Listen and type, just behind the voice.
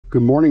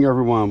Good morning,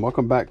 everyone.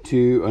 Welcome back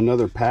to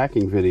another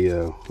packing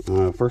video.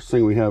 First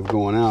thing we have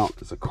going out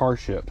is a car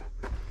ship.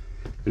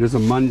 It is a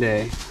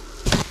Monday,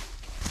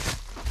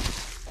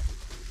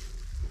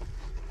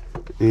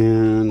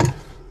 and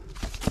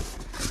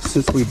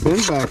since we've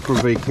been back from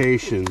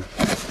vacation,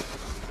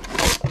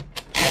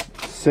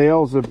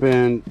 sales have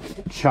been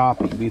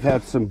choppy. We've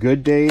had some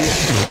good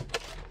days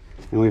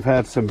and we've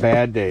had some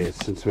bad days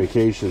since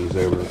vacation is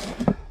over.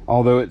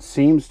 Although it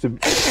seems to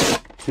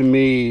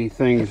me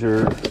things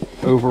are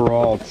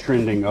overall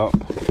trending up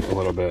a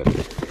little bit.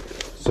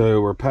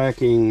 So we're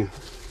packing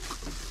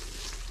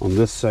on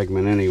this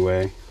segment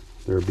anyway.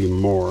 There'll be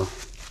more.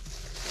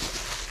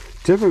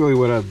 Typically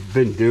what I've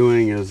been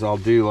doing is I'll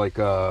do like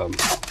I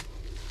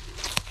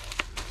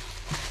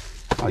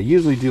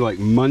usually do like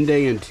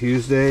Monday and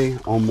Tuesday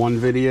on one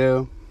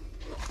video,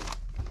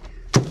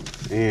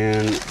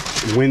 and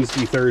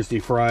Wednesday, Thursday,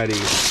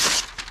 Friday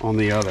on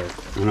the other.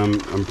 And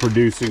I'm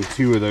producing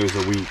 2 of those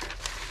a week.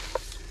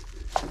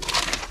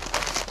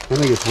 I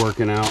think it's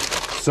working out.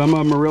 Some of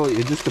them are really,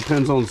 it just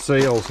depends on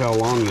sales how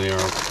long they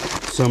are.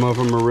 Some of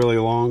them are really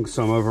long,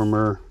 some of them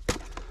are,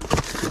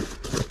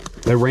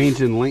 they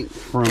range in length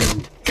from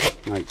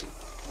like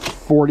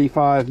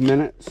 45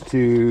 minutes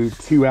to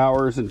 2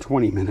 hours and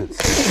 20 minutes.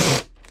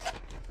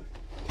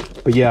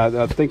 But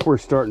yeah, I think we're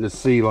starting to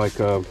see like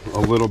a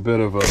little bit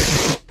of a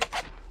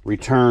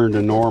return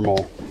to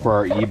normal for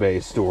our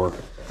eBay store.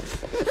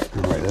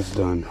 All right, that's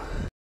done.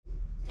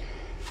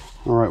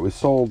 All right, we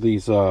sold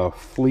these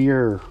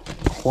Fleer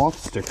cloth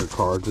sticker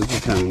cards. This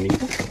is kind of neat.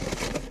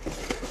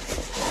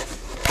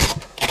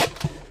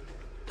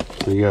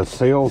 So yeah,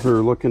 sales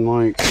are looking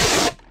like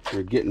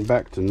they're getting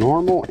back to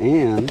normal,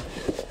 and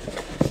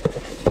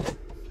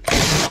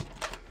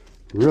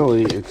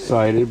really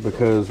excited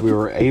because we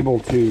were able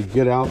to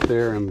get out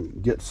there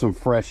and get some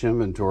fresh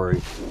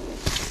inventory.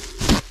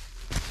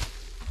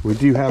 We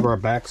do have our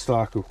back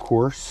stock, of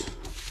course,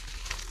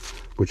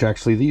 which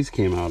actually these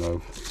came out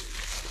of.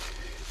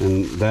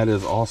 And that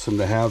is awesome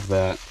to have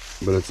that,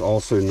 but it's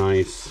also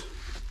nice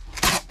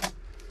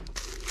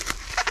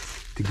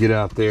to get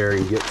out there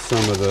and get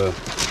some of the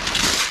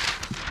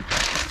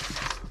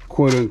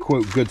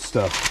quote-unquote good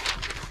stuff.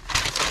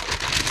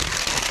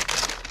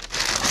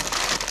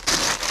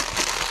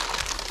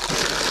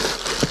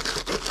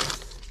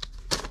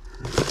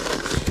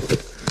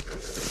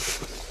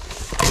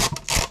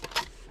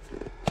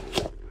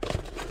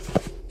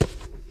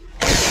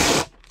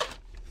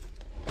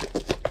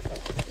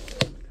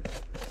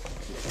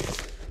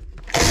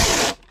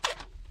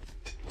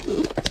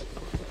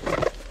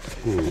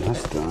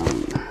 That's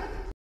done.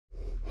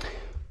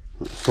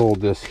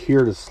 Sold this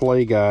Here to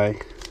Slay guy.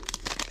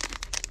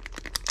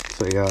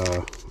 It's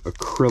a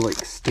acrylic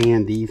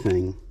standee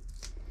thing.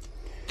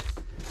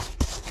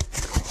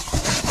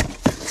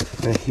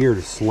 That Here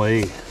to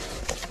Slay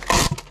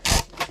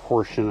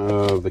portion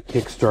of the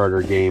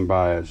Kickstarter game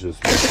buy is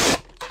just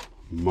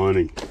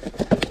money.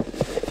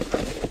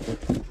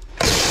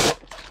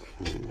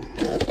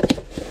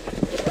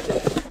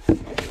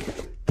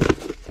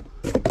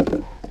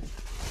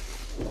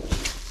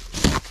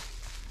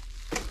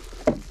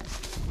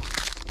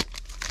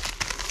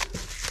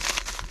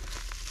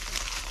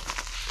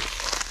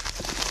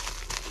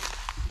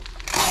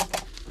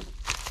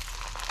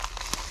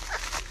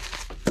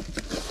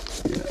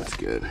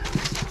 Good.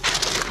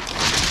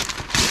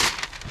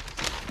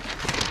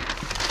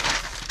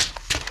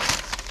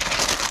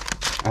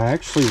 I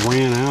actually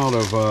ran out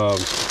of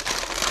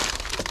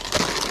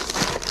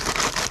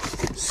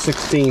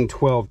 16,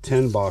 12,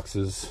 10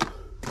 boxes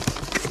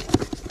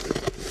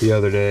the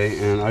other day,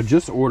 and I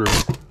just ordered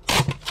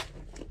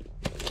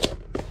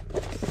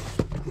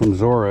from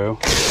Zorro.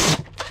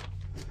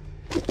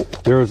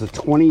 There was a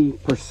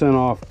 20%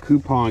 off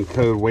coupon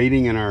code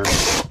waiting in our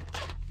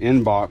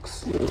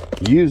inbox.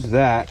 Use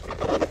that.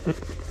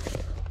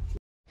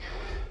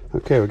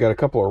 Okay, we got a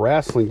couple of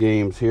wrestling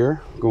games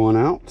here going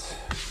out.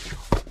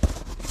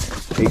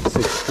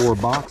 864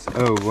 box.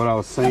 Oh, what I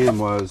was saying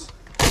was,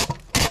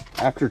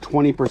 after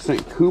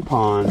 20%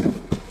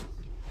 coupon,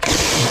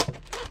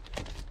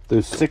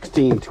 those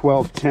 16,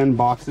 12, 10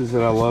 boxes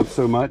that I love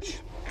so much,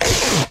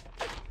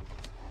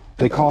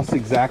 they cost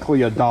exactly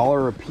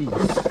 $1 a piece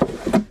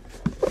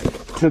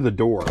to the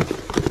door.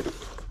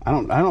 I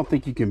don't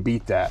think you can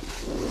beat that.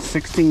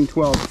 16,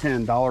 12,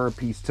 $10 a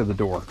piece to the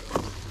door.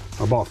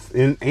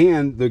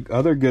 And the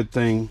other good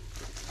thing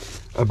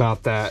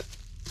about that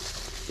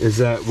is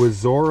that with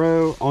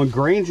Zorro, on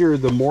Grainger,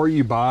 the more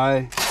you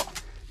buy,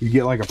 you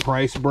get like a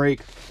price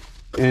break.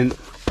 And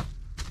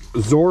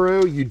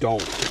Zorro, you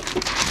don't.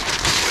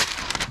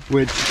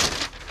 Which,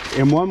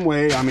 in one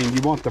way, I mean,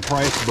 you want the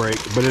price break,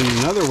 but in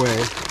another way,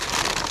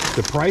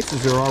 the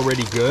prices are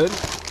already good.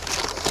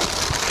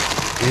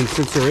 And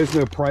since there is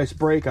no price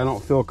break, I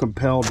don't feel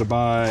compelled to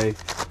buy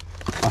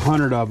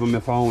 100 of them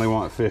if I only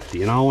want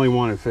 50, and I only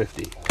wanted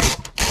 50.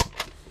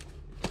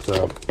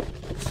 So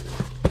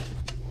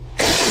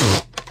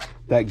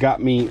that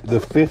got me the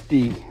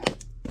 50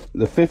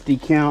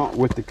 count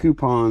with the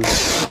coupons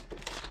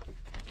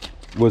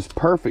was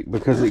perfect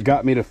because it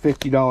got me to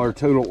 $50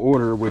 total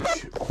order,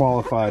 which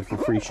qualified for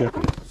free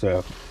shipping.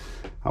 So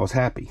I was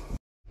happy.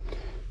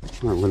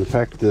 All right, I'm going to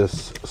pack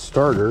this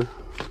starter.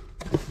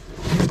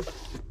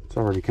 It's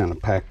already kind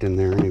of packed in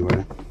there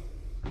anyway.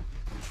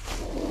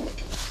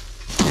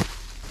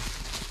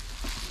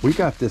 We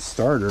got this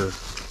starter,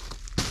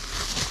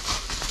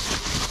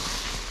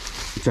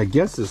 which I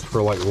guess is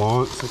for like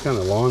lawn, some kind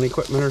of lawn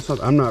equipment or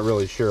something. I'm not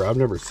really sure. I've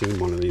never seen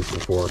one of these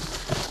before.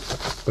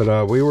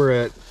 But we were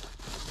at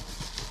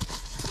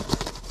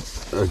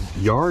a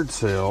yard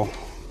sale,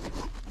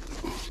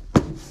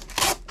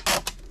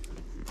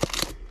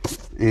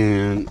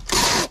 and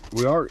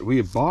we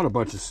had bought a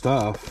bunch of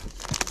stuff.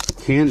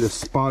 Candace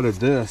spotted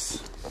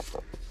this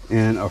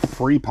in a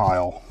free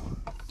pile,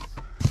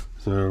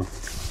 so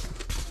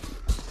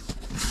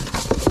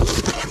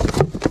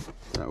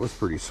that was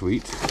pretty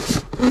sweet.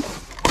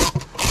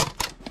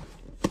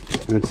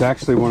 And it's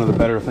actually one of the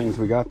better things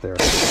we got there.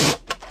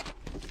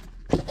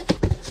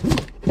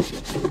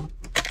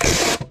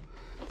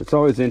 It's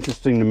always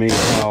interesting to me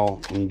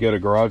how when you go to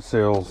garage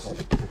sales,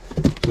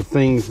 the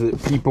things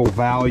that people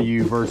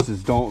value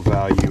versus don't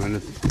value, and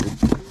it's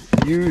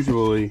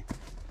usually,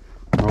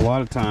 or a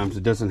lot of times,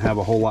 it doesn't have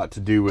a whole lot to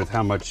do with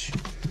how much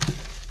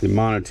the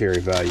monetary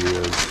value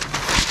is.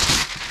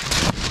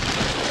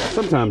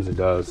 Sometimes it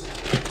does.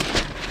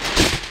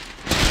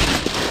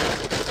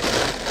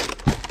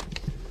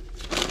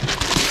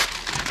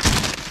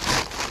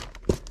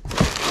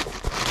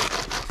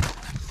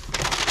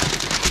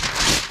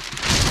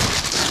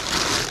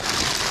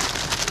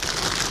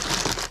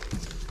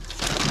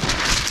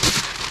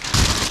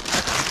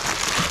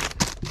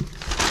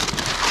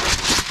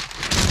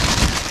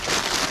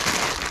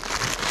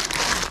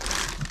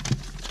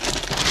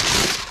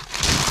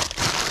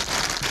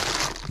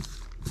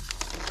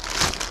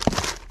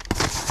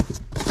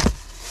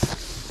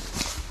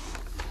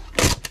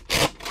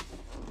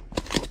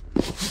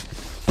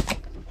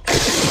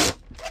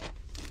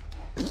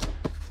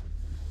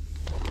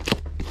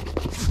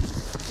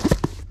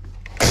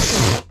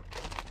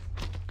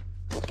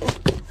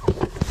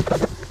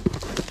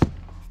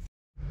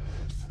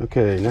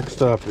 Okay,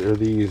 next up are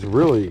these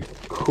really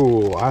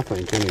cool, I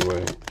think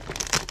anyway.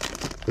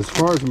 As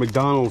far as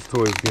McDonald's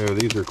toys go,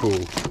 these are cool.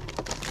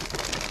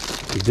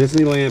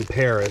 Disneyland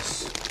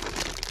Paris.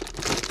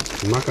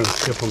 I'm not going to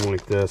ship them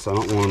like this. I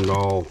don't want them to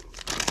all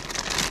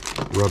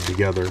rub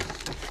together,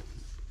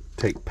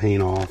 take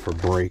paint off or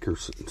break or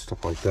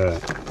stuff like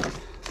that.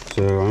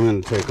 So I'm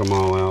going to take them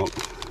all out.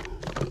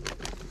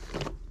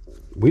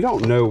 We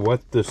don't know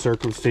what the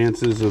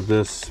circumstances of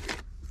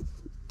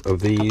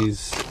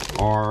these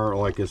are,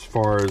 like as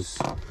far as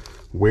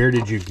where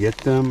did you get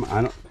them.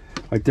 I don't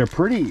like,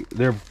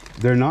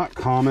 they're not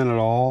common at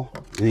all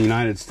in the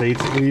United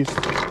States, at least.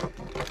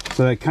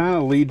 So that kind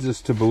of leads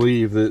us to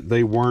believe that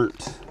they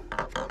weren't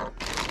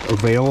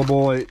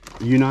available at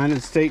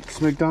United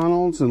States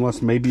McDonald's,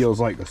 unless maybe it was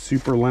like a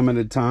super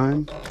limited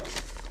time.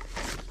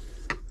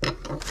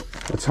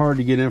 It's hard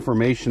to get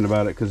information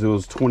about it because it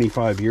was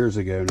 25 years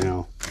ago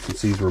now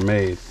since these were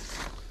made.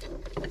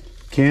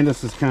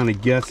 Candace is kind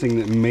of guessing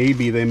that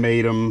maybe they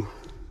made them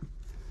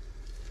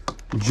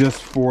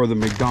just for the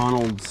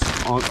McDonald's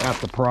at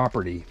the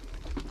property,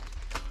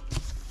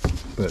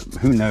 but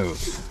who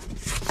knows?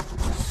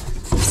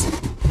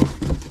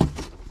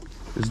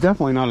 It's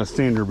definitely not a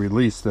standard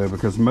release though,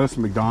 because most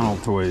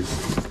McDonald's toys,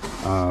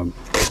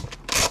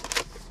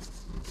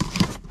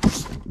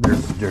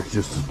 there's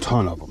just a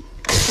ton of them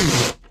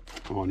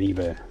on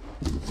eBay.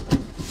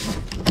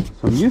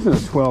 So I'm using a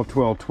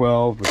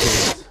 12-12-12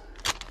 because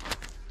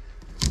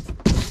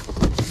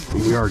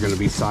we are going to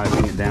be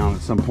sizing it down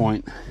at some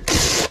point,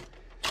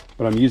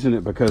 but I'm using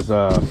it because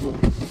I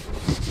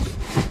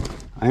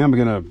am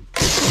going to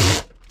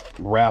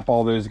wrap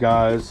all those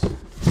guys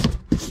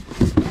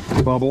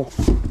bubble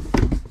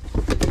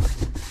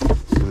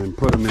and then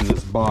put them in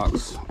this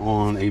box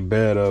on a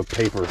bed of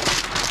paper.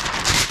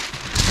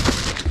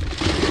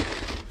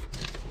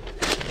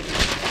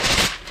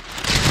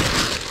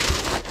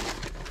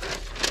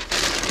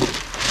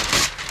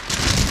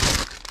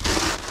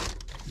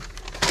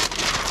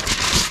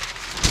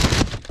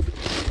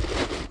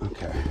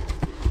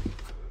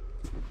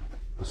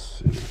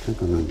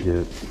 I'm gonna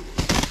get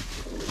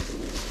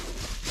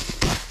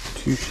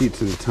 2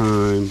 sheets at a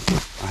time.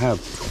 I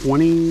have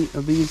 20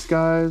 of these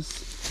guys,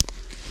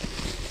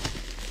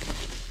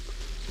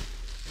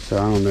 so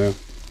I don't know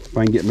if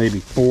I can get maybe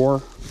 4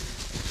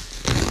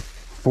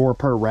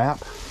 per wrap.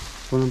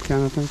 That's what I'm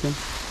kind of thinking.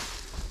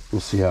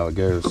 We'll see how it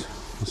goes.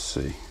 Let's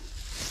see.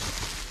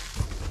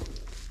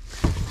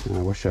 I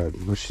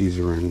wish these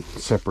were in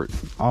separate,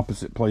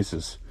 opposite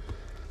places,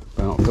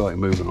 but I don't feel like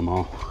moving them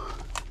all.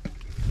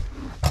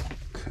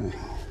 Okay.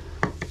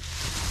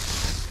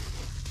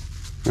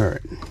 All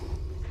right.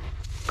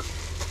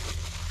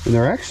 And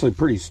they're actually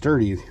pretty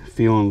sturdy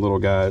feeling little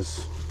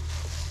guys.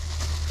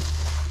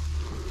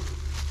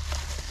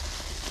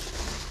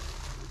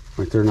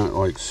 Like they're not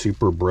like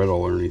super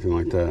brittle or anything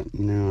like that.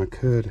 No, I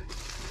could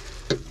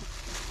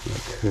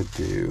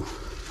do.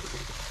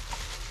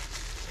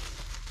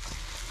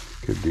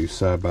 Could do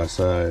side by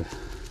side.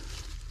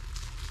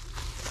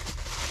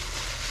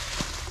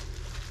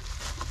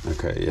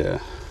 Okay, yeah.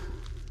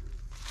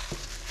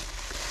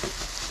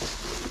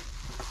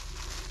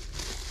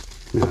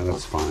 Yeah,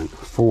 that's fine.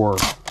 Four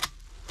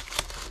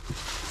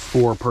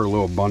per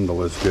little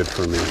bundle is good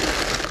for me.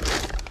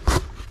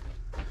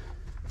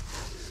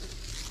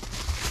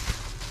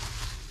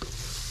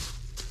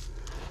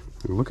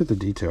 Look at the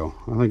detail.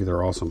 I think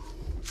they're awesome.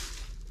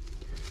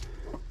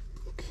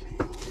 Okay.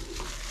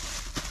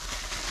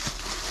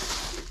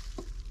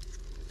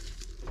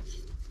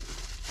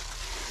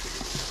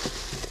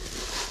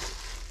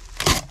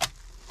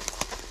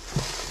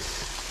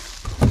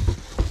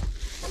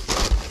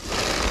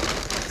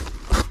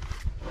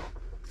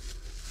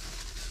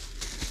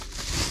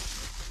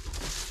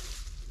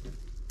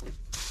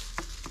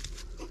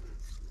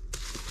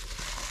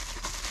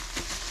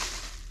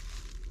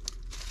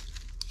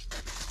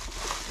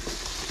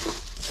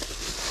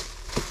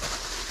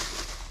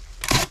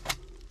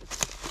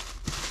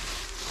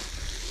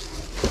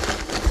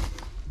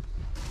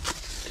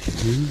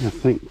 I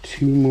think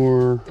two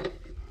more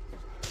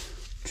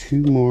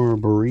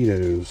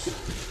burritos.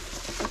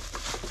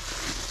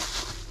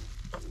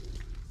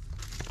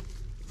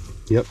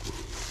 Yep.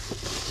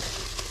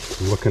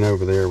 Looking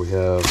over there, we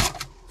have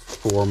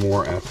 4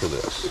 more after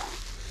this.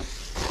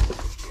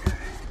 Okay.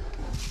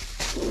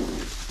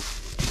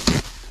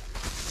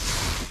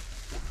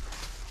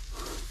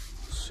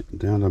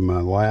 Down to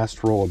my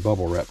last roll of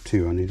bubble wrap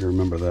too. I need to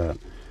remember that.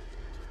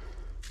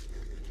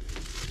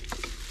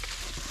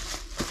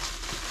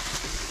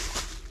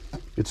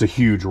 It's a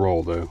huge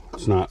roll though.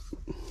 It's not,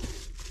 I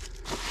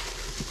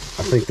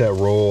think that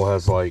roll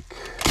has like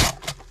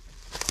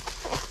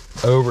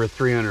over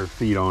 300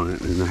 feet on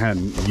it, and I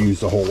hadn't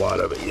used a whole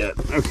lot of it yet.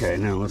 Okay,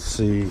 now let's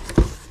see.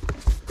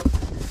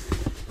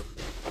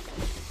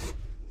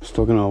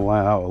 Still gonna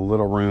allow a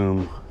little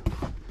room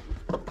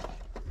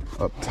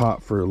up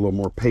top for a little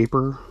more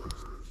paper.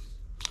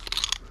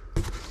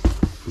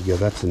 Yeah,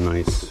 that's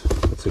a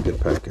good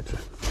package. I'm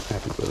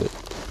happy with it.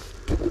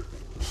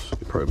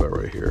 Probably about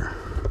right here.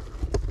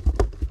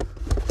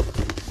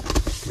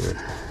 Good.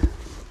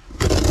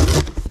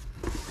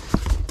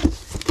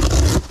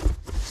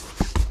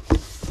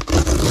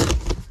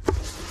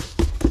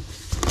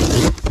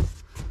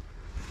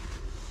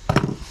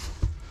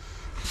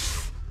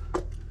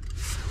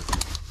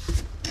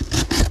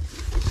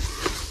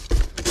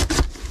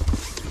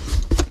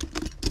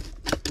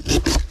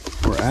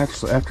 We're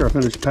actually, after I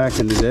finish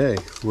packing today,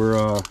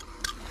 we're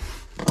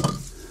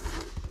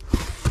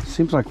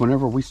seems like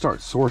whenever we start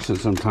sourcing,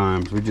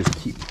 sometimes we just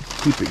keep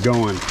it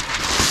going.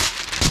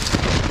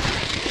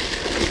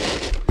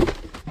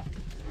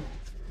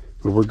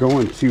 But we're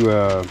going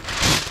to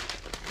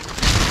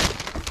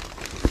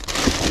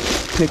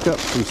pick up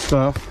some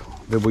stuff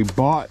that we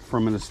bought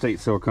from an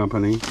estate sale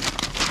company,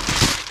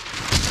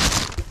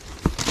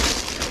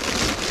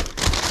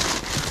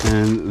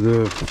 and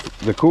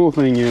the cool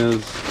thing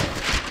is,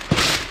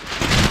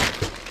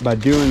 by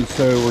doing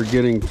so, we're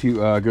getting to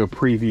go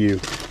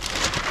preview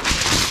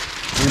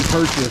and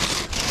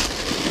purchase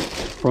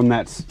from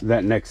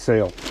that next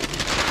sale.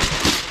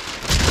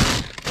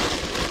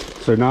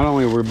 So not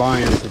only are we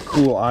buying some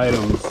cool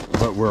items,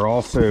 but we're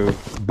also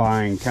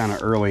buying kind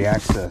of early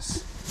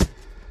access.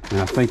 And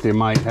I think they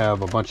might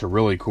have a bunch of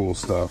really cool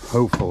stuff,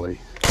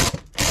 hopefully.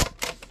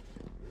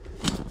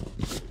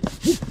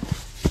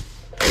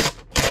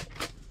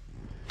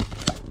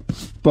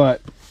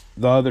 But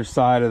the other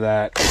side of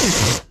that,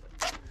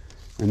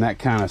 in that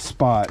kind of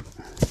spot,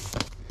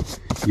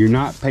 you're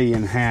not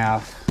paying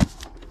half.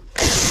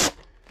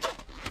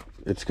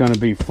 It's going to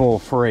be full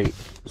freight.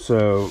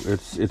 So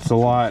it's a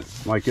lot,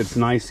 like, it's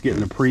nice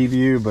getting a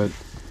preview, but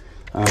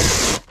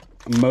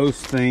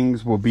most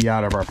things will be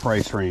out of our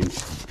price range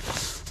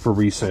for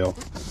resale.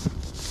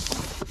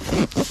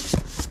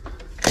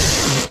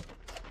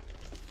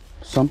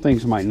 Some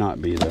things might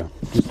not be though.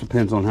 Just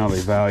depends on how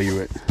they value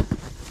it.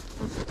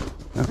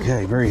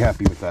 Okay, very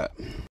happy with that.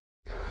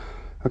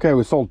 Okay,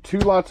 we sold 2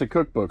 lots of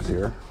cookbooks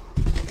here.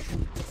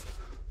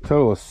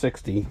 Total of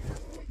 60.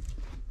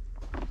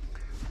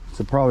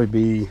 So probably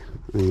be,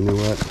 you know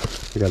what?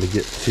 I got to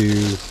get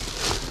to,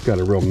 got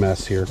a real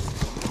mess here.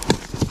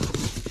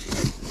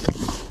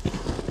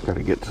 Got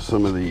to get to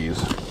some of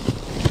these.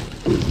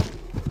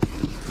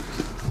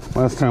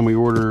 Last time we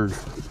ordered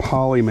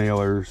poly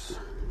mailers,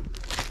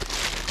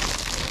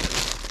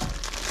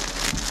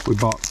 we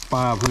bought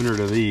 500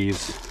 of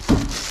these.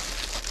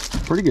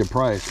 Pretty good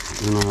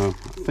price. And I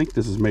think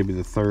this is maybe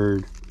the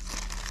third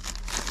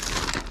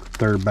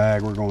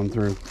bag we're going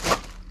through.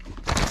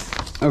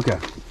 Okay.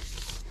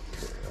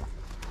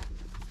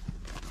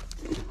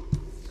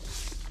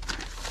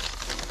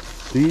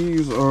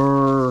 These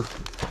are,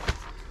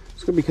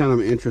 it's gonna be kind of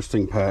an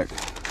interesting pack.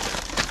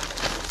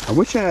 I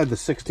wish I had the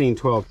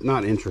 16-12,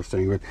 not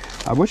interesting, but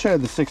I wish I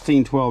had the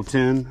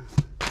 16-12-10.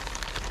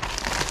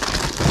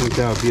 I think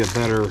that would be a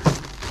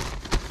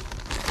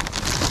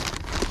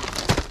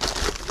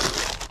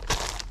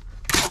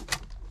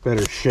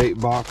better shape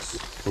box.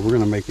 But we're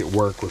gonna make it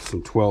work with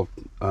some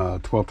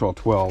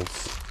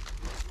 12-12-12s.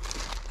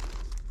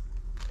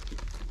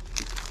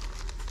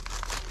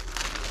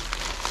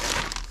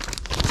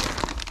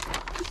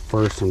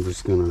 First, I'm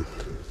just gonna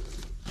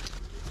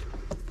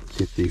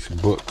get these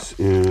books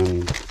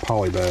in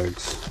poly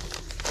bags.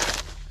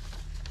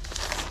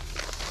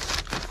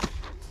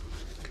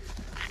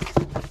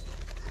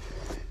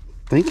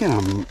 Thinking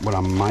what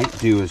I might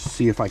do is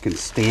see if I can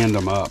stand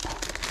them up.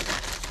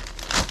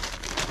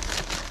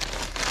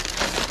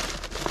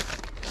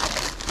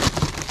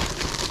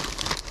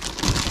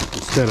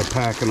 Instead of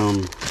packing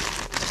them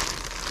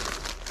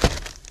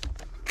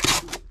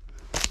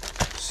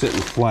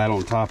sitting flat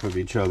on top of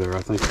each other, I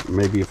think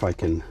maybe if I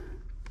can,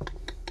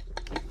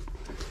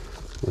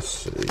 let's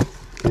see,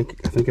 I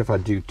think if I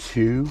do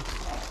 2,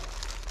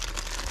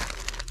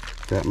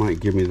 that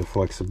might give me the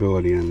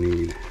flexibility I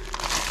need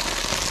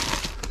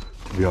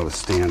to be able to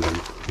stand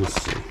them.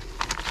 Let's see.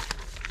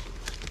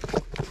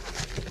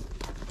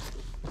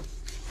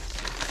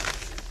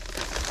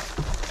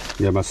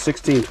 Yeah, my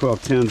 16,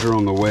 12, 10s are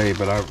on the way,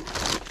 but I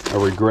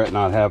regret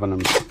not having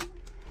them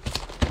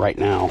right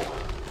now.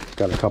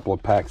 Got a couple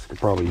of packs, could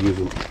probably use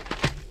them.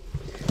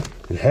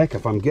 And heck,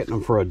 if I'm getting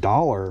them for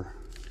 $1,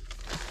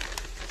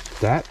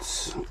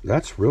 that's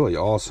really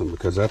awesome,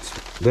 because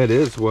that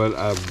is what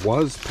I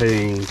was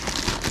paying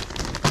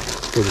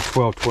for the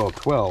 12, 12,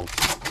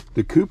 12.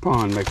 The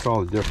coupon makes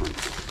all the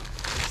difference.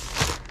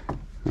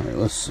 All right,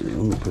 let's see.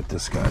 Let me put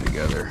this guy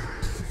together.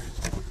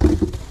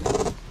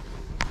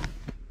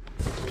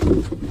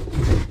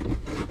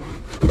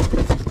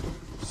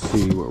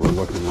 See what we're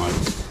looking like.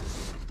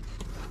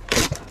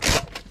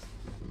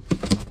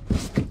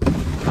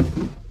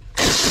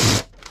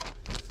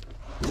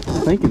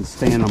 I'm thinking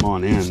stand them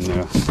on end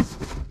though.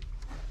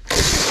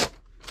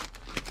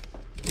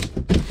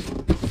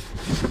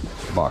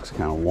 This box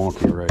kind of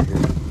wonky right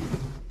here.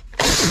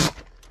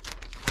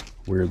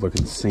 Weird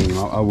looking seam.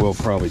 I will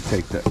probably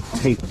tape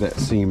that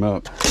seam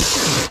up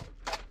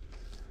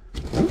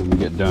when we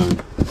get done.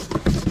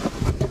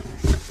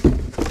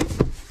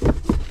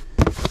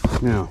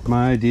 Now,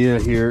 my idea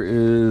here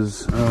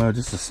is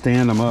just to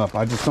stand them up.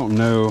 I just don't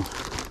know.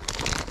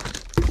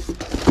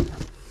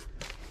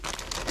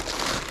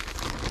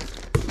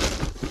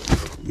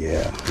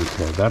 Yeah,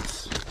 okay,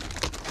 that's,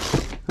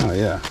 oh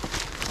yeah.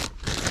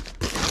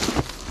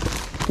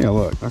 Yeah,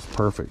 look, that's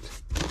perfect.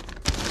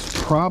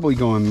 Probably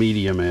going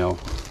medium ale,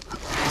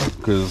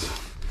 because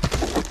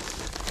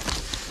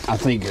I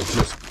think it's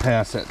just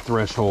past that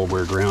threshold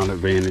where Ground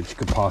Advantage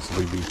could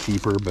possibly be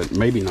cheaper, but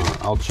maybe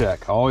not. I'll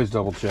check. I always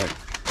double check.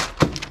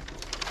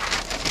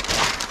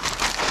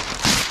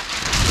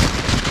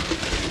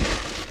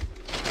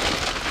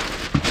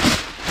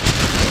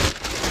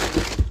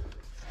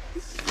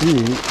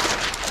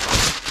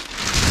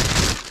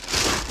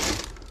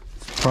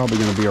 It's probably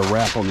going to be a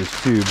wrap on this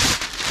tube.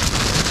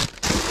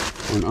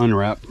 An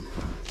unwrap.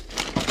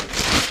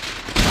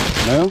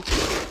 No?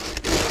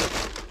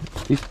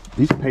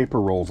 These paper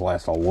rolls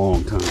last a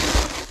long time.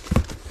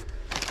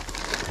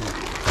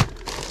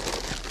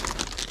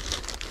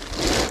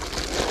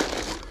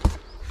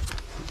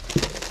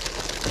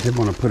 I did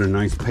want to put a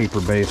nice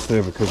paper base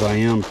there, because I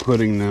am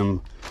putting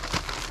them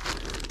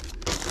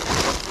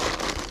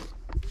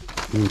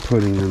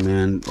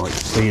in, like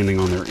standing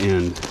on their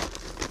end.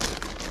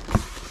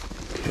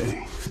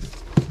 Okay.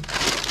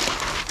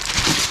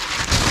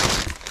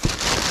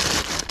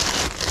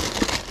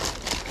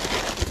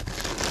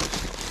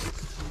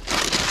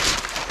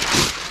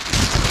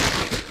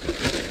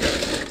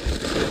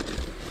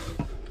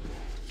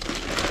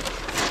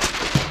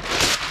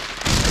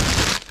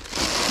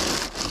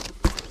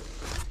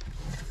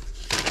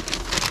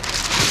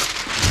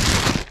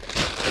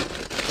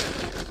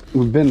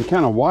 We've been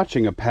kind of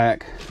watching a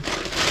pack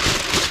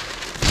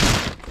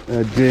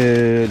I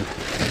did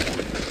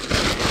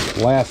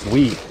last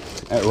week,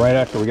 right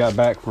after we got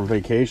back from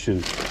vacation.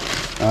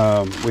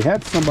 We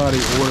had somebody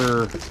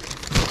order a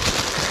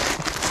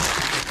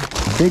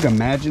big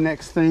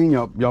Imaginext thing.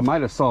 Y'all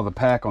might have saw the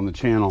pack on the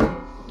channel,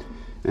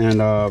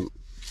 and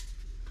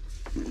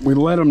we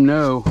let them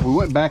know. We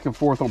went back and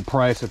forth on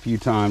price a few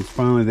times.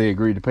 Finally, they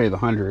agreed to pay the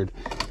 100,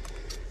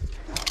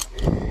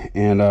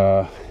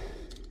 and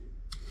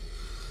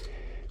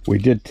we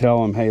did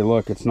tell them, hey,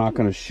 look, it's not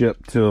going to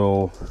ship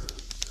till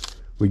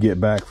we get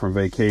back from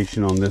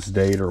vacation on this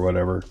date or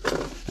whatever.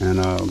 And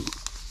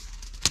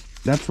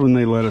that's when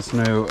they let us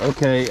know,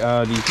 okay,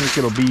 do you think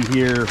it'll be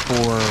here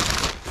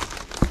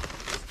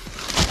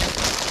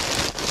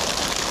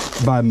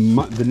by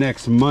the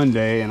next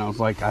Monday? And I was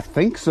like, I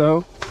think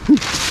so. I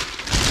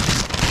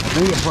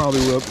think it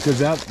probably will, because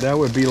that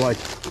would be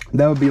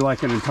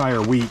like an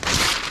entire week.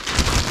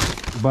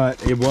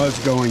 But it was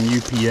going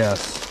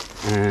UPS.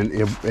 And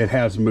it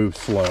has moved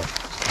slow.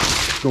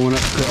 Going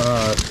up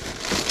to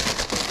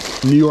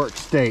New York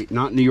State,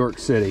 not New York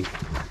City.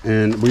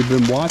 And we've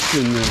been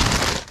watching the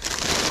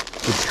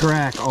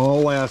track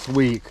all last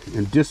week,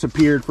 and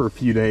disappeared for a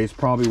few days,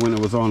 probably when it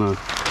was on a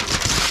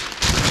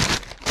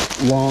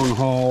long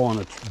haul on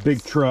a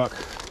big truck.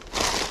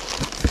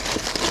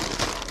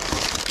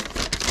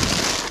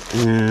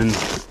 And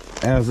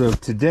as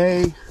of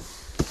today,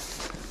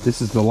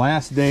 this is the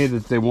last day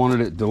that they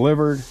wanted it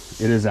delivered.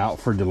 It is out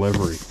for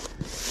delivery.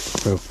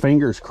 So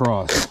fingers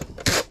crossed.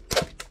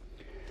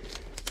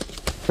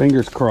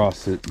 Fingers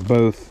crossed that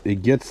both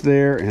it gets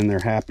there and they're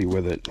happy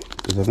with it,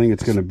 because I think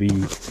it's going to be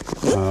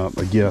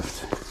a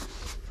gift.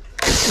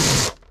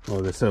 Oh,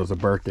 they said it was a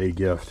birthday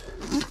gift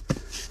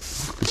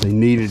that they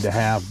needed to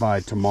have by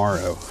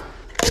tomorrow.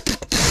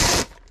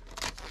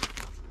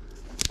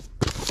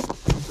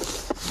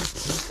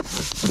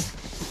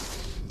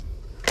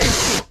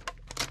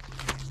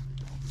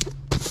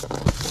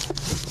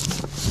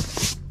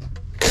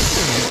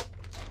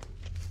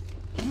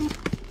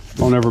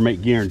 I'll never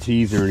make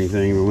guarantees or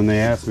anything, but when they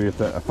asked me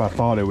if I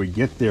thought it would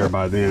get there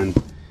by then,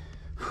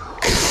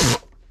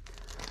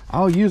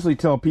 I'll usually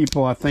tell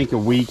people I think a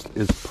week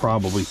is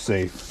probably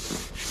safe,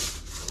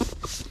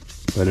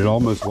 but it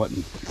almost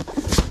wasn't.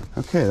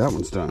 Okay, that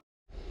one's done.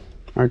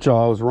 All right,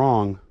 y'all, I was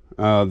wrong.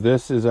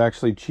 This is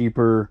actually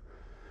cheaper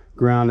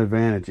Ground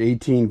Advantage,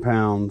 18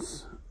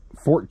 pounds,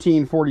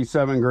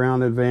 $14.47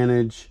 Ground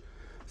Advantage,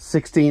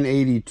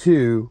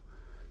 $16.82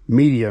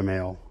 Media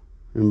Mail.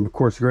 And of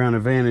course, Ground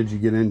Advantage, you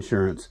get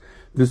insurance.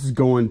 This is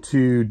going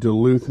to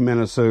Duluth,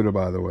 Minnesota,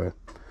 by the way.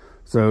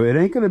 So it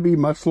ain't going to be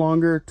much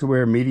longer to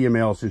where Media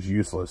Mail is just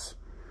useless.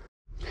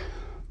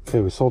 Okay,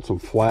 we sold some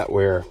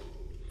flatware,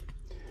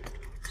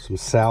 some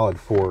salad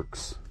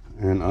forks,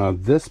 and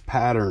this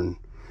pattern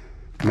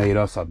made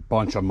us a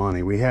bunch of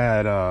money. We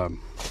had 2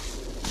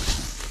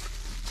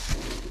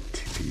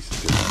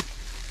 pieces of it.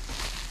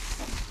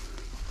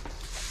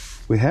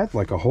 We had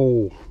like a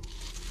whole...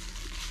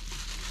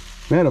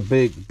 We had a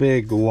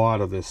big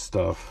lot of this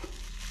stuff,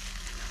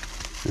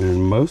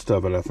 and most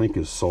of it I think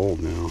is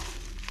sold now.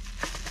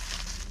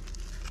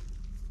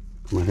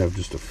 Might have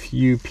just a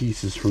few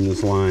pieces from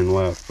this line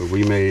left, but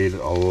we made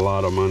a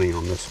lot of money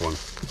on this one.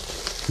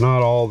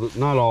 Not all.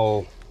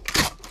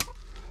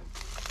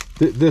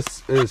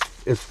 This is,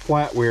 as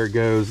flatware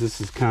goes,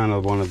 this is kind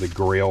of one of the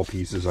grail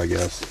pieces, I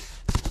guess,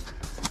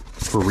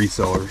 for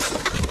resellers.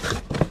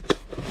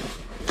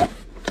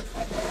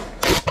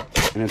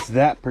 And it's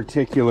that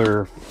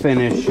particular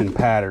finish and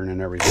pattern and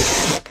everything.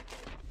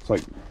 It's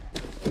like,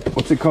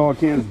 what's it called,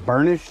 Ken? It's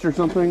burnished or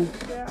something?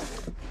 Yeah.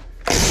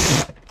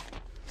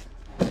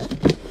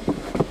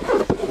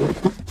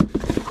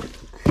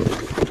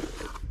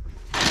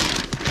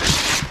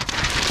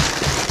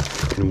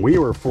 And we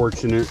were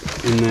fortunate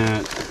in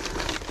that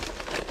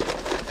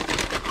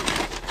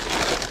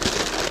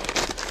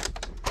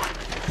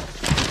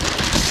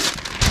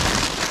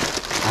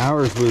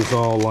ours was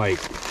all like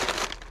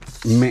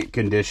mint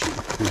condition.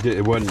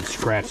 It wasn't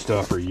scratched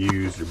up or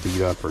used or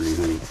beat up or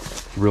anything.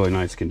 Really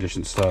nice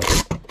condition stuff.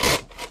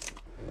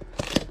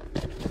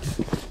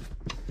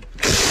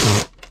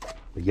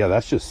 But yeah,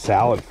 that's just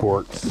salad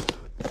forks.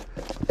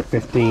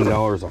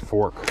 $15 a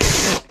fork.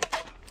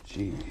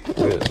 Gee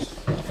whiz.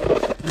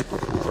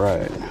 All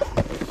right.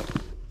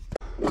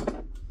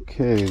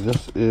 Okay,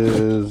 this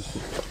is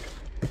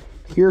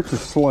Here to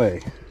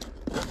Slay.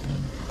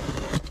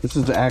 This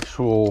is the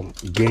actual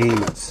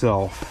game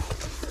itself.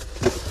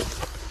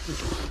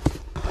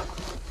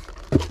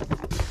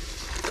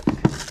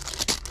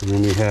 And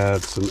then we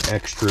had some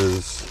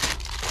extras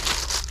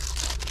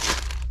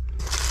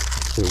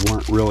that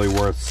weren't really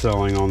worth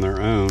selling on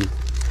their own.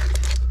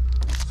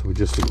 So we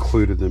just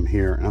included them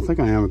here. And I think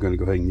I am going to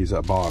go ahead and use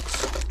that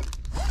box.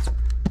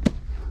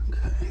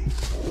 Okay.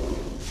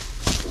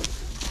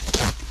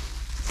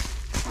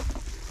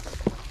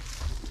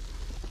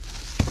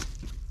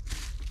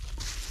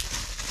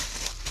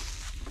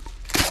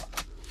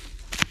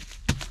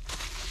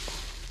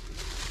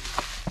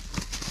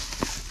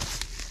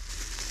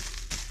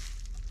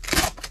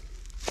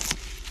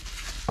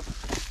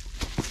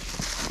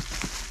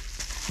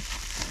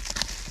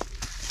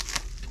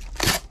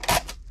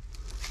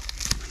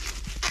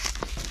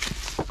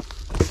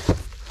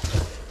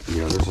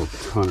 Yeah, there's a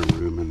ton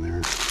of room in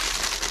there.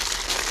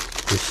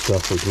 This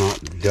stuff is not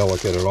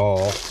delicate at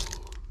all.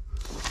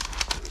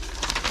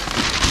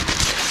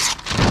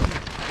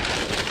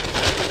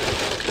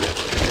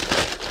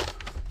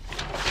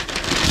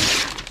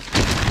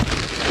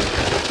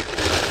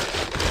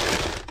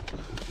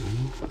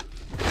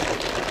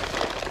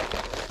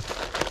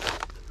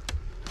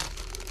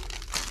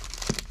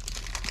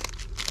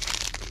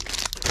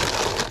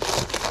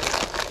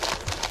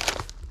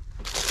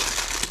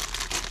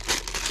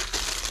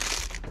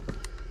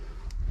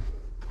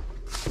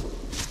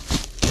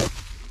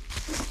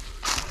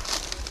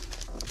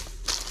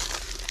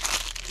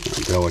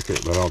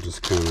 Delicate, but I'll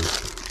just kind of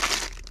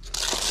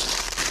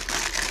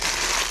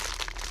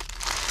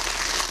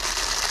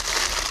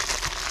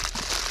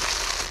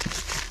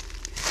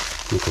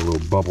make a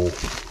little bubble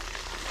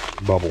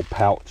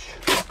pouch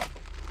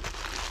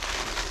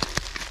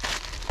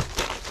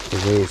for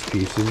those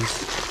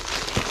pieces.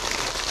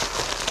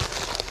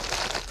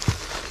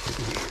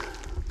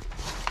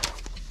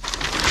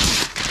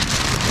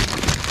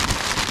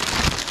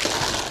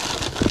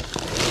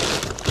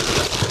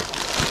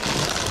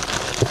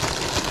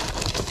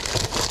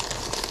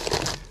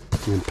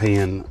 And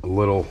paying a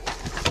little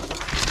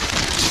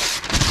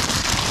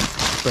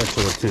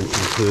special attention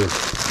to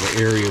the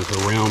areas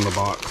around the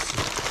box.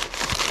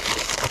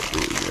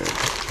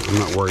 I'm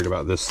not worried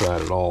about this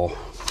side at all.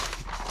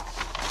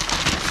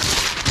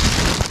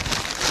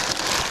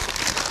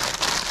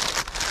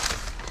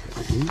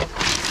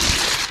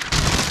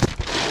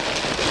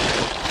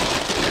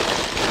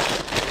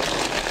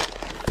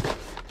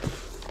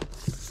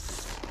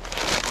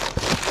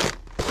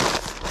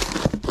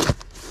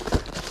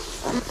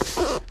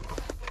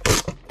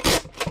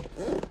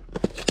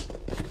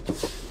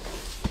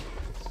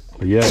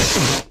 yeah,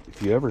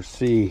 if you ever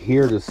see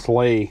Here to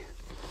Slay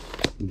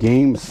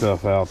game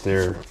stuff out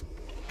there,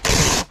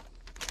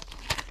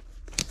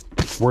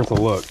 it's worth a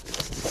look.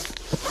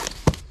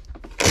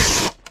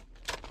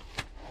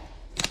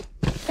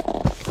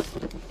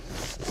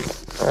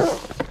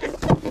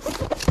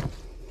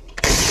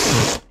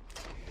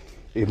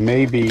 It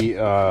may be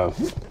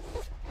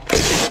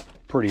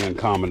pretty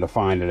uncommon to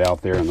find it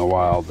out there in the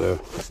wild,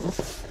 though.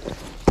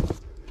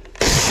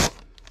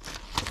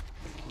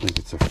 I think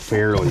it's a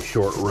fairly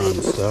short run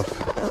stuff.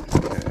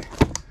 Okay.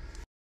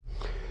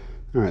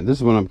 All right, this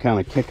is when I'm kind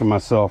of kicking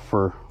myself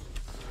for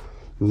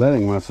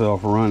letting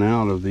myself run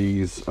out of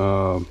these,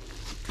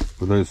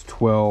 those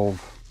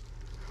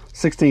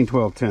 16,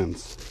 12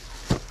 tins.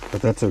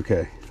 But that's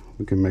okay.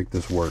 We can make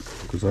this work,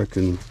 because I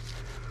can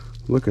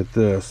look at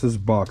this. This is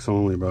box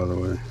only, by the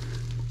way.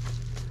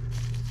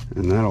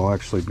 And that'll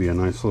actually be a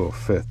nice little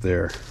fit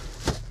there.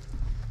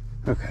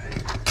 Okay.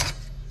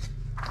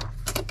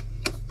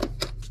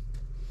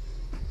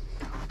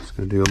 Just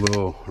gonna do a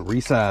little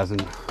resizing.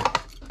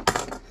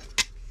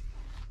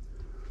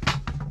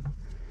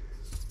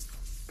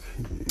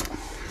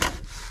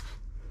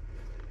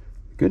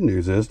 Good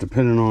news is,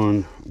 depending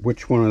on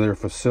which one of their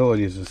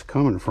facilities it's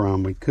coming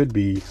from, we could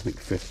be, I think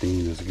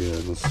 15 is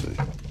good. Let's see.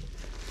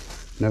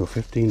 No,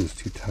 15 is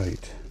too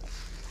tight.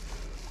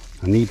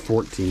 I need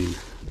 14.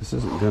 This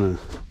isn't gonna,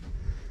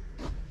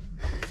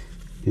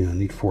 yeah, I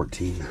need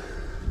 14.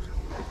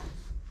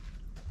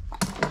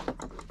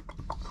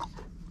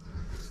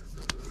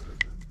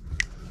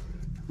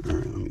 All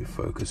right, let me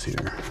focus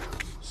here.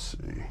 Let's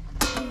see.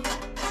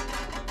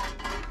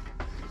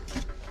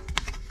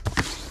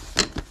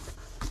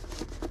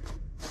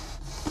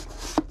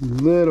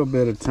 Little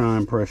bit of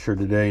time pressure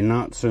today,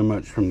 not so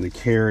much from the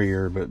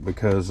carrier, but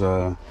because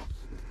I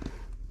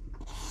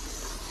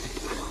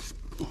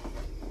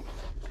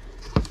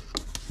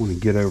want to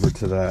get over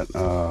to that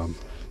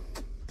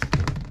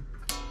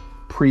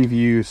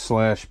preview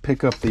slash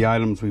pick up the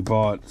items we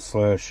bought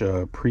slash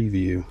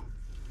preview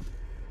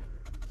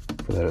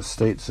for that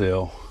estate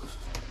sale,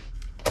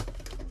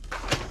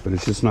 but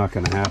it's just not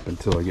going to happen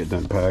until I get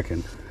done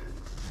packing.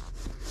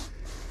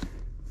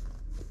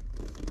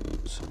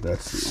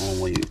 That's the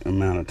only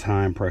amount of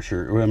time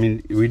pressure. I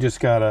mean, we just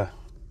gotta,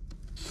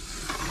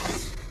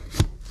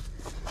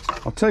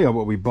 I'll tell you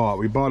what we bought.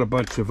 We bought a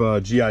bunch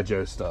of G.I.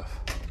 Joe stuff.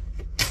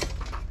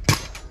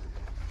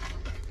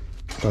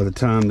 By the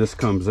time this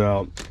comes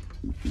out,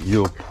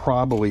 you'll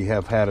probably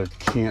have had a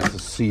chance to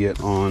see it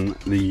on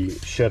the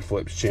Shed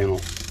Flips channel.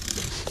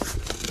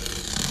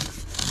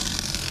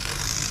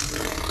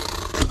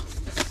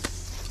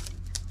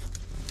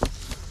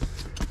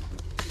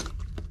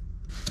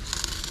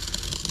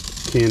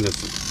 Candace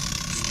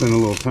spent a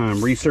little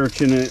time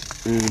researching it,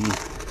 and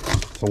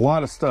it's a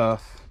lot of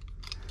stuff.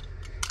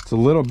 It's a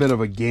little bit of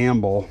a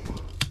gamble,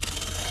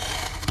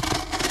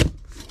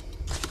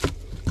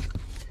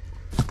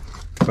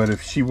 but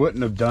if she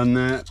wouldn't have done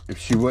that, if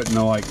she wouldn't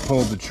have like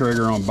pulled the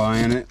trigger on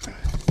buying it,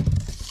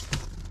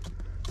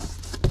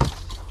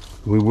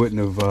 we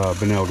wouldn't have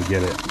been able to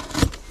get it.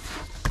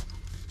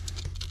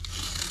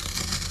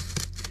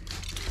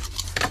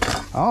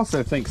 I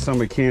also think some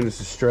of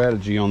Candace's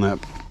strategy on that,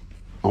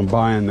 on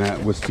buying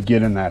that, was to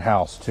get in that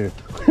house too.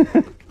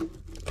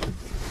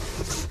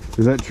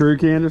 Is that true,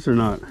 Candace, or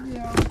not?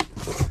 Yeah.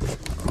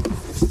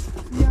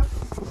 Yep.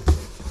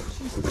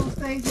 She still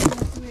stays here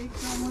this week,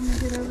 so I want to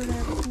get over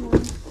there before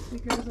we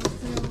go to the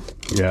sale.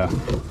 Yeah.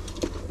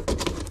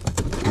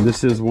 And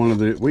this is one of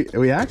the,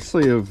 we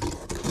actually have,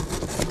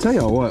 I'll tell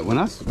you what, when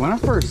I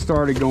first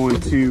started going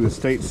to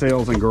estate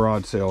sales and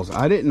garage sales,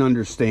 I didn't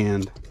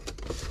understand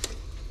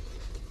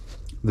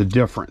the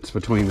difference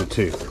between the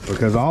two,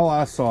 because all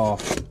I saw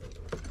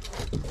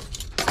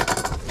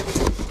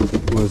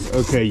was,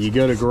 okay, you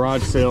go to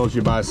garage sales,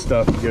 you buy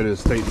stuff, you go to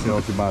estate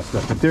sales, you buy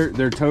stuff, but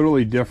they're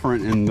totally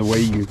different in the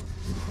way you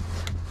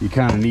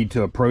kind of need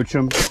to approach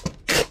them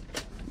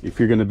if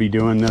you're going to be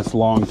doing this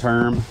long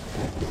term,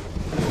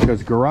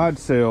 because garage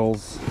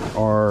sales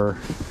are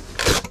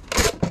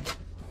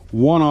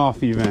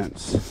one-off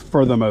events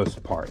for the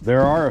most part.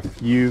 There are a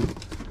few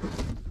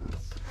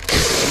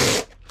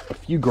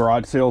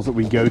garage sales that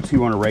we go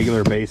to on a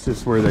regular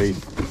basis where they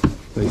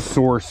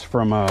source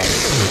from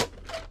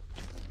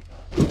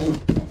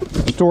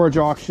storage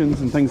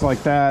auctions and things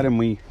like that, and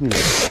we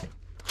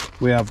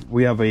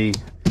have a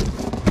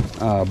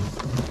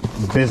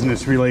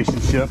business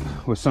relationship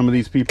with some of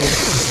these people,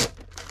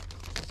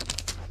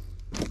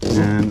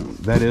 and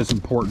that is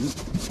important.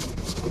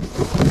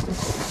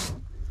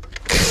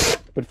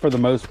 But for the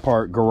most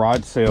part,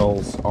 garage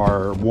sales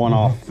are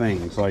one-off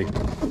things. Like,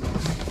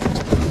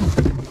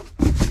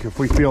 if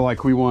we feel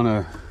like we want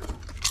to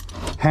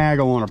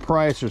haggle on a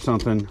price or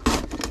something,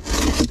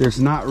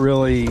 there's not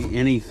really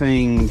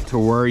anything to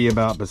worry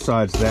about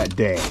besides that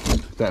day,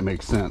 if that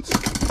makes sense.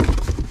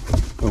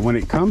 But when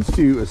it comes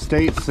to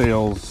estate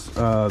sales,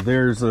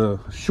 there's a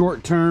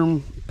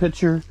short-term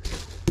picture.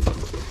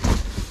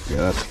 Yeah,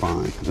 that's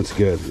fine. That's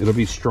good. It'll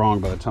be strong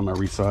by the time I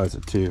resize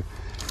it too.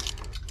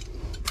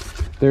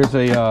 There's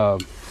a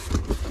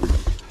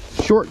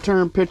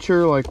short-term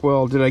picture, like,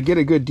 well, did I get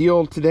a good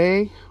deal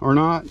today or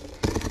not?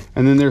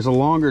 And then there's a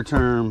longer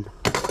term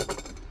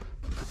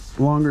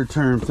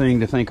thing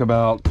to think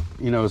about,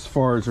 you know, as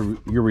far as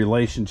your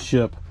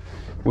relationship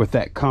with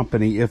that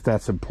company, if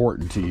that's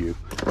important to you.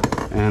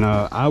 And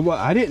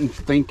I didn't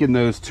think in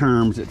those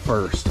terms at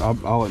first,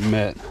 I'll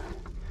admit.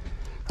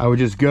 I would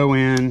just go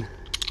in,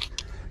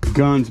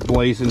 guns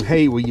blazing.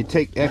 Hey, will you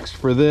take X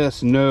for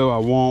this? No, I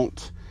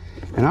won't.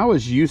 And I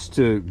was used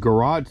to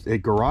garage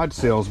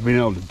sales being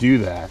able to do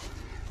that.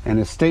 And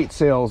estate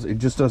sales, it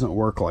just doesn't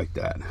work like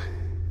that.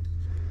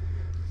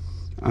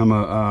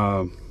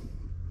 I'm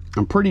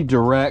pretty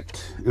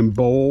direct and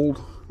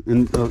bold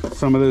in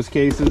some of those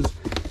cases.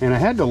 And I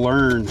had to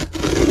learn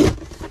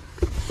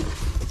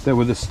that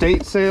with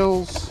estate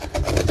sales,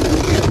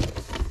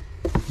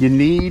 you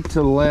need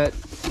to let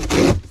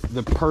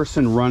the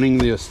person running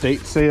the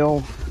estate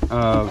sale,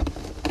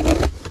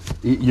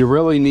 you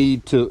really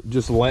need to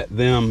just let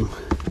them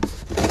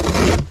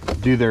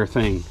do their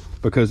thing,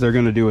 because they're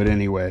going to do it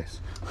anyways.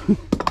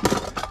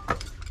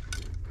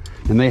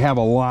 And they have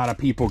a lot of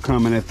people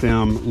coming at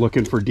them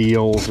looking for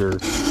deals or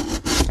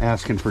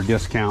asking for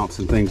discounts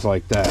and things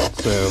like that.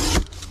 So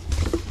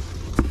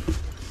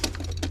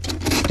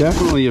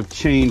definitely have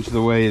changed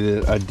the way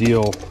that I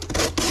deal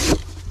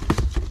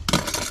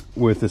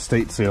with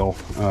estate sale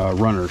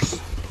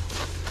runners.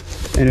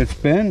 And it's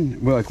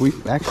been, well, like,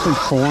 we've actually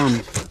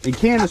formed, and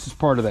Candace is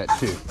part of that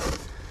too,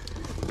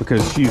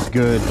 because she's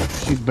good.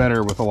 She's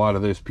better with a lot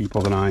of those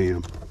people than I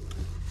am,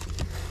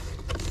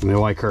 and they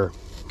like her.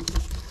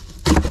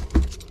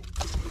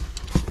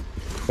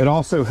 It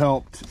also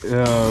helped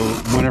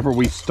whenever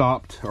we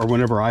stopped, or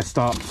whenever I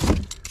stopped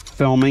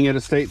filming at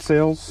estate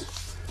sales.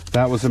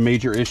 That was a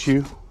major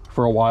issue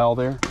for a while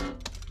there.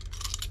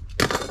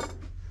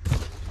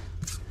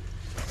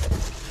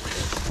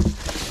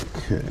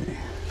 Okay.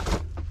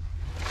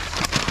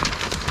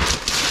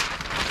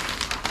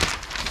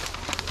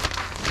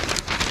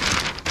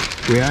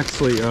 We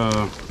actually,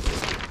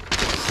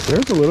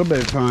 there's a little bit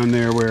of time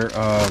there where,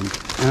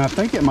 and I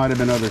think it might have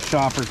been other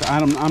shoppers.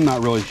 I'm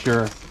not really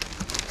sure.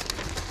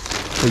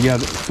 But yeah,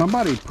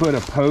 somebody put a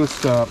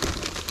post up,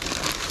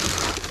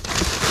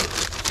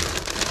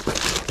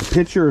 a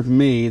picture of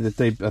me that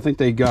I think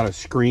they got a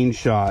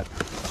screenshot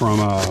from,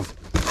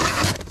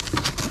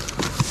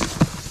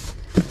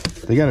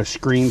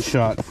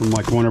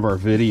 like one of our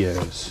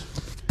videos.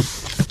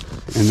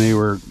 And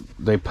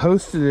they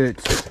posted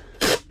it.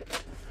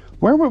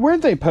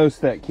 Where'd they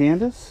post that,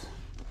 Candace?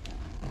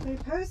 They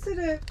posted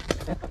it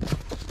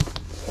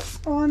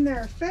on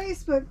their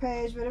Facebook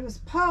page, but it was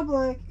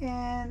public,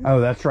 and oh,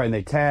 that's right. And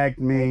they tagged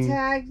me.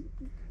 A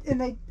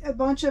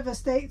bunch of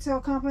estate sale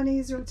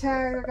companies were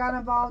tagged or got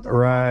involved in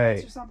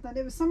right or something.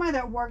 It was somebody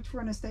that worked for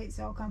an estate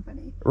sale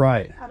company.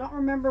 Right. I don't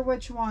remember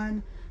which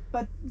one,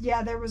 but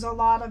yeah, there was a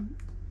lot of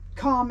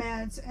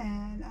comments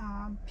and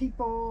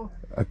people.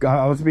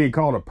 I was being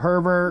called a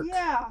pervert.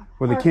 Yeah.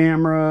 With a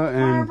camera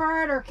and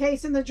pervert, or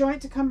casing the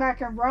joint to come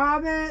back and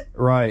rob it.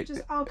 Right.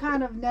 Just all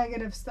kind of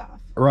negative stuff.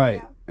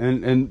 Right. Yeah.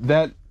 And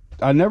that,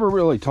 I never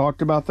really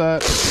talked about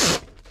that.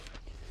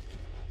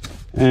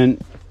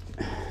 And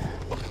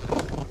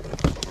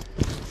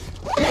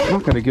I'm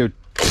not going to go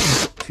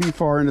too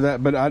far into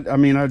that, but I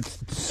mean, I'd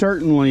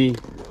certainly,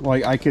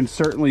 like, I can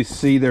certainly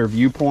see their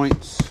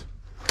viewpoints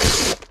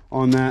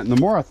on that. And the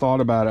more I thought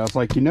about it, I was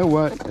like, you know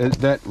what,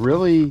 that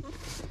really,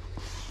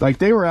 like,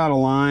 they were out of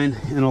line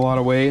in a lot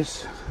of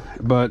ways.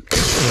 But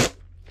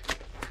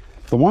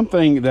the one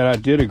thing that I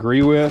did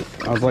agree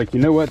with, I was like, you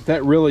know what,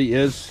 that really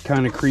is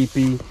kind of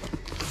creepy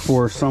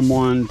for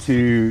someone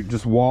to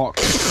just walk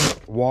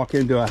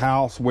into a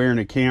house wearing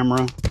a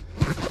camera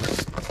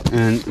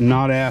and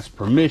not ask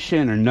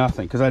permission or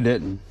nothing, because I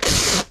didn't.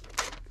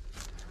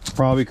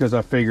 Probably because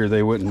I figured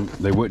they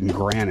wouldn't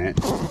grant it.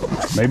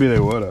 Maybe they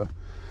would have.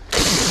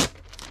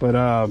 But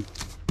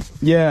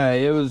yeah,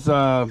 it was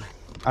I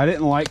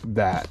didn't like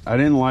that. I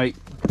didn't like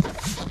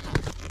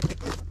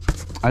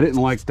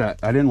that.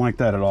 I didn't like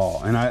that at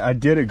all. And I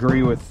did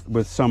agree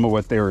with some of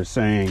what they were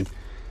saying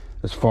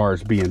as far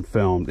as being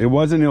filmed. It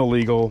wasn't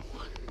illegal.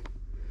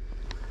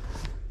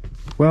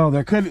 Well,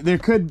 there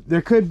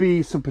could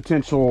be some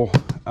potential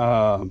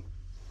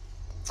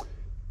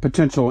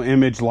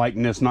image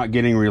likeness not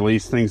getting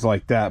released, things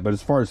like that. But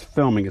as far as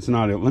filming, it's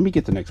not. Let me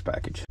get the next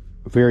package.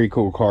 Very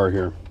cool car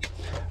here.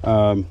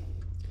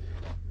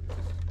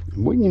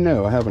 Wouldn't you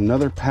know, I have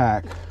another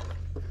pack.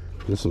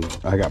 This one,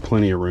 I got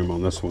plenty of room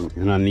on this one,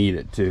 and I need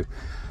it too.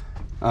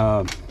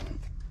 I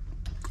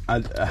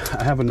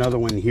have another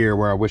one here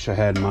where I wish I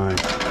had my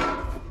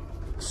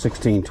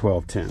 16,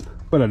 12, 10,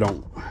 but I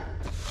don't.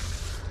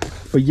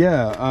 But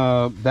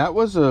yeah, that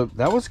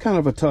was kind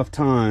of a tough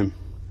time.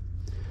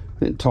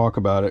 I didn't talk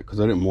about it because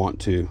I didn't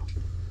want to.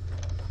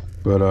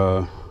 But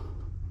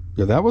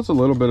yeah, that was a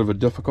little bit of a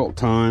difficult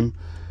time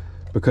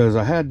because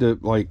I had to,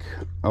 like,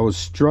 I was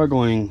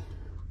struggling.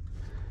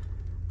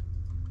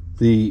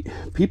 The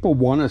people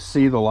want to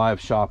see the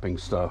live shopping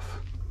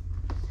stuff,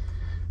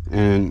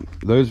 and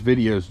those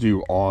videos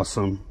do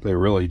awesome. They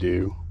really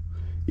do.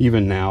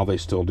 Even now they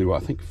still do. I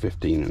think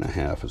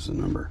 15.5 is the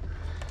number.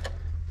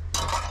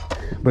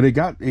 But it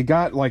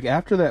got like,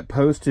 after that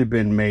post had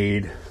been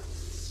made,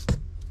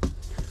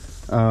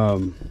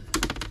 I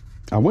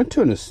went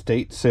to an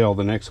estate sale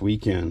the next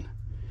weekend,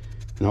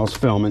 and I was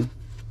filming,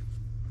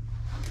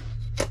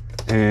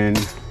 and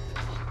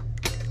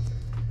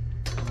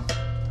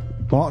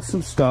bought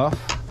some stuff.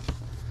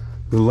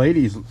 The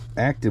lady's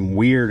acting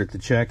weird at the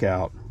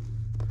checkout,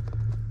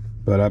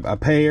 but I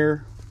pay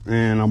her,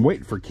 and I'm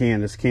waiting for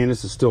Candace.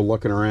 Candace is still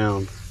looking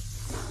around.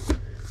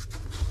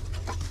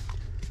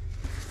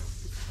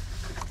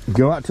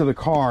 Go out to the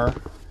car.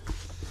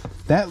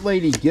 That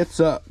lady gets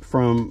up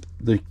from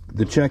the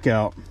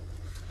checkout.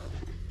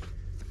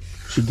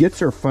 She gets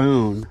her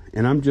phone,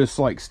 and I'm just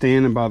like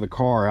standing by the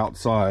car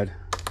outside,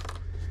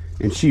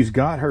 and she's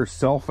got her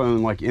cell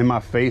phone like in my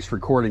face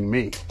recording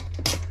me.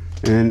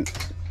 And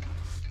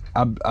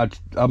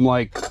I'm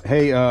like,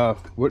 hey,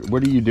 what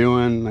are you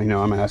doing? You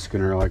know, I'm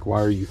asking her, like,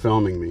 why are you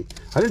filming me?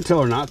 I didn't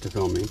tell her not to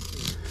film me.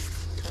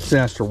 Just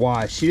asked her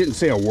why. She didn't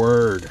say a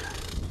word,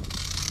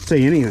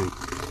 say anything.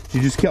 She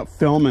just kept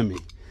filming me.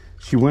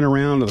 She went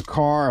around to the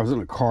car. I was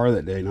in a car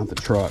that day, not the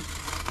truck.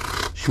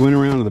 She went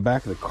around to the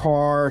back of the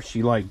car.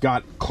 She like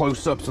got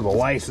close-ups of the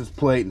license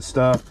plate and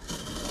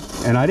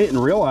stuff. And I didn't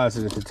realize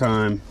it at the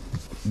time,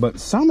 but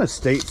some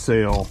estate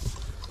sale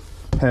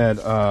had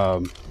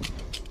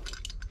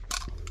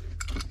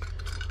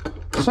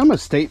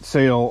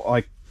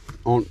like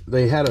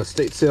they had a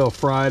estate sale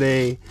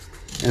Friday,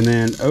 and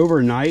then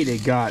overnight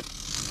it got,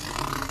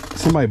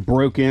 somebody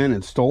broke in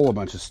and stole a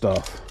bunch of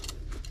stuff.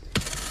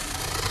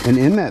 And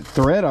in that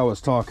thread I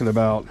was talking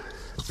about,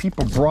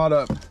 people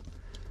brought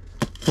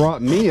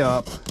me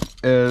up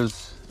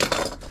as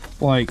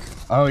like,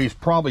 oh, he's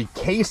probably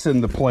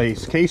casing the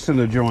place, casing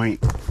the joint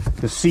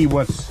to see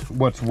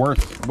what's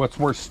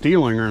worth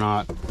stealing or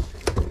not.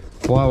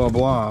 Blah blah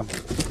blah.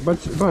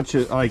 Bunch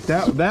of like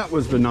that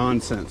was the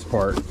nonsense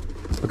part,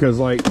 because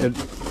like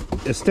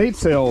estate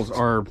sales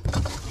are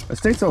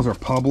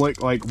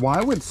public. Like,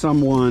 why would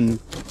someone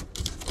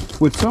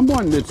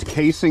that's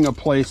casing a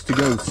place to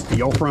go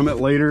steal from it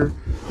later,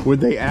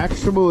 would they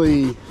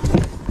actually,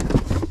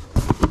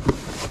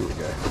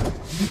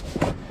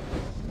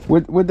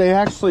 would they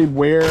actually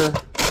wear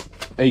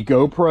a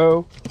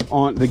GoPro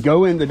on, they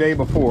go in the day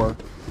before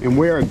and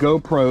wear a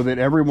GoPro that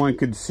everyone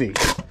could see?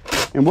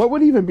 And what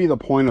would even be the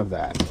point of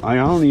that? I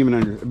don't even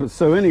understand. But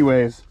so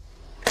anyways,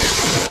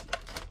 I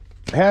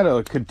had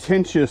a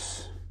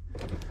contentious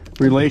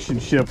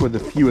relationship with a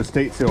few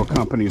estate sale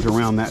companies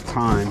around that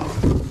time,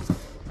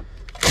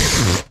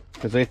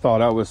 because they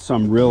thought I was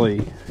some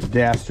really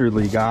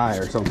dastardly guy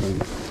or something.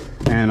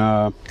 And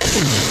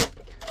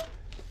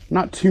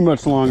not too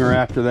much longer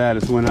after that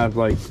is when I'm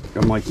like,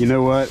 you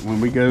know what? When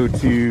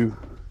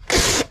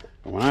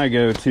I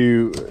go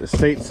to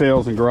estate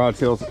sales and garage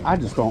sales,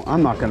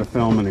 I'm not going to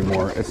film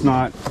anymore. It's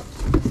not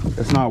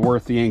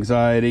worth the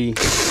anxiety,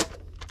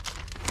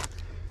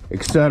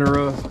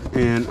 etc.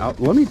 And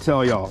let me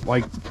tell y'all,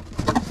 like,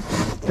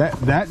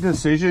 that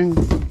decision,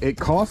 it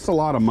costs a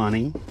lot of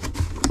money,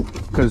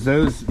 because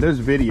those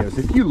videos,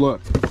 if you look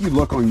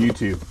on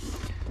YouTube,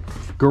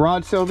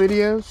 garage sale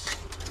videos,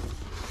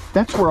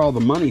 that's where all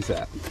the money's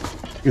at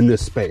in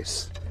this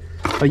space.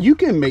 Like, you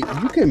can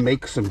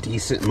make some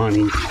decent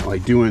money,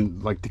 like doing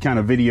like the kind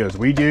of videos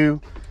we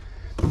do,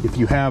 if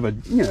you have a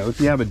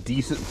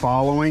decent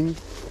following,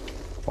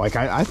 like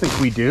I think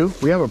we do.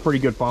 We have a pretty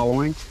good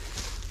following.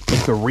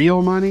 But the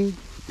real money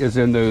is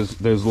in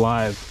those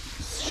live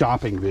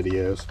shopping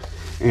videos.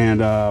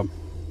 And at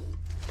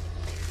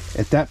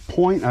that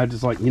point, I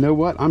just like, you know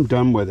what? I'm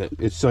done with it.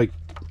 It's like,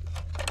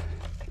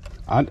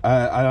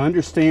 I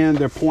understand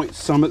their points,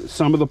 some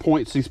of the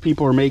points these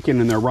people are making,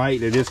 and they're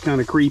right. It is kind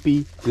of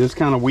creepy. It is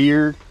kind of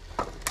weird.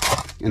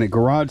 And at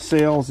garage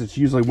sales, it's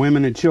usually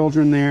women and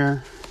children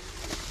there.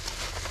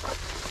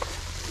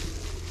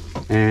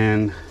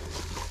 And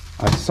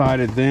I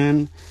decided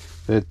then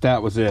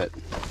that was it,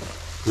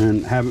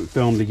 and haven't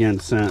filmed again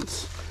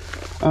since.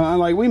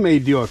 Like, we may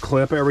do a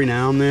clip every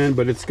now and then,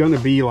 but it's going to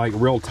be like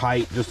real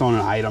tight, just on an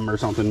item or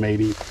something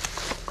maybe.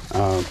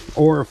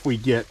 Or if we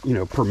get,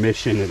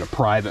 permission at a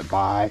private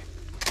buy,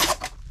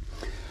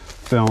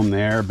 film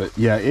there. But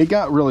yeah, it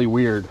got really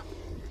weird.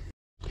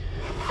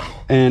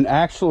 And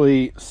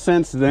actually,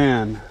 since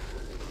then,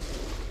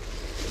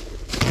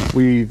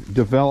 we've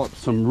developed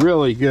some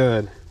really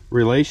good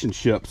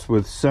relationships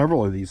with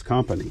several of these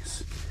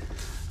companies.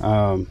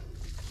 Not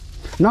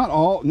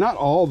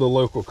all the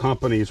local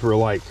companies were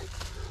like,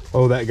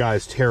 oh, that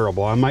guy's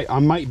terrible. I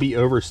might be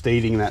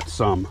overstating that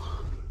some.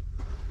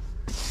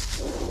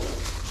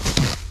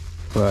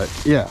 But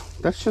yeah,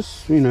 that's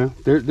just, there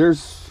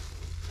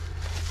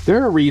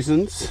are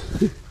reasons.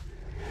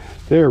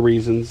 There are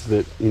reasons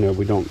that,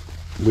 we don't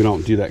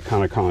do that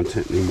kind of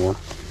content anymore.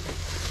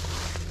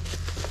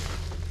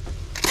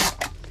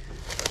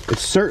 It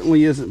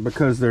certainly isn't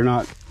because they're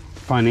not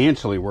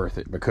financially worth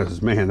it,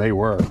 because man, they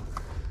were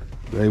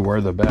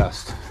the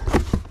best.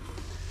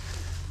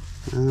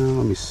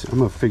 Let me see. I'm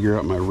gonna figure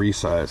out my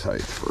resize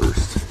height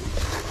first.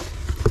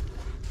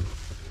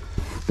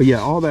 But yeah,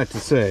 all that to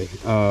say,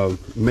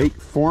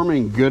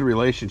 forming good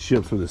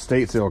relationships with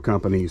estate sale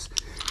companies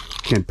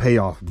can pay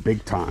off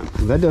big time.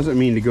 That doesn't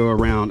mean to go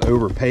around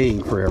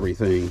overpaying for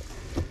everything,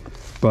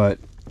 but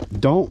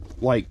don't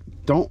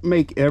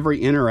make every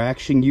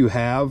interaction you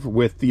have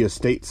with the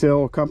estate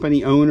sale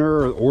company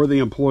owner or the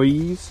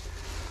employees,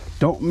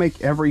 don't make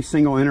every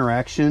single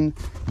interaction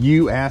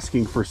you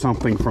asking for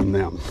something from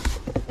them.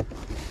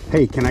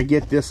 Hey, can I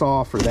get this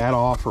off or that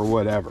off or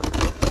whatever?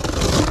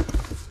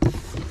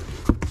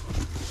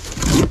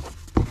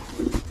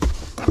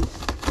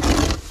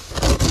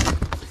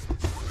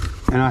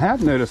 And I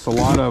have noticed a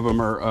lot of them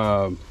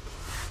are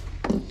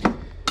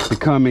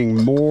becoming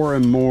more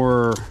and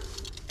more,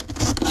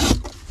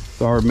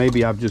 or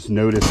maybe I'm just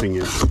noticing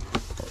it,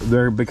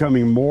 they're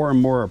becoming more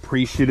and more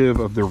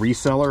appreciative of the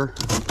reseller,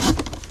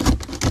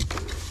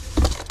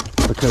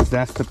 because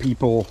that's the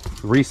people,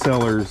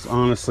 resellers,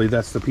 honestly,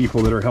 that's the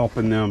people that are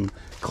helping them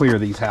clear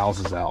these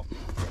houses out.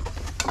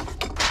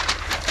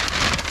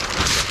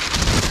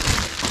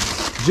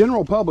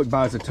 General public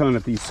buys a ton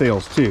at these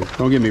sales too,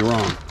 don't get me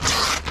wrong.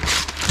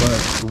 But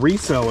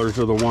resellers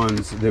are the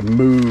ones that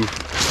move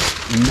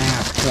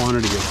mass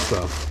quantity of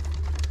stuff.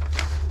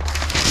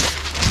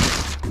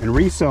 And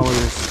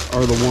resellers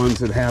are the ones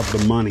that have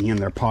the money in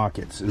their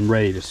pockets and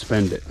ready to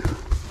spend it.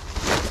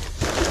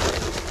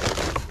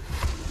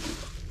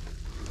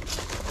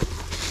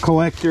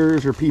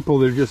 Collectors or people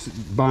that are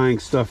just buying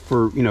stuff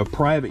for, you know,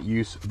 private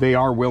use, they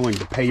are willing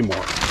to pay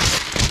more.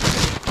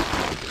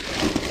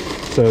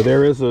 So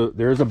there is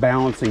a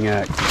balancing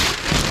act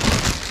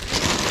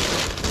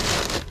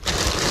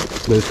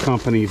those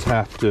companies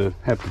have to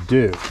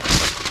do.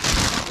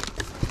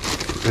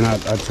 And I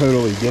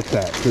totally get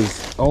that,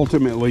 because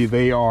ultimately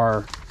they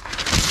are,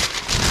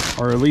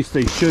 or at least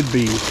they should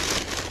be,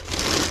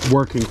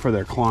 working for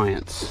their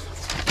clients.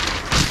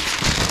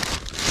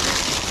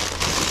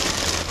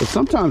 But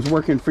sometimes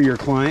working for your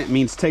client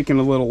means taking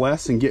a little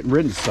less and getting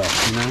rid of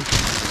stuff, you know?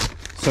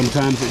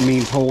 Sometimes it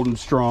means holding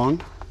strong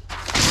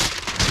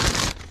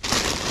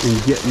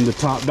and getting the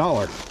top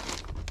dollar.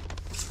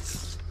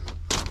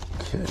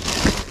 Okay.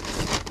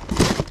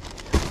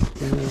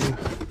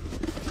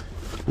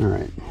 All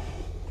right.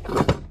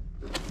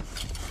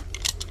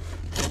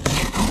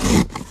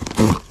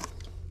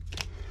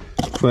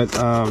 But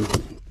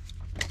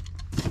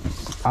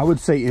I would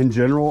say in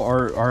general,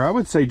 or I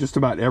would say just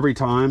about every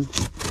time,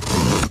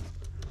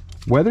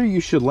 whether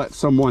you should let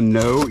someone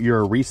know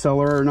you're a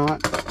reseller or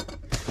not,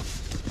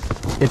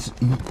 it's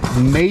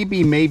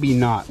maybe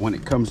not when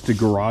it comes to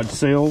garage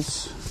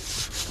sales.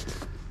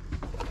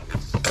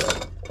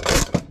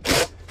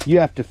 You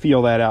have to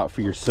feel that out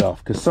for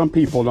yourself, because some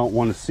people don't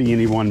want to see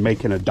anyone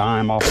making a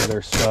dime off of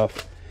their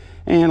stuff,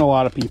 and a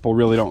lot of people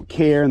really don't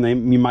care,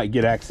 and you might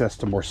get access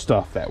to more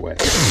stuff that way.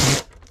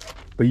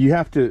 But you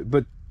have to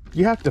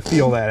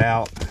feel that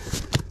out.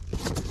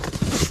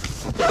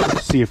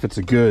 See if it's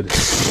a good,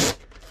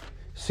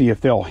 see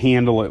if they'll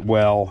handle it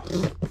well,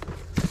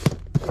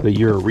 that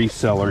you're a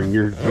reseller and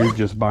you're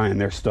just buying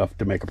their stuff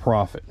to make a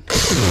profit.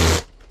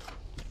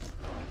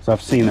 So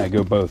I've seen that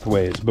go both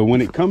ways. But when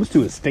it comes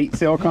to estate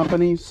sale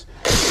companies,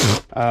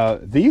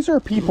 these are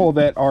people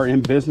that are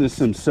in business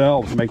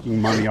themselves,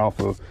 making money off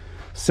of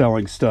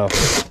selling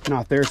stuff.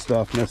 Not their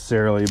stuff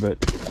necessarily, but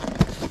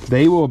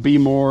they will be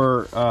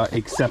more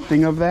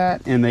accepting of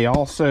that. And they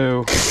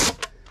also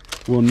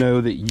will know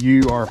that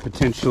you are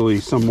potentially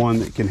someone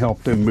that can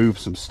help them move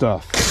some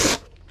stuff.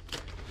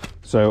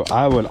 So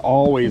I would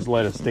always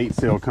let estate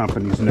sale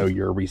companies know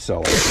you're a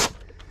reseller.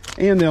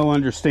 And they'll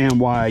understand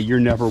why you're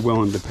never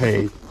willing to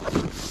pay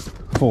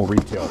full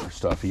retail for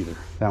stuff either.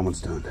 That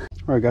one's done.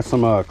 All right, got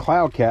some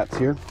Cloud Cats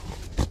here.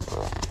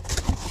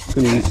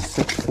 Gonna use a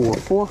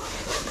 644.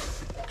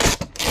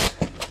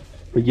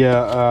 But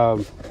yeah,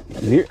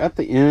 near at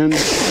the end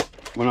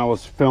when I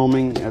was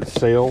filming at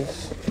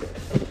sales,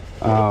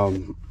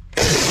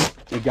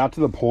 it got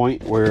to the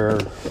point where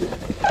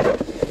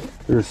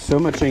there's so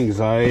much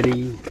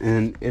anxiety,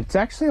 and it's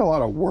actually a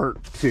lot of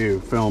work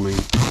too, filming.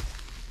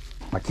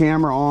 My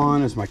camera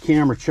on, is my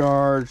camera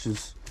charged,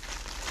 is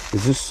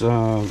this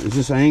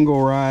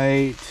angle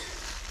right,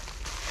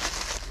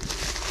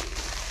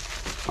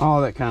 all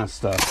that kind of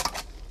stuff.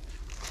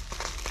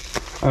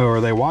 Oh,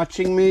 are they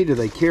watching me? Do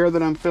they care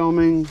that I'm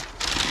filming?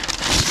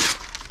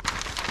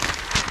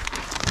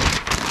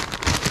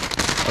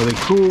 Are they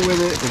cool with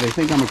it? Do they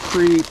think I'm a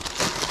creep?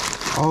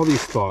 All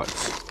these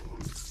thoughts.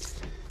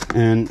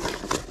 And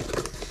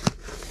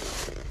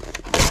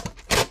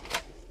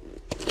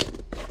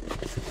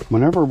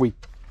whenever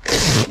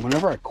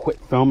I quit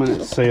filming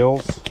at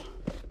sales,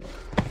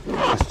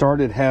 I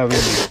started having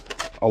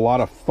a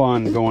lot of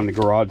fun going to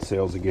garage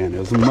sales again. It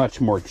was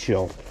much more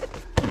chill.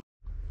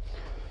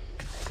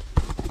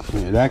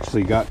 And it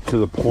actually got to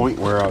the point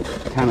where I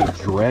kind of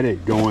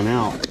dreaded going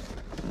out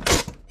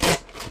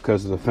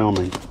because of the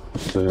filming.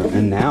 So,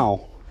 and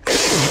now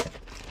it's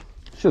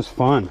just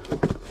fun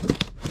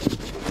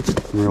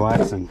and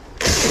relaxing.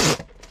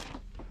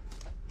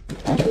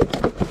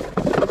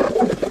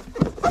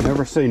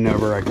 Never say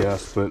never, I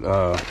guess, but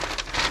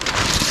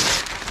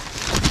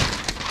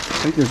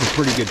think there's a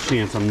pretty good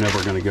chance I'm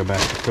never going to go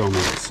back to filming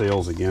at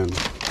sales again.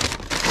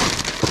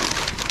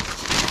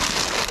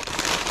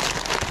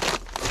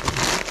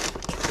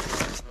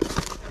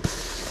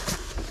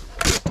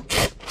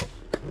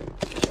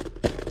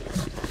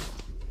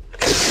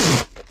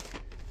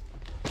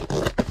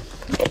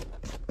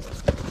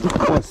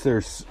 Plus,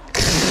 there's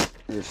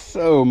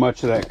so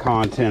much of that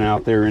content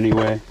out there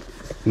anyway.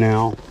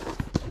 Now,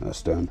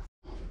 that's done.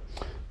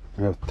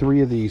 I have 3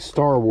 of these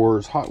Star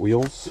Wars Hot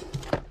Wheels,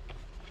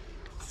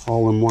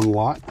 all in one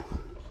lot.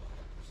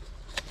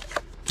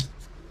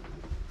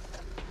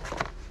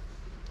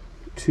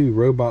 2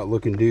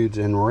 robot-looking dudes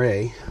and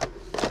Ray.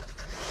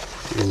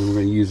 And we're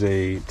going to use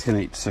a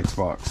 1086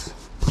 box.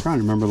 I'm trying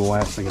to remember the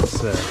last thing I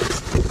said.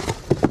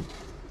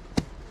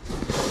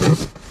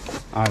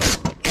 I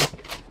don't know.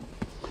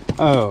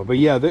 Oh, but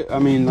yeah, I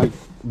mean, like,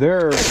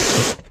 there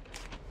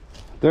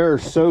are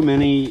so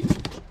many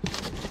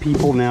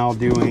people now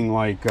doing,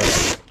 like,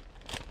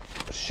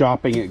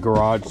 shopping at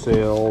garage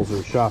sales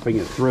or shopping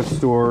at thrift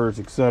stores,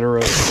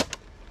 etc.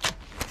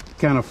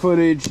 Kind of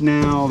footage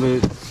now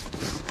that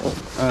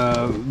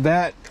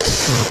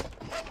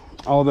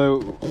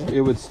although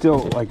it would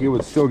still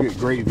get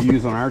great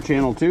views on our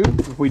channel too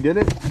if we did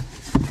it.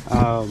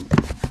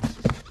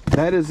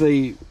 That is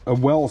a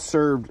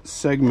well-served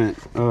segment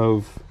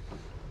of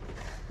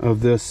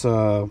this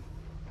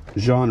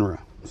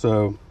genre.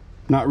 So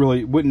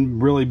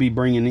wouldn't really be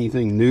bringing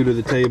anything new to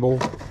the table.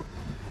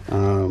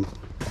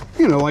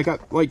 You know, like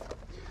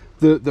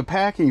the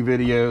packing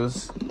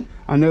videos,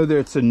 I know that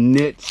it's a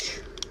niche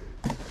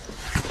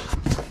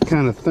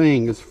kind of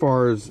thing as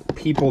far as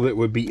people that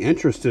would be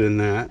interested in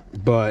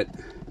that, but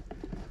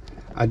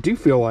I do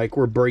feel like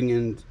we're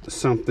bringing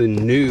something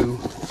new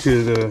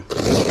to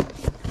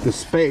the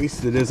space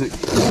that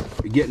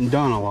isn't getting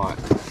done a lot,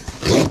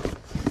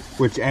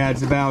 which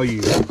adds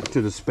value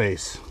to the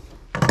space.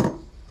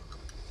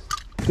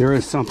 There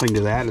is something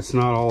to that. It's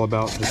not all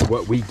about just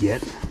what we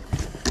get,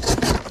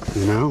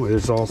 you know.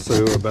 It's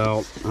also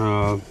about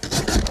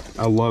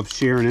I love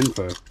sharing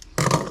info.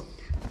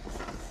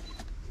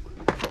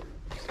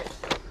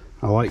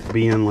 I like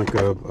being like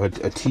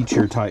a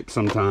teacher type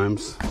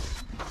sometimes.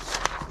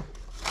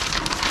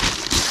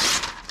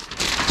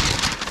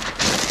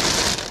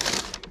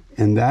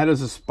 And that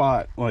is a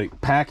spot,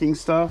 like packing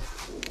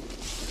stuff,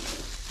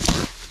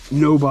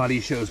 nobody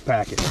shows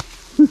packing.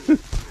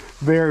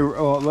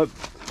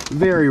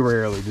 Very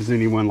rarely does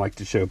anyone like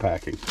to show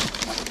packing.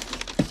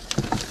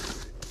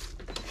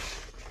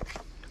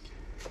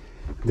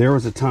 There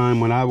was a time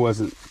when I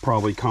wasn't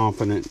probably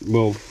confident,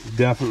 well,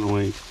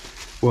 definitely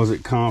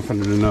wasn't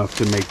confident enough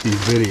to make these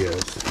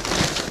videos.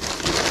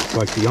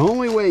 Like, the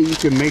only way you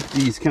can make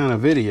these kind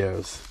of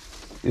videos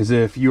is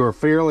if you are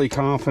fairly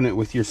confident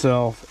with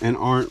yourself and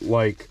aren't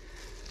like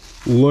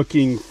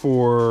looking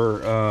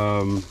for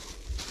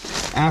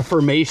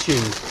affirmation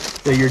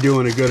that you're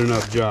doing a good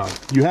enough job.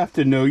 You have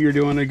to know you're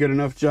doing a good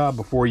enough job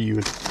before you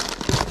do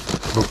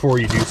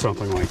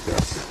something like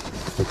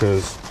this,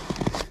 because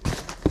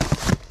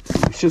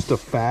it's just a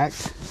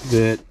fact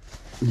that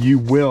you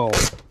will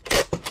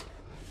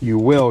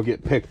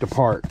get picked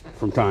apart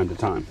from time to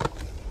time.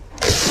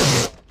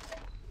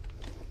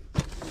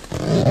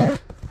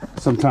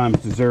 Sometimes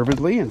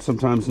deservedly and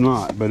sometimes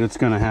not, but it's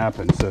going to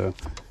happen. So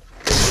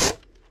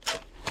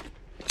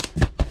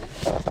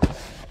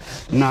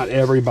not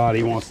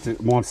everybody wants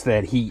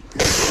that heat.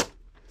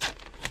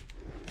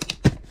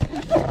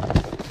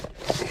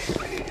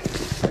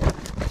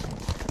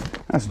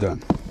 That's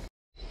done.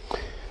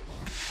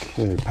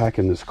 Okay,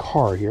 packing this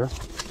car here.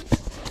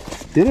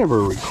 Did have a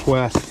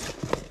request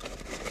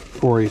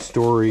for a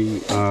story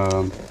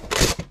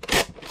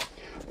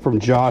from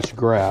Josh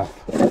Graff.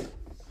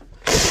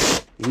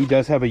 He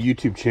does have a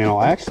YouTube channel.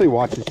 I actually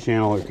watch his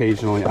channel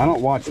occasionally. I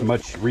don't watch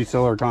much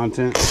reseller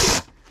content,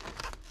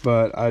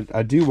 but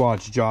I do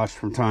watch Josh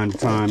from time to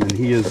time, and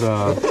he is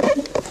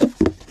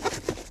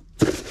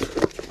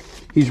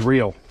he's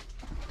real.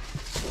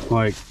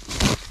 Like,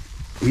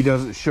 he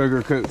doesn't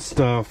sugarcoat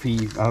stuff.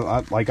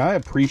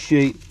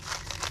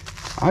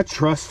 I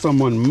trust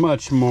someone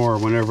much more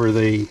whenever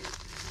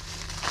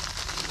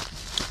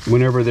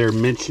they're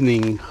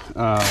mentioning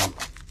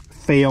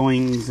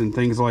failings and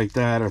things like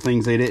that, or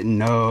things they didn't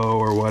know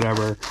or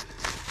whatever.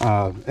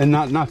 And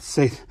not to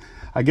say,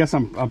 I guess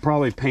I'm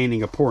probably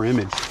painting a poor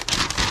image,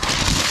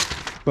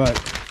 but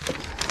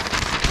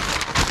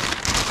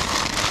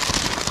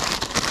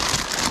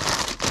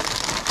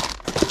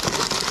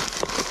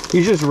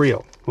he's just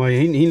real. Like,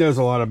 he knows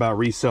a lot about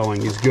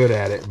reselling. He's good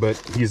at it, but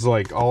he's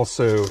like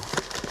also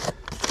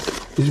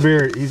he's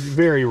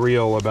very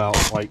real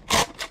about like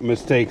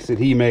mistakes that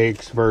he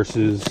makes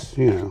versus,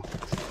 you know,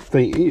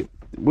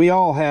 we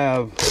all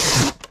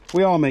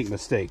make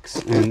mistakes,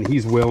 and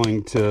he's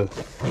willing to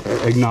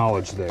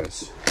acknowledge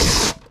those,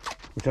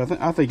 which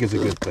I think is a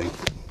good thing.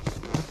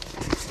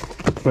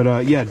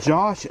 But yeah,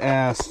 Josh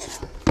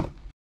asked.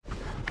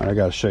 I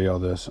gotta show y'all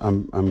this.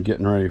 I'm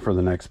getting ready for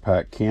the next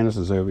pack. Candace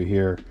is over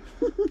here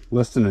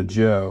listening to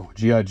Joe,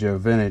 G.I. Joe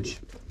Vintage.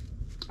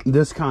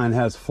 This kind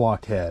has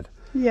flocked head.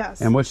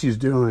 Yes. And what she's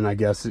doing, I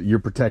guess, you're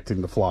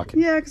protecting the flocking.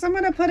 Yeah, because I'm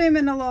going to put him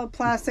in a little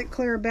plastic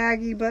clear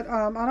baggie, but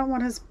I don't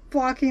want his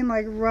flocking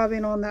like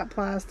rubbing on that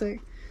plastic.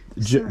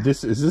 So.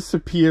 Is this a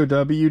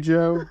POW,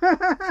 Joe?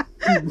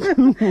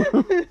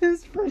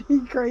 It's pretty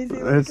crazy.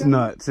 It's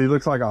nuts. He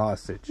looks like a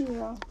hostage.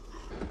 Yeah.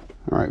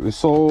 All right, we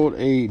sold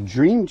a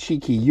Dream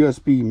Cheeky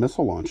USB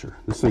missile launcher.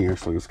 This thing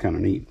actually looks kind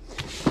of neat.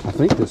 I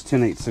think this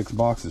 1086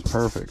 box is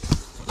perfect.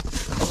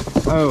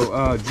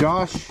 Oh,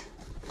 Josh,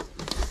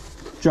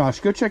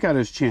 go check out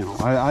his channel.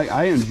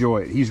 I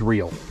enjoy it. He's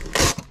real.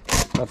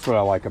 That's what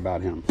I like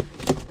about him.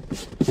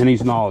 And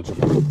he's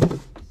knowledgeable.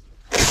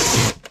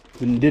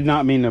 Did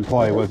not mean to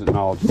imply he wasn't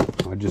knowledgeable.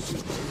 I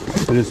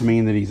just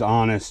mean that he's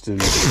honest and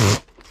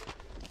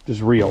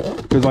just real.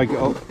 Because like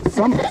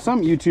some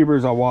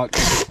YouTubers I watch,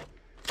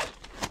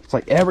 it's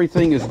like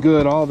everything is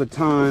good all the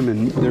time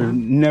and there's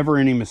never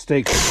any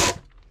mistakes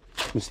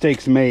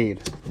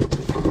made.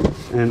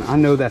 And I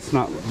know that's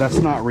not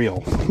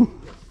real.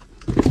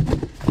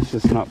 It's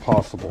just not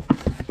possible.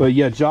 But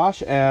yeah,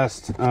 Josh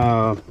asked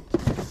or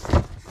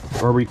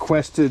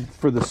requested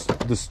for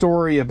the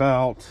story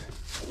about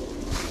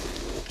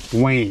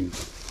Wayne.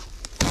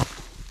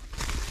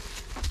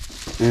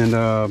 And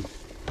I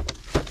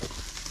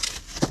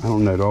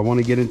don't know, do I want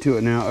to get into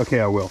it now? Okay,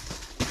 I will.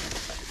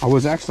 I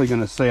was actually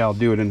going to say I'll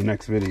do it in the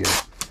next video,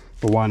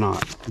 but why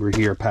not? We're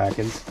here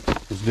packing.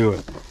 Let's do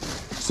it.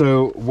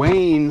 So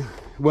Wayne,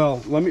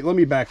 well, let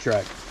me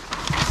backtrack.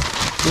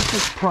 This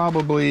is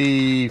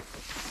probably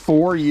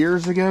 4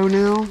 years ago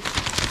now,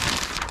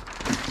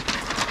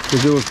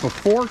 because it was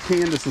before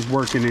Candace was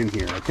working in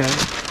here, okay?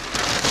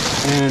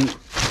 And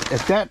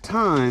at that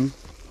time,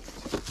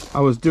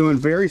 I was doing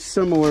very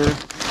similar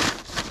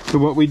to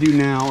what we do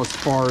now as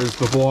far as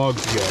the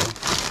vlogs go.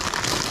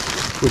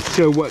 Would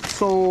show what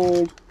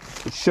sold,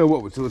 would show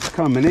what's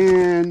coming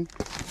in,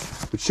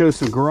 would show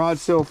some garage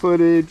sale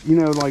footage, you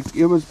know, like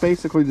it was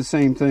basically the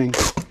same thing.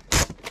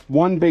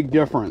 One big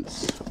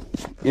difference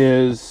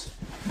is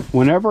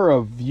whenever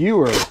a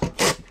viewer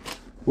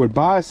would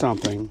buy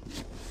something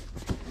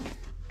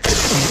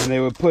and they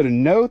would put a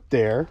note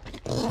there,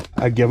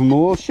 I'd give them a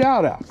little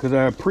shout out because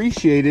I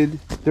appreciated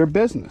their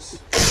business.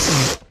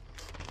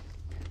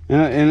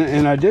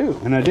 And I do,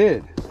 and I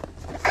did.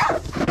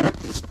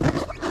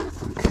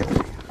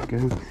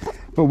 Okay.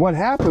 But what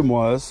happened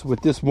was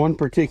with this one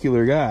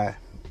particular guy,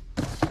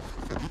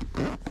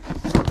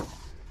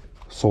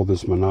 sold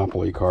this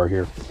Monopoly car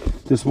here.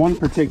 This one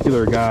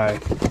particular guy,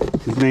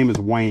 his name is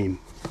Wayne.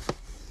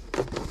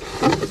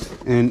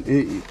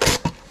 And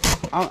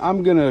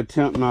I'm going to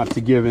attempt not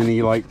to give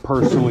any like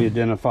personally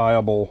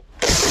identifiable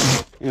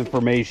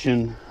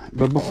information.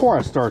 But before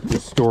I start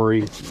this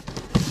story,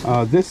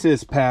 this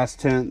is past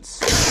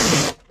tense.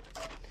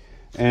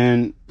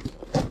 And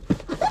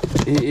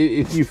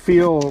if you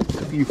feel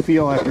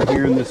after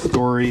hearing this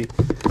story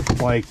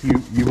like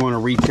you want to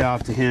reach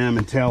out to him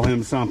and tell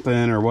him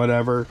something or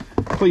whatever,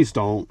 please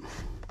don't,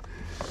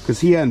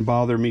 because he hadn't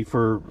bothered me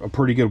for a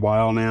pretty good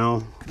while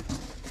now,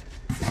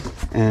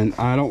 and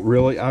I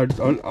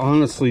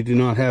honestly do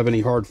not have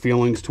any hard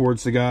feelings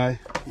towards the guy.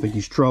 I think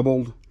he's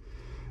troubled,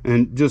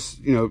 and just,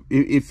 you know,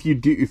 if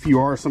you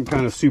are some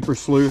kind of super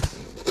sleuth,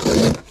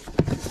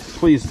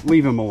 please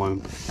leave him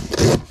alone.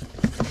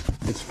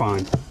 It's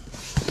fine.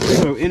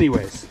 So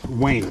anyways,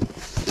 Wayne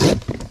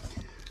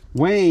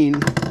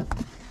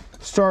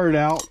started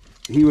out,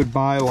 he would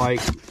buy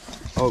like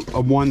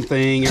a one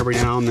thing every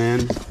now and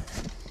then,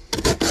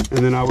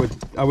 and then I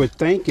would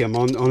thank him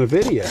on a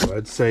video.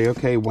 I'd say,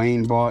 okay,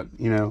 Wayne bought,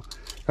 you know,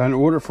 got an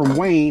order from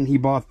Wayne, he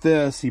bought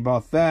this, he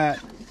bought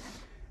that,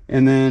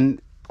 and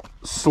then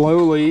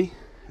slowly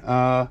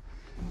the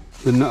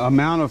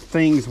amount of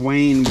things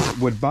Wayne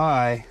would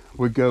buy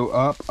would go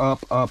up,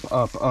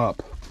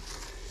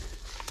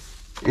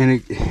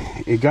 and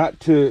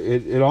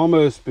it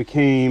almost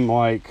became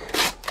like,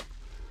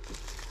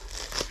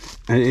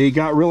 it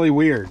got really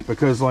weird,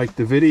 because like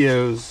the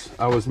videos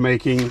I was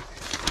making,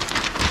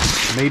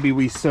 maybe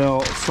we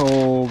sold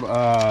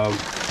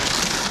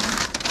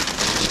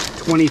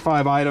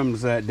 25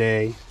 items that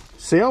day.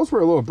 Sales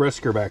were a little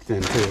brisker back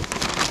then too.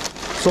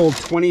 Sold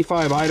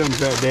 25 items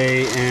that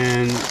day,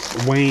 and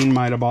Wayne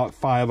might have bought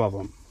 5 of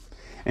them.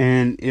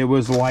 And it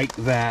was like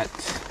that,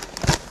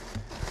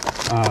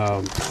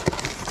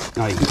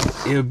 like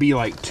it would be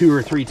like 2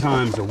 or 3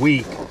 times a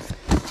week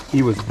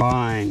he was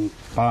buying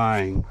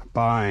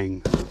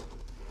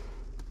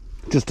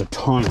just a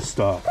ton of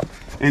stuff.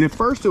 And at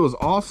first it was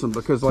awesome,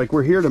 because like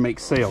we're here to make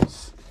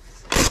sales,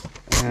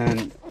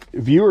 and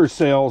viewer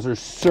sales are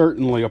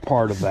certainly a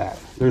part of that.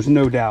 There's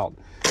no doubt.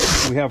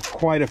 We have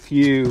quite a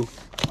few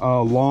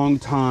long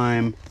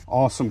time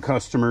awesome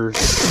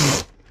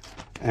customers,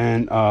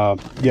 and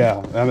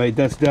yeah, I mean,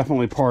 that's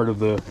definitely part of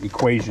the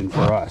equation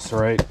for us,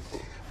 right?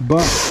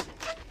 But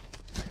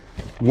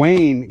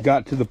Wayne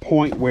got to the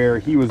point where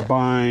he was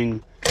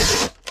buying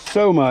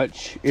so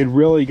much, it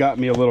really got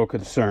me a little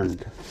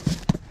concerned.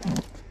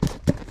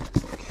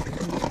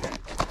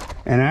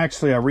 And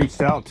actually, I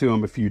reached out to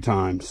him a few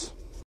times.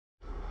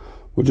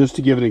 Well, just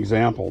to give an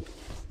example,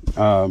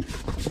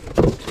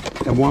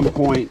 At one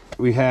point,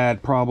 we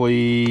had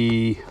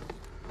probably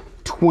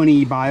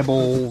 20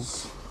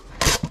 Bibles.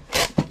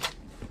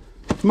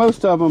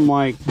 Most of them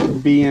like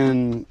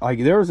being like,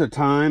 there was a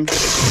time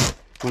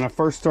when I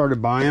first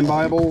started buying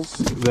Bibles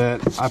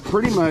that I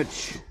pretty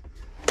much,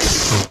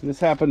 this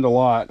happened a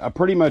lot, I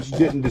pretty much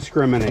didn't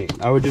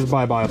discriminate. I would just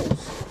buy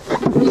Bibles.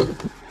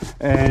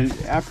 And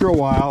after a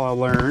while I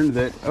learned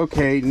that,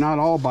 okay, not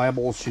all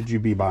Bibles should you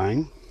be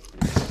buying.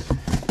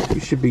 You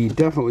should be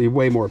definitely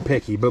way more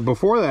picky. But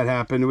before that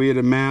happened, we had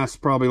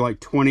amassed probably like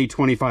 20,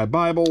 25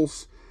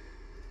 Bibles.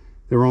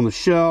 They were on the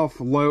shelf,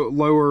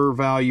 lower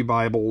value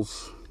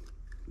Bibles,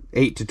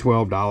 $8 to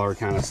 $12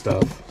 kind of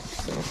stuff.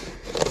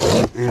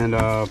 And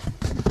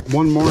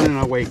one morning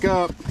I wake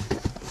up,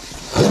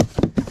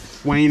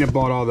 Wayne had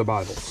bought all the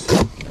Bibles,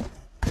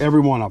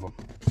 every one of them.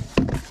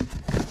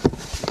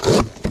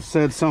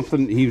 Said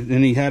something,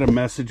 he had a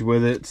message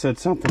with it, said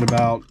something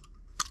about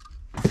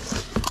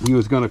he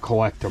was going to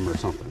collect them or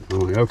something.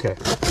 I'm like, okay.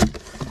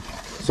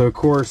 So of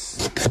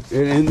course,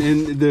 and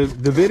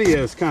the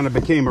videos kind of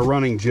became a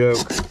running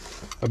joke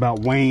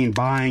about Wayne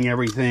buying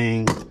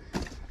everything,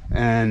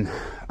 and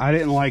I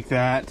didn't like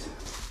that,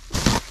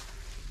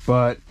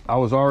 but I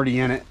was already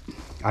in it.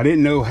 I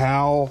didn't know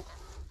how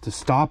to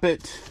stop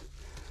it.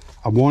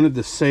 I wanted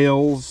the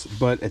sales,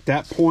 but at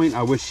that point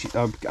I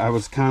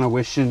was kind of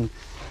wishing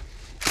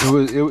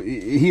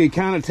he had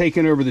kind of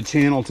taken over the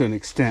channel to an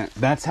extent.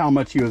 That's how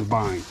much he was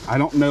buying. I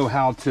don't know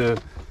how to,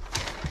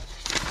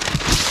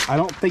 I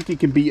don't think it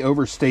can be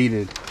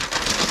overstated.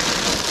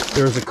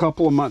 There was a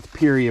couple of month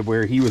period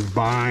where he was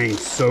buying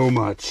so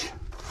much.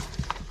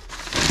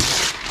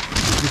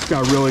 It just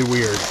got really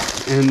weird.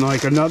 And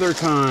like another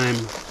time,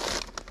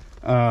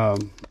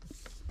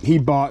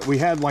 we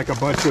had like a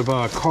bunch of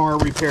car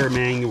repair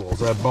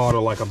manuals. I bought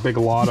like a big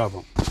lot of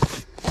them.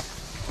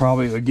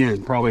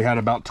 Probably had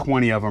about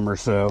 20 of them or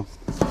so.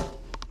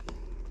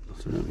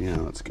 Yeah,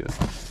 that's good.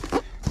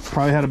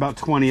 Probably had about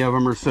 20 of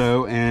them or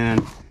so,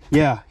 and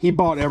yeah, he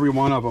bought every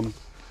one of them,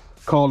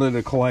 called it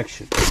a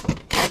collection.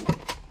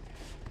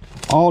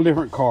 All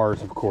different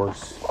cars, of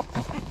course.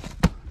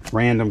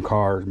 Random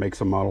cars, makes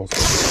and models.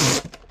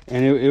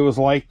 And it was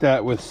like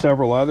that with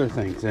several other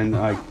things. And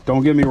like,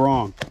 don't get me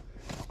wrong,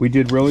 we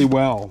did really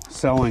well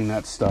selling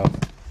that stuff.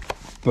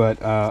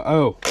 But,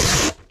 oh,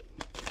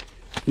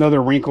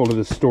 another wrinkle to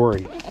the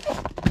story.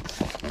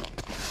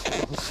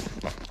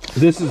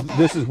 This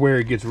is where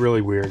it gets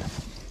really weird.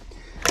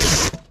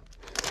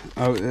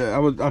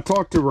 I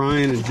talked to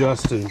Ryan and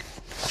Justin.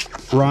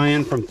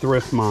 Ryan from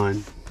Thrift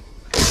Mine,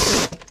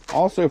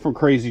 also from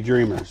Crazy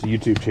Dreamers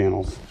YouTube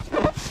channels.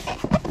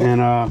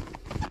 And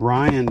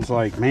Ryan's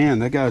like, man,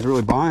 that guy's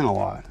really buying a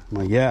lot. I'm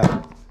like, yeah.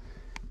 I'm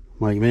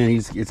like, man,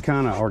 it's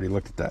kind of, already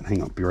looked at that.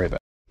 Hang on, be right back.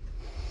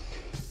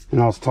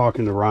 And I was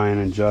talking to Ryan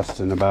and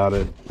Justin about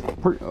it,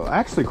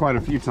 actually quite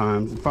a few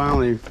times. And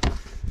finally,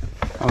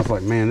 I was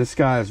like, man, this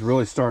guy is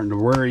really starting to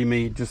worry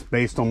me just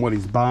based on what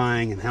he's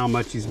buying and how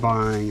much he's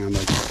buying. I'm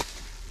like,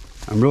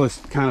 I'm really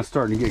kind of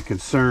starting to get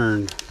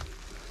concerned.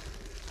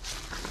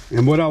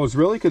 And what I was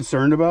really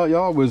concerned about,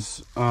 y'all,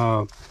 was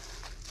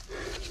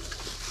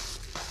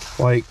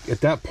like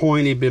at that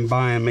point he'd been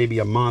buying maybe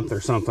a month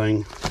or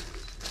something.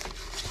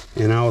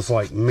 And I was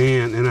like,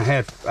 man, and I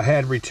had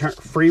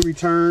free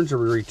returns or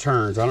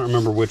returns. I don't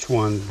remember which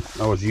one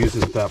I was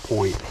using at that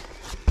point.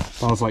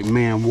 So I was like,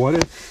 man, what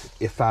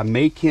if I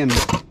make him,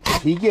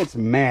 if he gets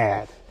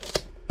mad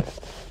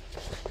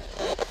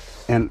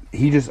and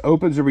he just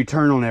opens a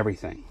return on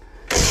everything?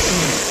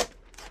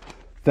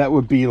 That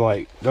would be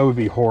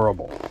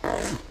horrible.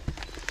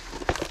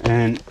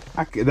 And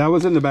that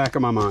was in the back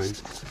of my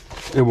mind.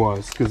 It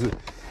was, because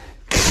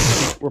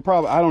we're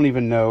probably, I don't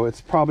even know, it's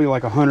probably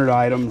like 100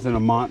 items in a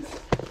month,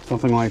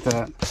 something like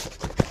that.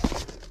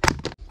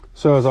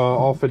 So as I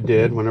often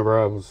did whenever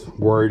I was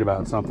worried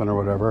about something or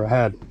whatever, I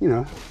had, you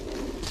know,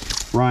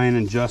 Ryan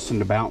and Justin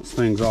to bounce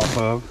things off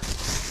of,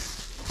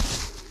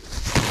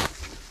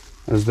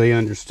 as they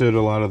understood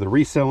a lot of the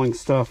reselling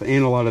stuff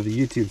and a lot of the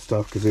YouTube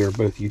stuff, because they were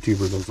both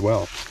YouTubers as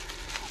well.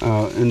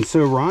 And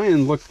so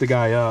Ryan looked the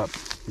guy up,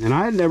 and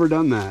I had never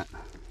done that.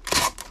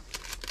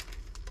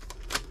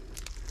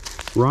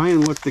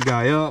 Ryan looked the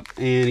guy up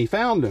and he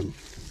found him.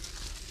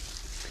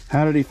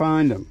 How did he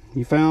find him?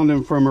 He found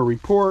him from a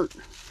report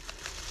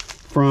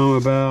from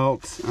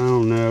about, I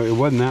don't know, it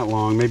wasn't that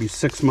long, maybe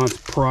 6 months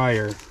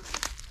prior.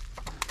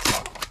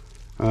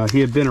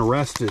 He had been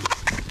arrested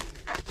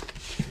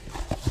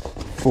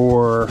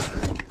for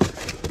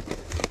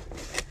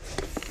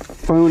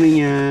phoning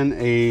in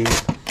a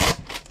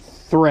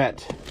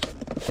threat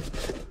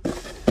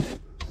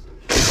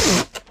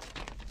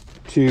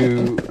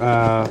to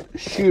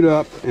shoot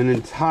up an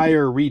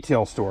entire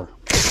retail store.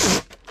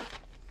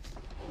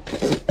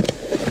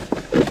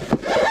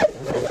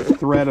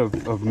 Threat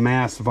of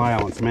mass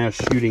violence, mass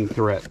shooting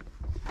threat.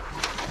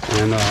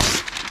 And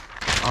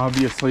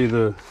obviously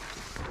the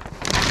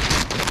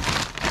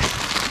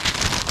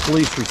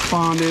police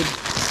responded.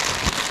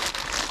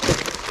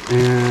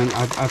 And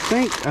I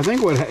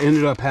think what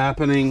ended up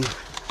happening,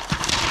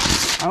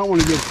 I don't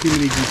want to give too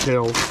many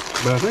details,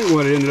 But I think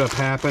what ended up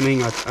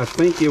happening, I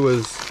think it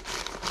was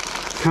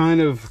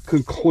kind of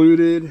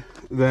concluded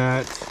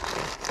that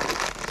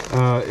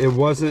it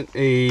wasn't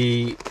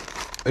a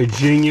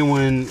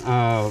genuine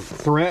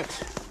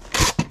threat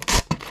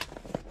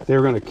they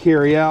were going to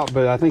carry out,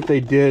 but I think they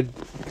did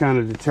kind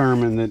of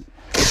determine that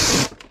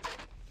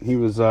he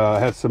was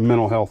had some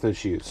mental health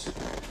issues.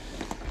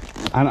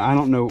 I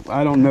don't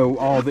know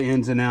all the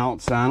ins and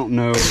outs. I don't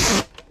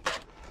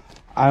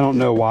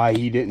know why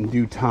he didn't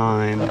do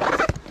time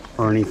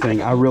or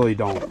anything. I really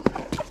don't.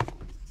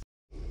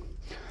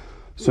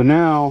 So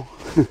now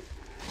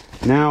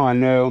I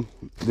know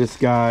this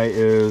guy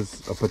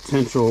is a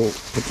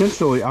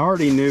potentially, I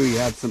already knew he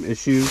had some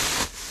issues,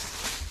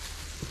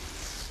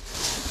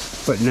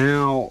 but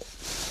now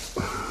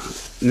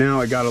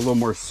it got a little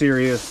more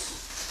serious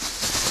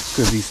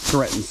because he's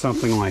threatened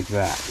something like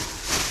that,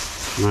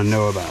 and I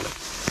know about it.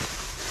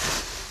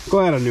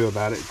 Glad I knew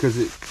about it, because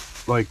it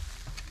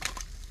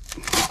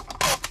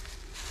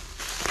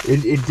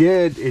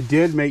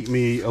did make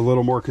me a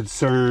little more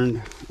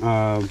concerned,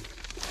 and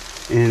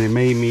it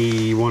made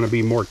me want to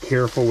be more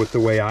careful with the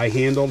way I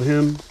handled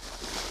him,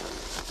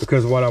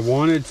 because what I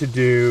wanted to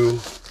do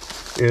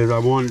is I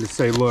wanted to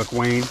say, look,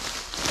 Wayne,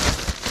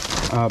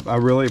 I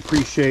really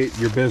appreciate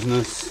your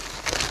business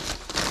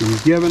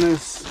you've given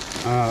us,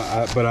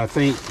 but I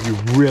think you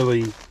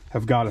really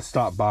have got to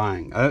stop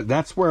buying.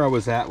 That's where I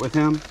was at with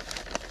him,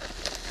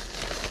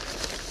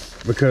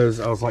 because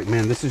I was like,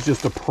 man, this is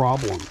just a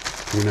problem,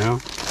 you know?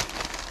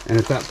 And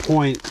at that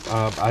point,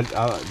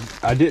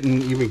 I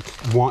didn't even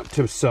want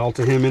to sell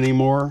to him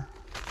anymore.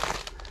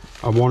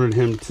 I wanted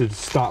him to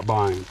stop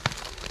buying.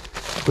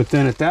 But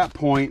then at that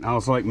point, I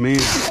was like,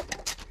 man,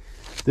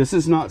 this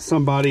is not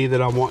somebody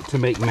that I want to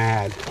make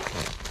mad.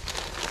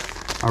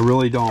 I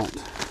really don't.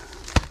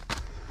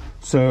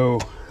 So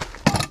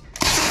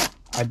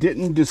I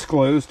didn't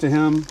disclose to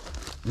him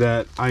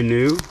that I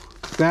knew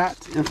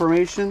that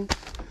information.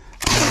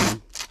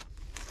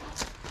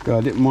 I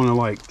didn't want to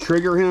like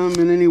trigger him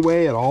in any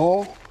way at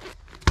all.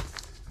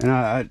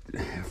 And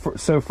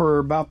so for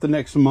about the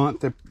next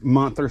month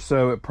or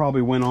so, it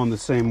probably went on the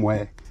same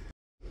way.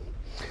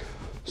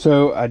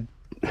 So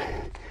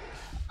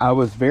I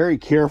was very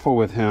careful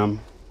with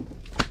him,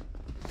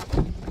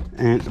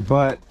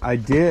 but I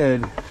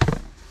did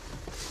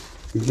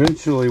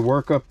eventually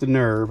work up the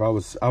nerve. I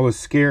was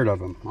scared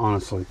of him,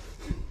 honestly.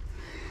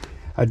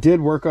 I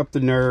did work up the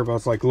nerve. I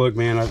was like, look,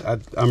 man,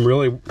 I'm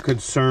really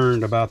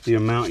concerned about the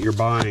amount you're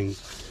buying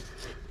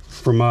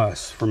from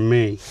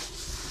me.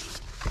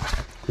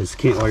 Because,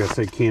 like I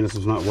said, Candace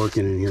was not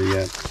working in here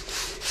yet.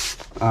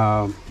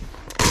 And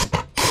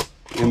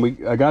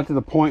I got to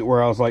the point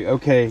where I was like,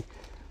 okay,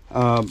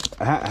 how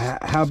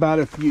about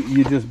if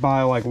you just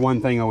buy like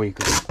one thing a week?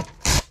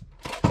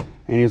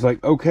 And he's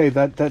like, okay,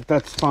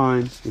 that's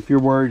fine. If you're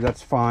worried,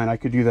 that's fine. I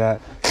could do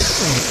that.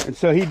 And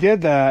so he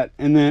did that.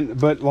 And then,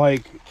 but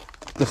like,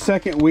 the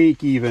second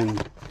week even,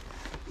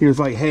 he was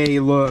like, hey,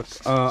 look,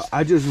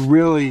 I just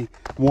really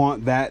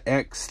want that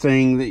X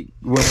thing, that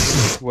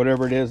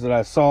whatever it is that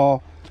I saw.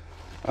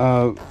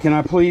 Can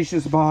I please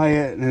just buy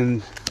it?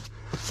 And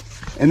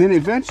then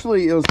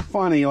eventually, it was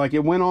funny, like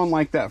it went on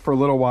like that for a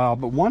little while.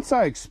 But once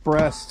I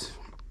expressed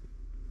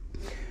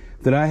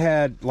that I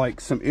had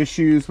like some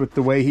issues with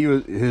the way he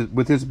was,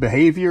 with his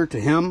behavior to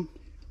him.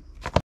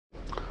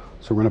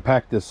 So we're gonna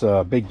pack this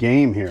big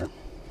game here.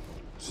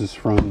 This is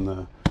from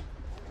the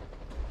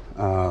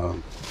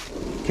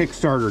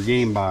Kickstarter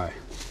game buy,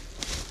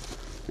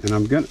 and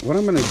what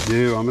I'm gonna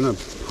do, I'm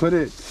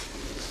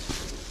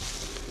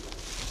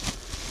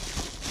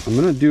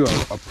gonna do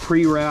a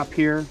pre-wrap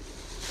here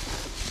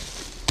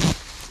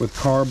with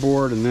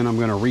cardboard, and then I'm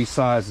gonna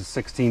resize the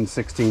 16,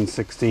 16,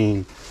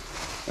 16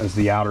 as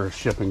the outer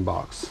shipping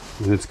box,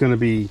 and the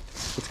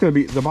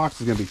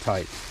box is gonna be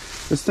tight.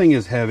 This thing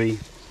is heavy,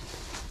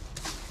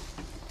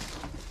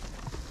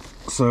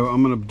 so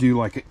I'm gonna do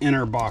like an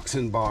inner box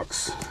in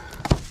box.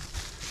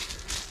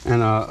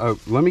 And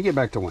let me get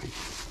back to Wayne.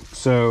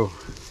 So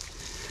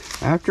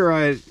after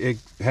I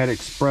had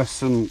expressed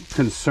some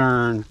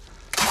concern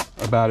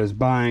about his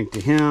buying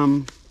to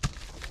him,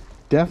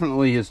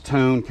 definitely his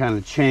tone kind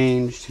of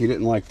changed. He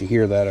didn't like to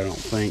hear that, I don't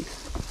think.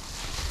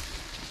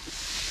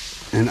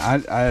 And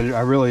I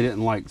really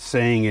didn't like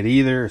saying it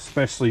either,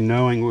 especially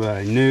knowing what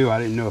I knew. I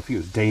didn't know if he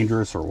was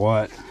dangerous or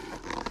what.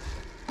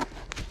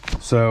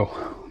 So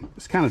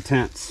it's kind of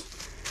tense.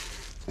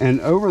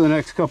 And over the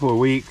next couple of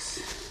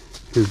weeks,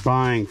 his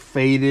buying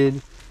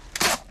faded,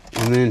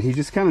 and then he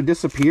just kind of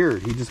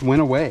disappeared. He just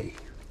went away,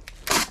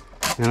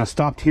 and I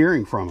stopped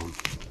hearing from him.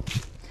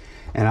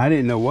 And I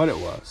didn't know what it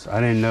was.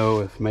 I didn't know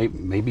if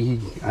maybe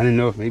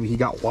he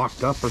got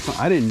locked up or something.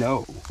 I didn't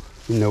know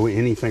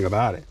anything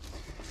about it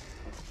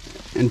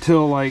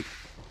until like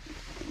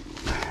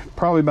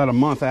probably about a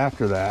month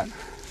after that.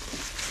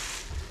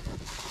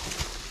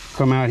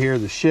 Come out here to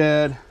the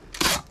shed,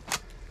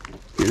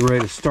 getting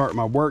ready to start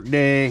my work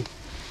day.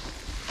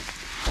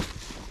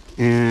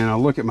 And I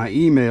look at my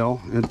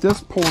email. At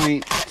this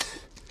point,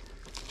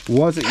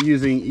 wasn't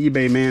using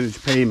eBay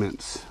Managed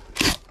Payments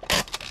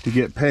to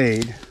get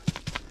paid.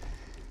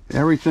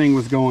 everything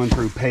was going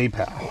through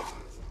PayPal.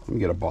 Let me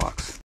get a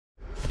box.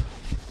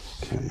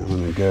 Okay, I'm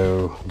gonna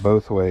go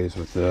both ways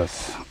with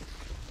this.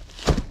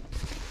 I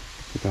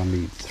think I'll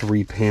need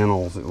 3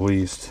 panels at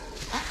least.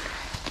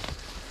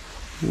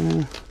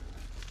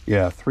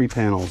 Yeah, 3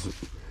 panels.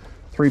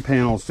 3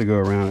 panels to go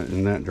around it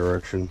in that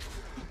direction.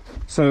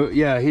 So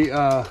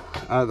yeah,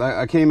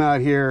 I came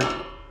out here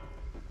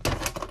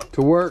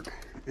to work,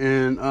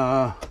 and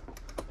I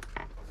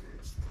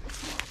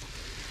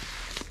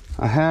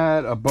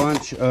had a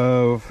bunch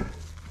of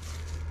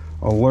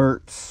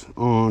alerts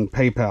on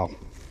PayPal.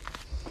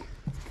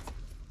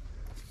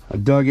 I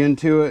dug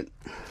into it,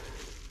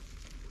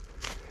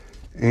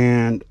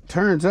 and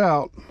turns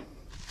out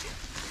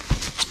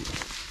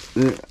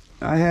that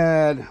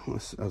I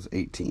was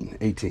 18,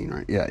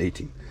 right? Yeah,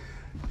 18.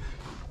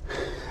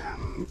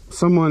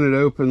 Someone had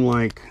opened,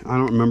 like, I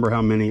don't remember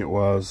how many it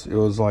was. It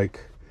was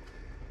like,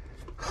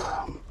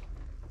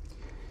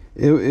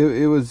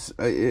 it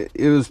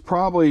was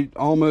probably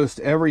almost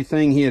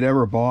everything he had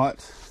ever bought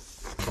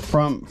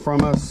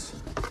from us.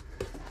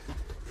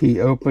 He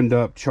opened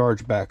up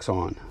chargebacks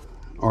on,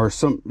 or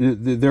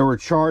there were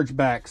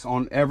chargebacks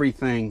on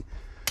everything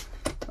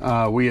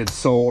we had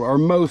sold, or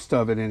most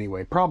of it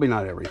anyway. Probably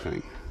not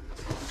everything.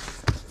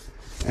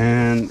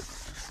 And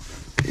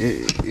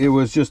it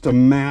was just a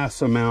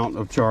mass amount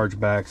of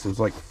chargebacks. It was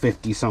like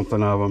 50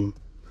 something of them.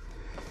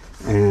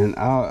 And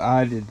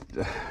I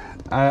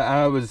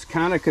was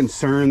kind of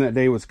concerned that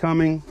day was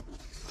coming,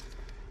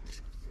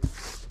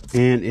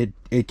 and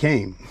it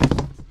came.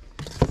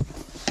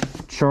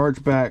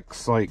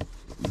 Chargebacks, like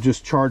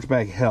just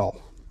chargeback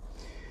hell.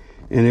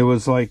 And it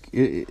was like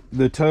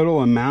the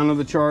total amount of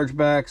the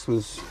chargebacks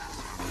was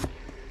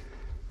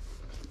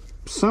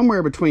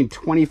somewhere between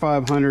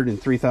 $2,500 and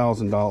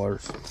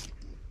 $3,000.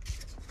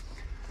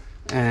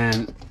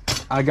 And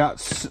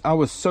I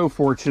was so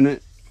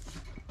fortunate,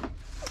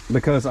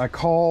 because I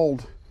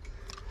called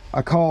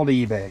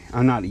eBay.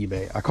 Not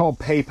eBay. I called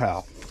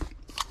PayPal,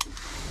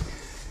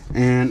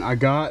 and I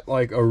got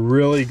like a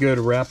really good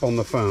rep on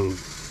the phone.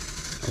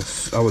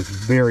 I was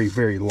very,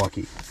 very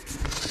lucky.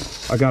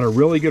 I got a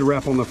really good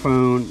rep on the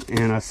phone,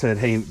 and I said,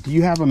 "Hey, do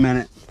you have a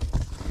minute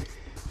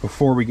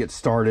before we get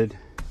started?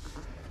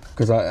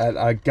 Because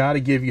I got to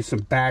give you some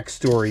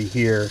backstory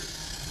here,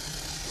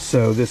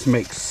 so this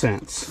makes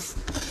sense.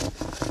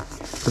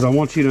 Because I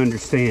want you to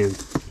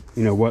understand,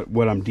 you know,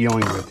 what I'm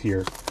dealing with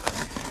here."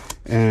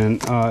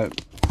 And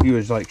he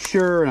was like,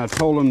 "Sure." And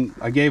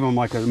I gave him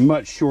like a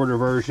much shorter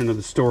version of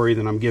the story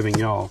than I'm giving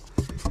y'all.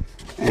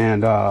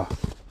 And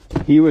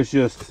he was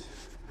just,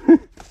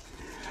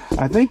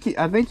 I think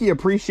he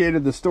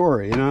appreciated the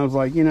story. And I was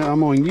like, you know,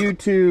 I'm on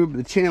YouTube,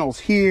 the channel's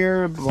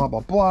here, blah, blah,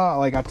 blah.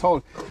 Like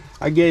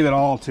I gave it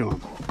all to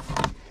him.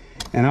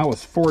 And I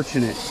was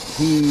fortunate.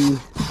 He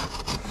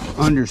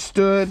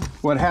understood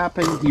what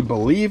happened. He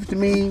believed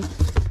me.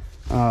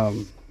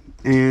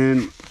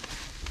 And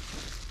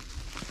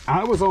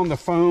I was on the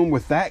phone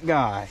with that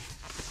guy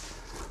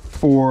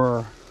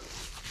for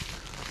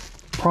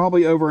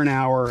probably over an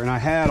hour, and I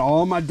had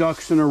all my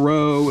ducks in a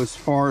row as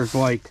far as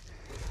like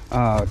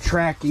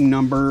tracking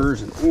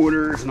numbers and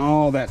orders and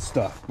all that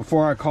stuff.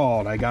 Before I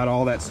called, I got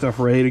all that stuff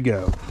ready to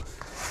go.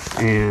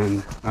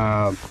 And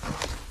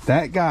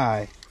that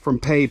guy from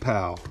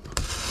PayPal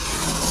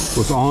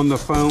was on the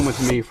phone with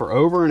me for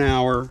over an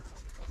hour,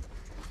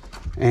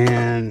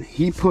 and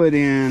he put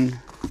in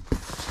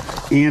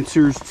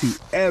answers to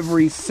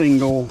every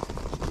single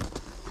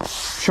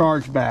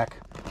chargeback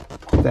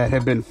that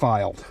had been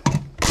filed,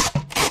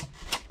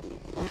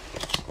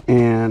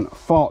 and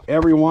fought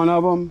every one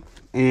of them.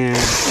 And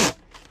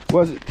it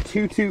wasn't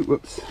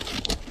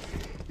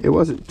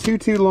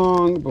too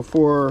long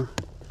before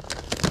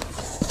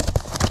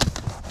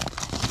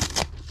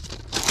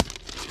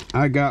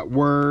I got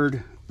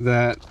word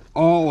that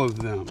all of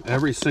them,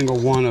 every single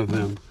one of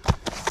them,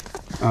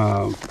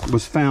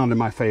 was found in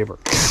my favor,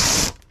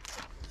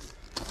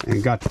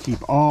 and got to keep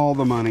all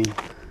the money.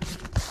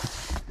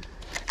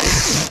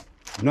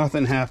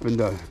 Nothing happened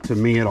to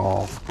me at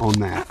all on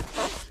that.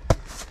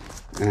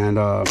 And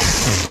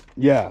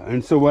yeah,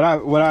 and so what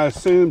I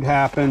assumed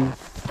happened,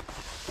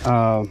 you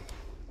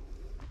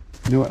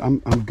know what,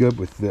 I'm good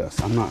with this.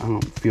 I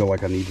don't feel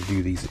like I need to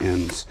do these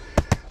ends.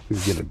 Let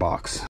me get a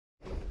box.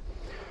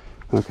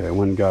 Okay, I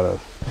went and got a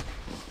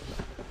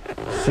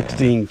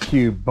 16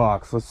 cube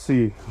box. Let's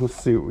see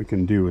what we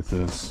can do with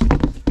this.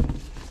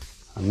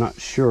 I'm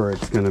not sure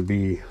it's going to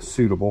be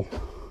suitable.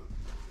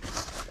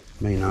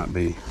 May not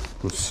be.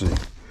 Let's see.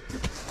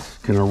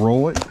 Can I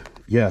roll it?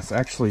 Yes,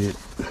 actually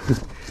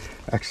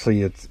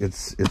actually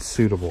it's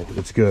suitable.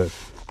 It's good.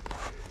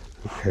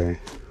 Okay.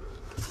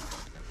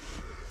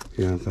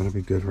 Yeah, that'll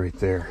be good right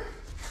there.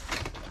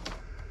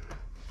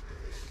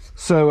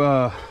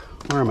 So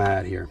where am I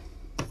at here?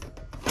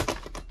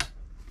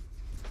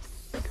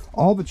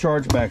 All the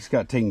chargebacks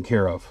got taken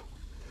care of.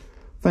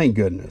 Thank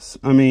goodness.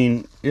 I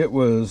mean, it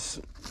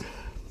was,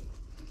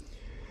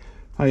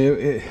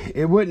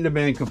 it wouldn't have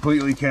been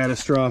completely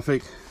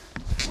catastrophic,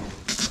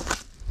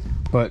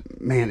 but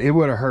man, it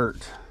would have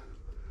hurt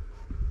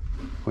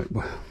Wait,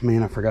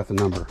 man, I forgot the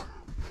number.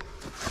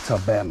 That's how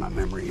bad my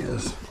memory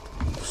is.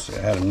 I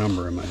had a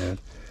number in my head.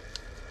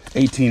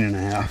 18 and a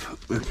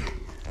half. Okay.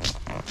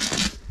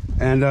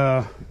 And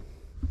I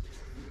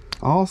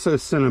also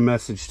sent a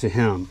message to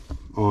him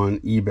on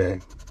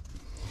eBay.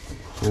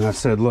 And I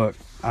said, look,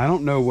 I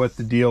don't know what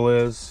the deal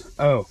is.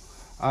 Oh,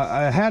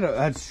 I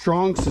had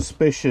strong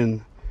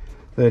suspicion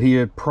that he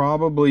had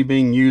probably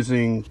been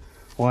using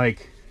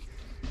like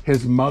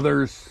his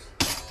mother's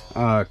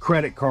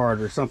credit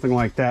card or something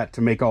like that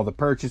to make all the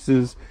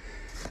purchases.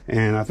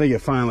 And I think it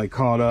finally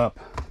caught up.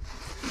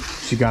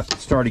 She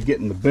started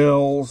getting the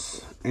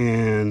bills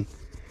and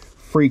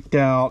freaked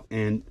out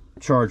and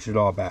charged it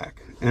all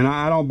back. And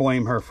I don't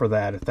blame her for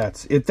that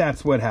if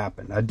that's what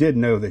happened. I did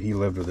know that he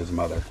lived with his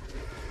mother.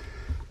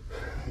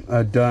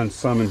 I'd done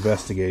some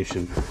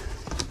investigation.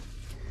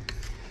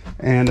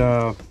 And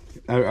I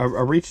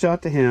reached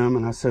out to him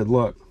and I said,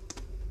 look,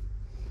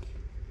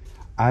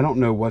 I don't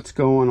know what's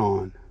going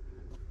on.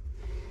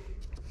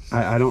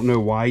 I don't know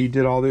why you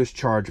did all those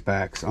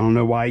chargebacks. I don't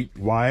know why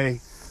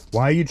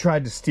you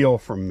tried to steal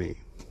from me.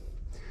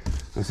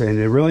 I said,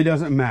 it really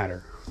doesn't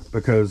matter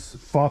because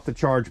fought the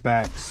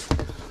chargebacks,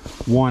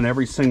 won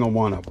every single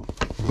one of them.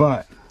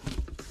 But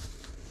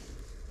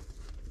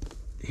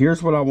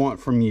here's what I want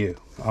from you.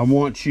 I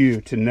want you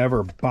to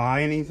never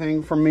buy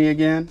anything from me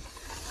again.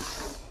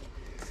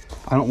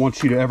 I don't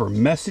want you to ever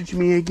message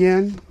me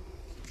again.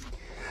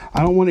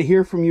 I don't want to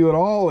hear from you at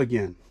all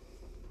again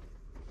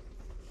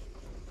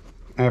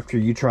after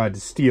you tried to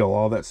steal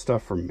all that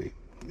stuff from me.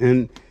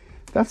 And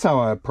that's how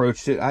I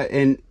approached it.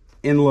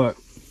 And look,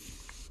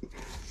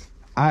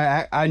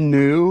 I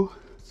knew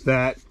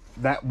that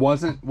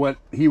wasn't what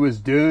he was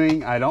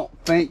doing. I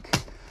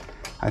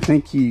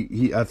think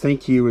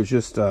he was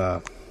just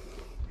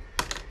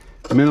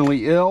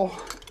mentally ill,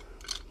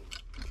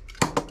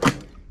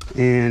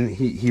 and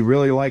he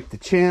really liked the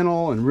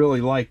channel and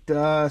really liked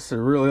us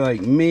and really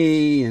liked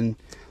me and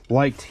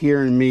liked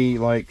hearing me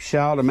like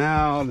shout him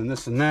out and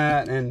this and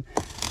that. And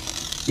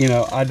you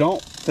know, I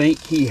don't think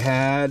he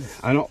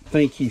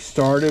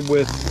started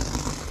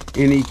with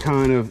any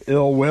kind of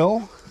ill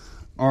will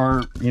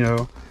or, you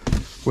know,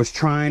 was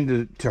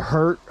trying to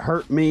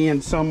hurt me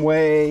in some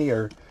way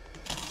or,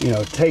 you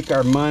know, take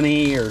our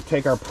money or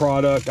take our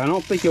product. I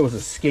don't think it was a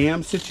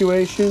scam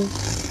situation,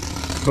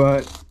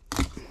 but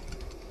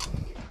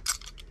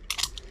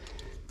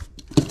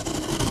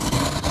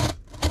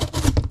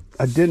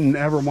I didn't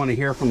ever want to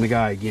hear from the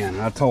guy again.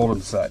 I told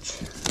him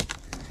such.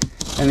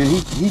 And then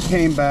he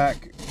came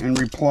back and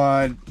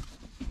replied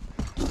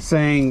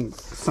saying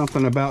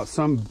something about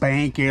some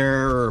bank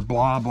error or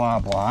blah, blah,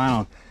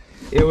 blah.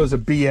 It was a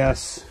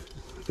BS.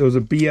 It was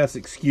a BS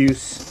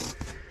excuse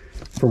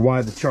for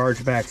why the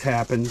chargebacks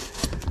happened.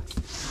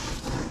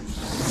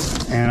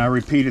 And I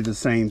repeated the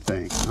same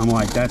thing. I'm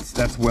like,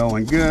 that's well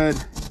and good.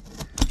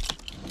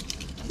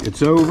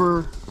 It's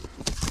over.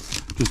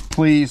 Just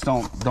please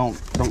don't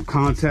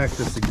contact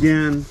us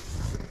again.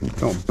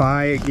 Don't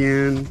buy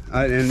again.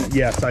 And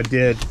yes, I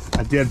did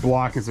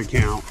block his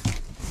account.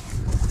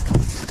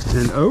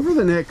 And over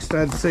the next,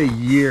 I'd say,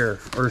 year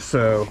or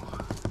so,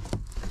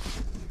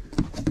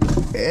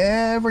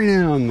 every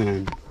now and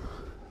then,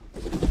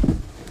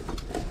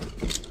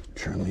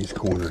 turn these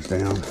corners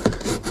down.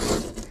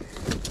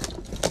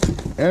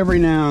 Every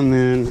now and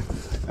then,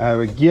 I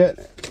would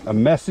get a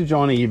message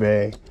on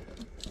eBay,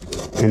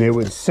 and it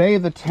would say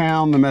the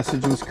town the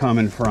message was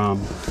coming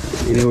from,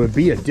 and it would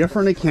be a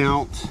different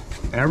account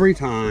every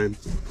time,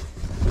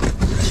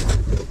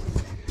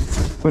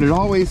 but it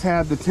always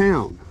had the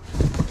town.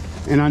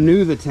 And I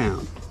knew the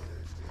town,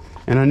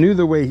 and I knew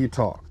the way he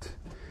talked,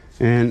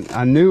 and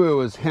I knew it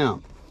was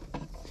him.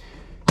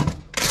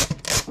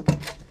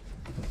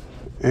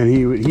 And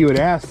he would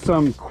ask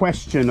some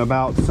question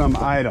about some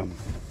item,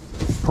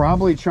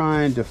 probably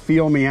trying to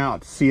feel me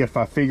out to see if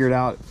I figured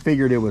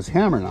it was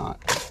him or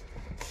not.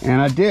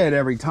 And I did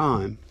every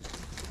time.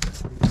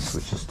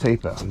 Switch this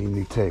tape out. I need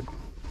new tape.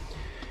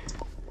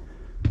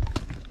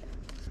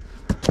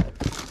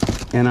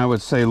 And I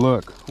would say,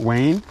 look,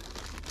 Wayne,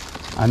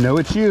 I know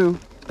it's you.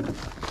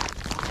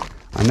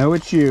 I know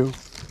it's you.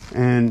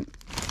 And,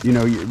 you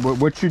know,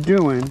 what you're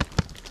doing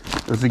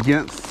is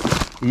against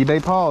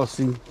eBay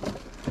policy.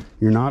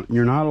 You're not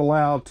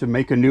allowed to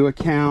make a new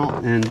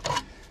account and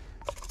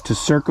to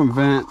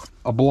circumvent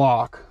a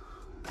block.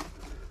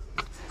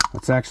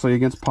 That's actually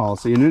against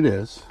policy, and it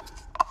is.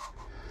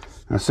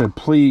 I said,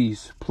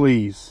 please,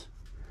 please,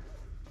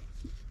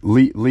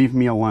 leave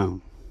me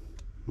alone.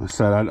 I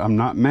said, I'm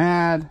not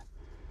mad.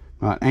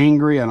 Not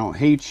angry, I don't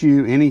hate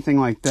you, anything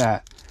like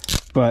that.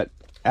 But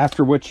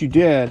after what you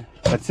did,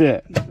 that's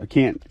it. I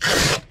can't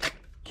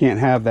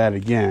have that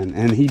again.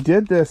 And he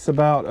did this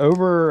about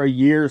over a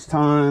year's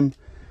time.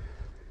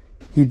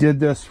 He did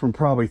this from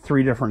probably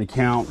 3 different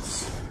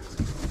accounts.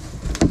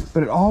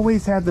 But it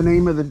always had the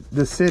name of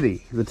the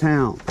city, the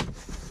town.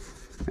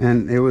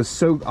 And it was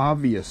so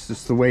obvious,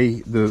 just the way,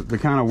 the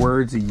kind of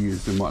words he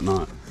used and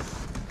whatnot.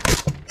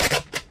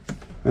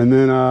 And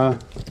then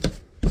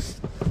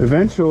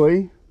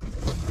eventually,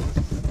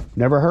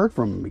 never heard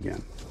from him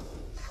again.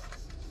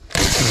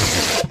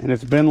 And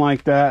it's been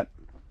like that.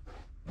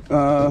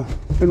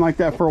 Been like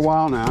that for a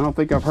while now. I don't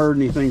think I've heard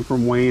anything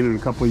from Wayne in a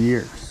couple of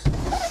years.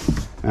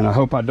 And I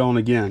hope I don't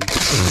again.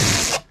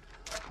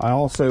 I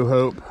also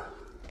hope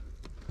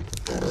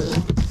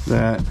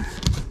that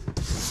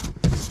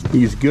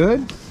he's good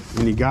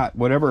and he got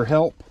whatever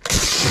help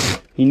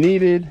he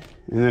needed,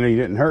 and that he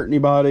didn't hurt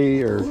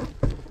anybody or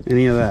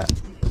any of that.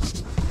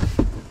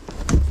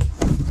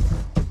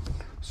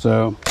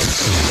 So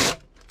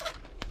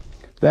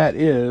that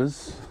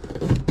is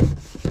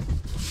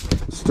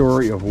the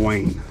story of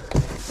Wayne.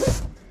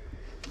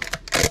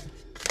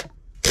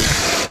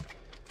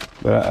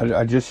 But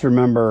I just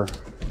remember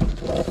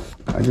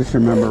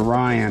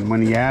Ryan,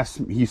 when he asked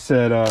me, he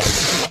said,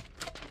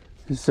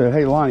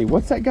 "Hey Lonnie,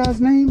 what's that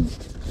guy's name?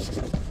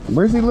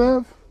 Where's he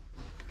live?"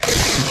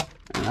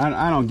 And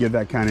I don't give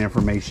that kind of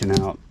information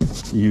out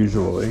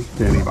usually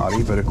to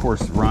anybody, but of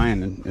course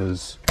Ryan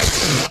is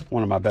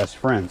one of my best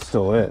friends,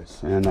 still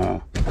is, and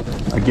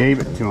I gave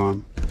it to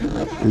him,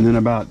 and then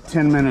about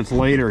 10 minutes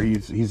later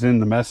he's in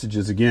the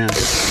messages again.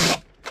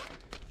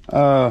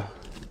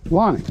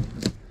 Lonnie,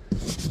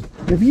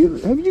 have you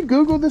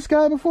Googled this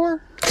guy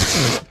before?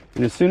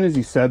 And as soon as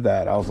he said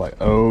that, I was like,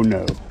 oh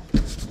no,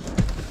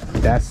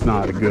 that's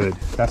not a good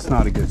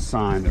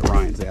sign that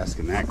Ryan's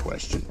asking that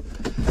question.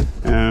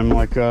 And I'm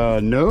like,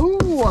 no,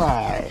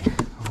 why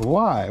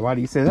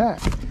do you say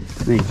that?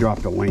 And then he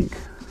dropped a link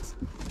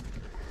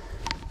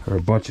or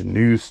a bunch of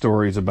news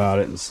stories about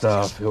it and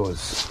stuff. It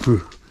was,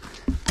 whew.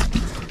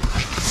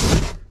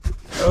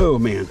 Oh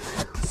man.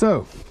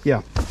 So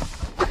yeah,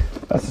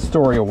 that's the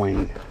story of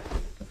Wayne.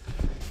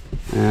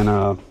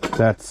 And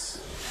that's,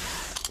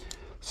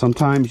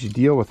 sometimes you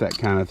deal with that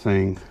kind of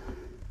thing.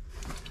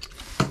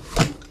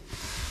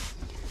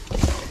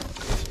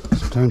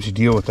 Sometimes you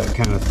deal with that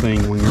kind of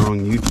thing when you're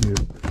on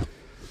YouTube.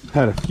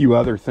 Had a few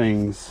other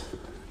things,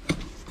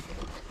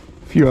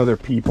 a few other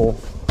people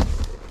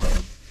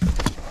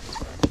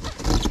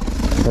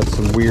had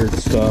some weird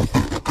stuff,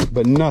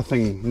 but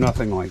nothing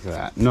like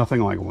that.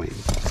 Nothing like Wayne.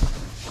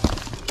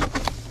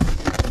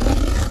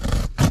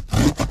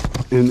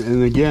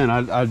 And again,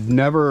 I'd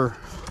never,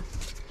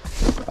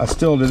 I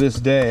still to this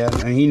day,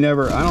 and he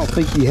never, I don't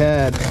think he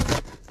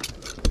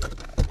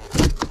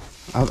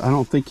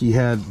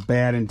had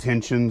bad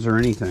intentions or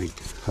anything.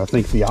 I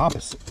think the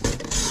opposite.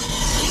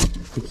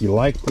 I think he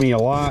liked me a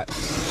lot.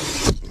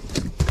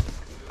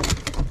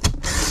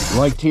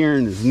 Liked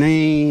hearing his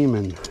name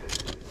and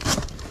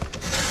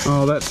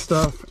all that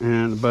stuff.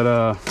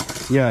 But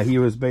yeah, he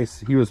was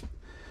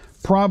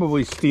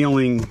probably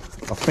stealing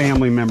a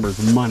family member's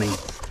money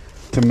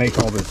to make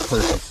all those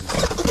purchases.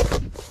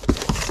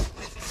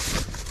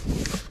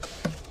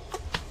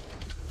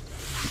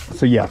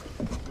 So yeah.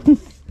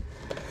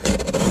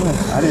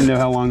 I didn't know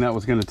how long that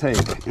was going to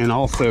take, and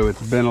also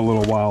it's been a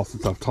little while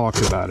since I've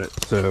talked about it.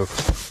 So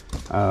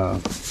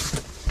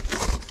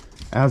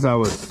as I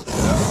was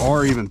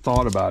or even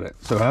thought about it,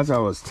 so as I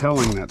was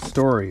telling that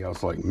story, I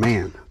was like,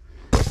 man,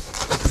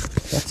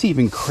 that's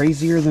even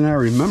crazier than I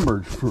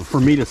remembered. For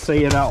me to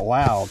say it out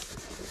loud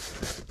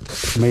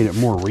made it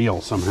more real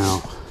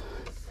somehow.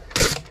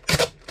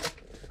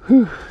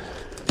 Whew.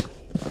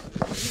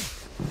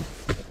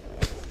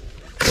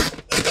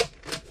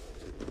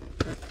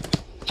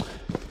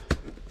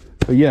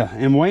 But yeah,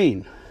 and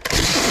Wayne,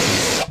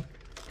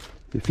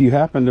 if you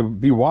happen to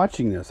be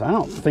watching this, I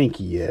don't think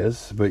he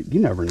is, but you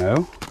never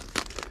know.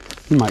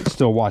 He might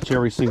still watch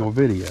every single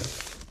video.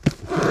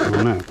 I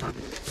don't know.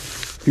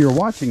 If you're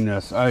watching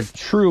this, I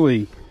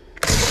truly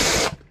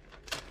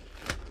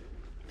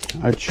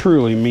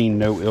mean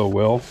no ill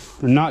will.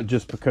 And not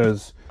just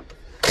because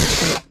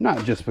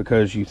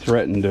you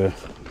threatened to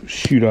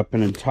shoot up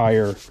an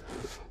entire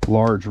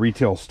large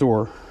retail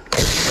store,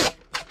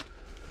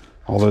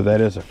 although that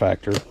is a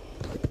factor.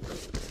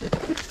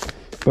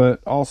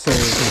 But also,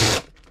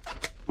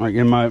 like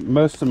in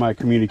most of my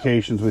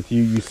communications with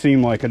you, you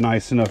seem like a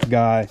nice enough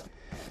guy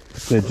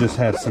that just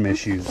has some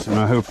issues, and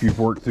I hope you've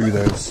worked through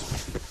those.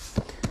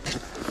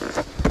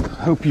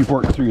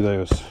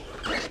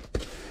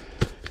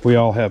 We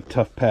all have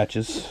tough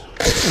patches.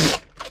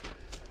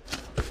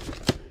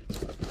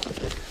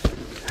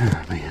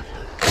 Oh man.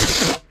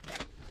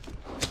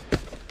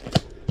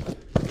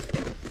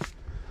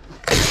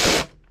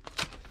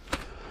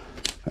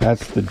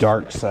 That's the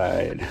dark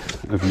side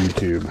of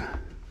YouTube.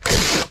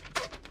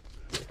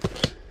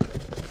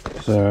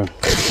 So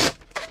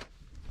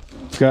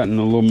I've gotten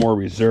a little more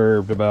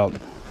reserved about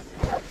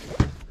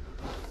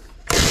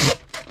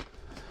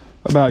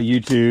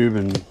YouTube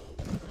and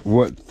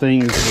what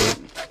things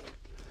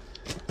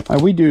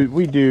that, we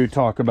do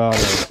talk about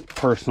our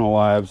personal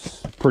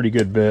lives pretty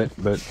good bit,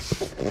 but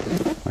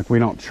like we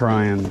don't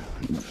try and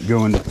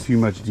go into too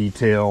much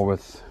detail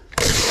with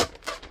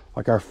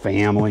like our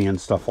family and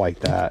stuff like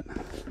that.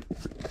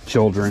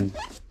 Children,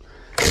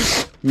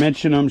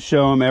 mention them,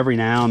 show them every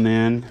now and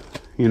then,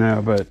 you know,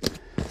 but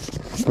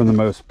for the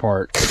most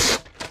part,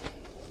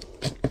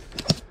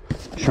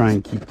 try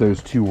and keep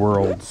those two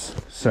worlds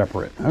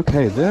separate.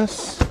 Okay,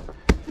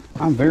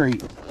 I'm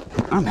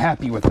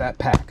happy with that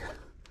pack.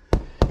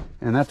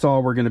 And that's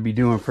all we're going to be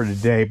doing for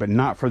today, but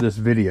not for this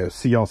video.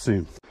 See y'all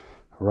soon.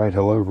 All right,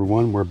 hello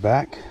everyone. We're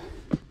back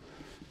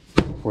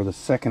for the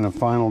second and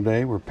final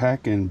day. We're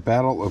packing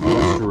Battle of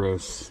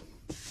Westeros.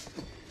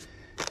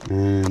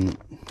 And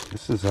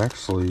this is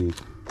actually,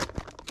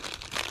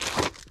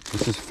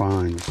 this is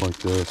fine, just like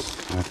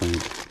this, I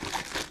think.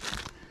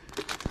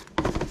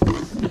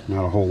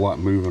 Not a whole lot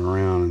moving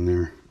around in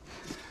there.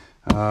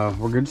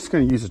 We're just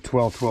going to use a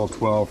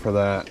 12-12-12 for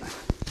that.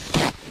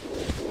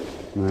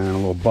 And a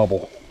little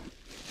bubble.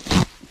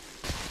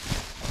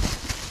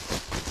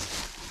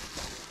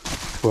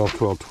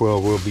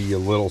 12-12-12 will be a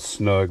little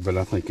snug, but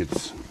I think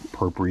it's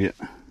appropriate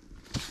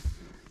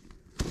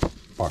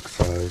box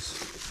size.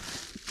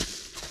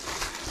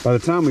 By the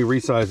time we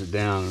resize it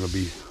down, it'll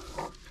be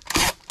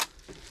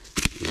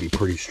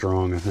pretty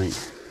strong, I think.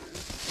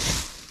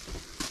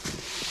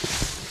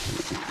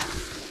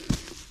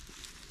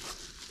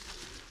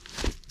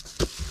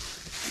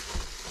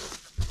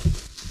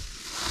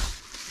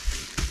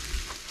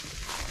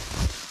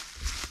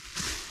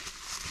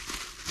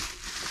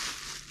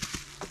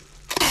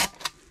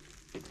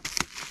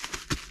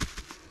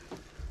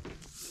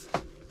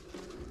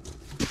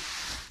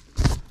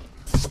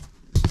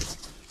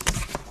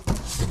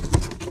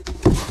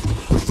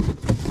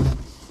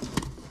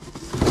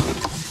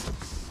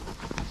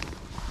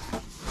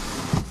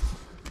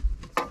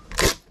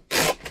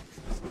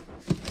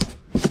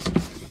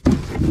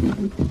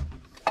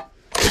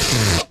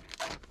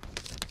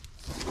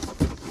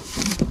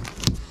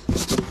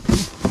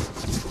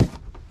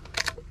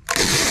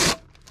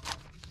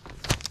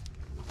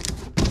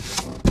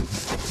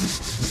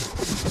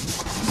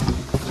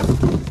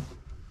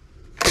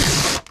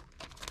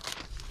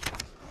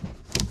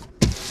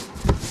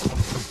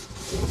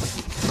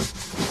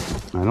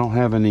 I don't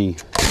have any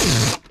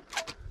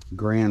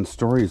grand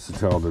stories to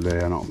tell today,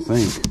 I don't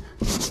think.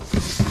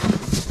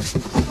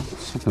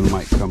 Something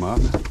might come up.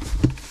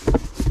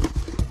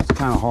 It's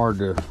kind of hard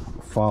to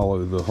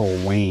follow the whole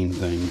Wayne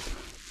thing.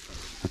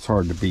 It's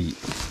hard to beat.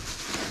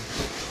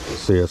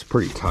 See, it's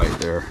pretty tight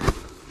there.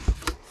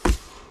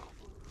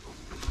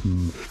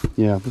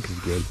 Yeah, this is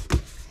good.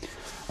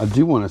 I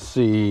do want to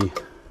see...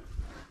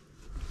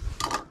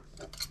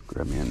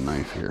 Grab me a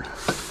knife here.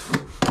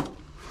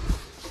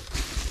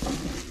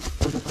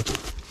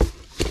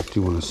 I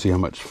do want to see how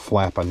much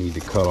flap I need to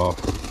cut off.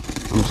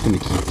 I'm just going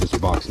to keep this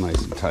box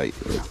nice and tight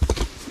there.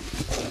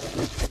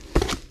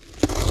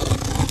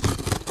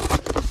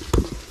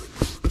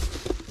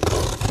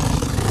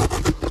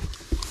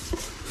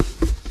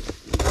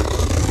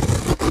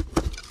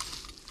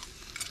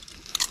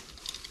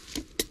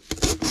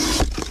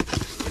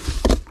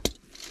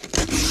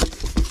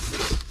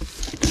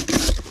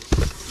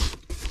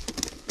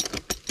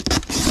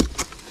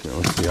 So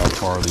let's see how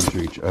far these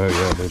reach. Oh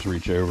yeah, those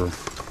reach over.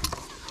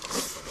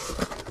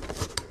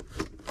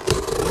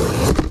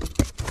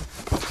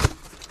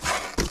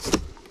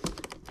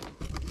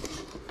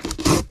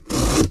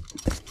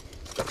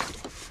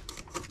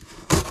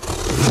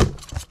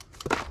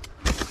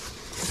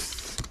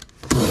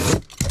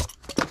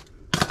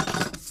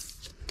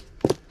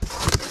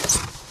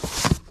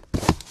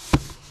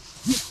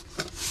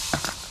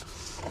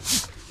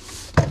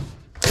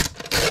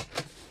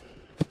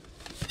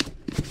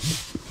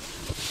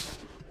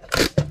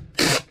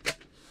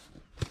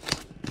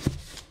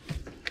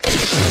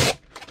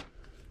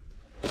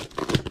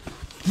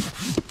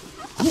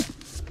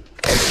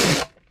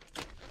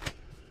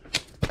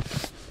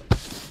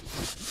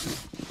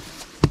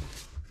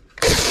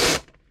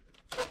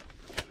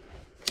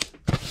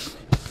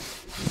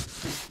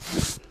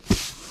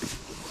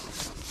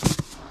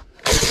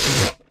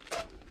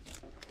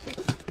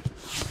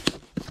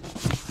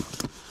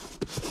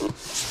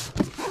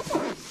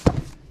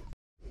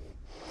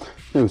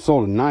 We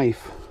sold a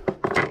knife,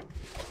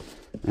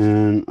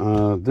 and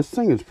this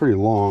thing is pretty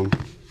long,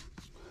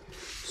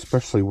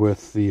 especially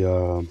with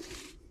the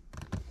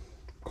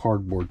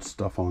cardboard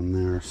stuff on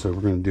there. So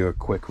we're going to do a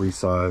quick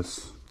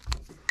resize.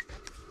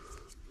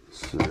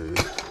 So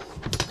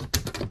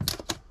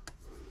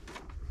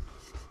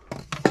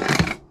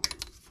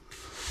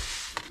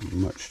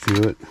much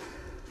to it.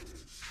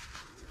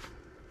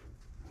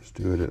 Let's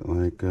do it at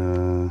like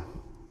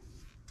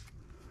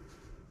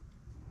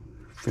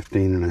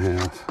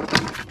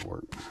 15.5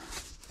 work.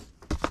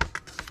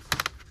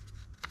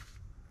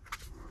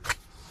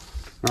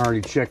 I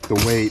already checked the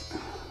weight.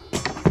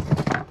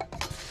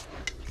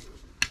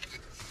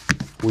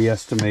 We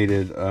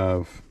estimated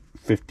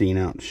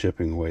 15-ounce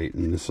shipping weight,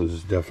 and this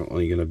is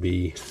definitely going to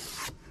be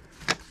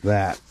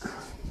that.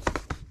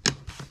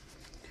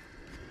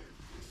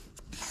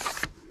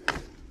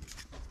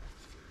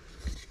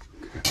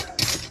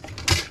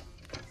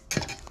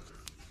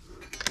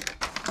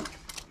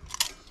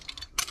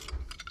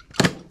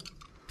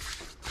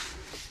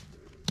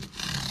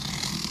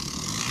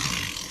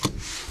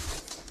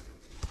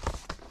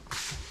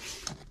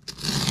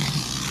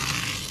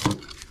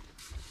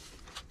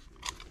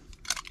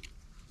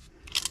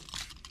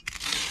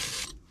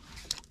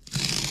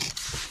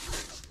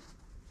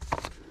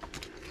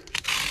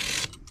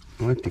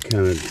 like to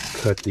kind of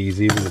cut these,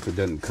 even if it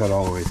doesn't cut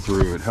all the way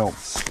through. It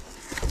helps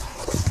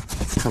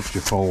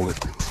you fold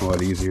it a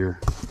lot easier.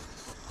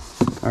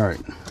 All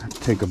right,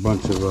 take a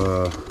bunch of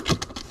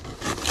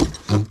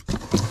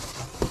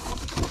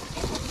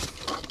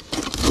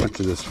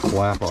this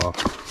flap off,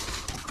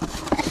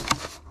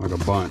 like a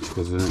bunch,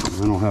 because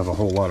I don't have a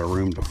whole lot of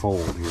room to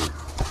fold here.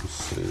 Let's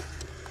see.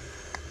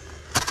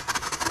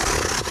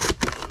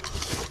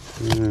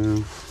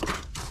 Yeah,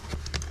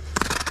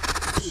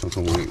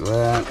 something like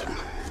that.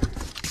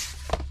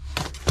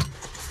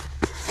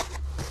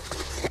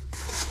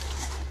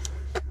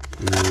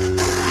 And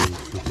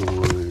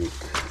something like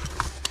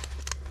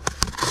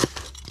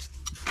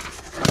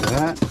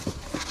that.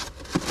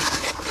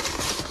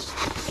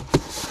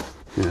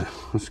 Yeah,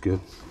 that's good.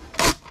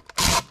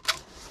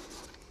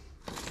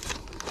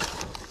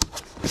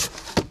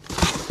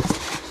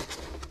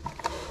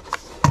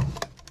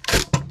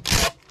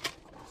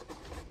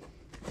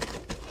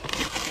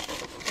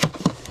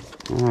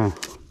 Oh,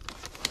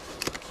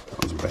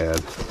 that was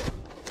bad.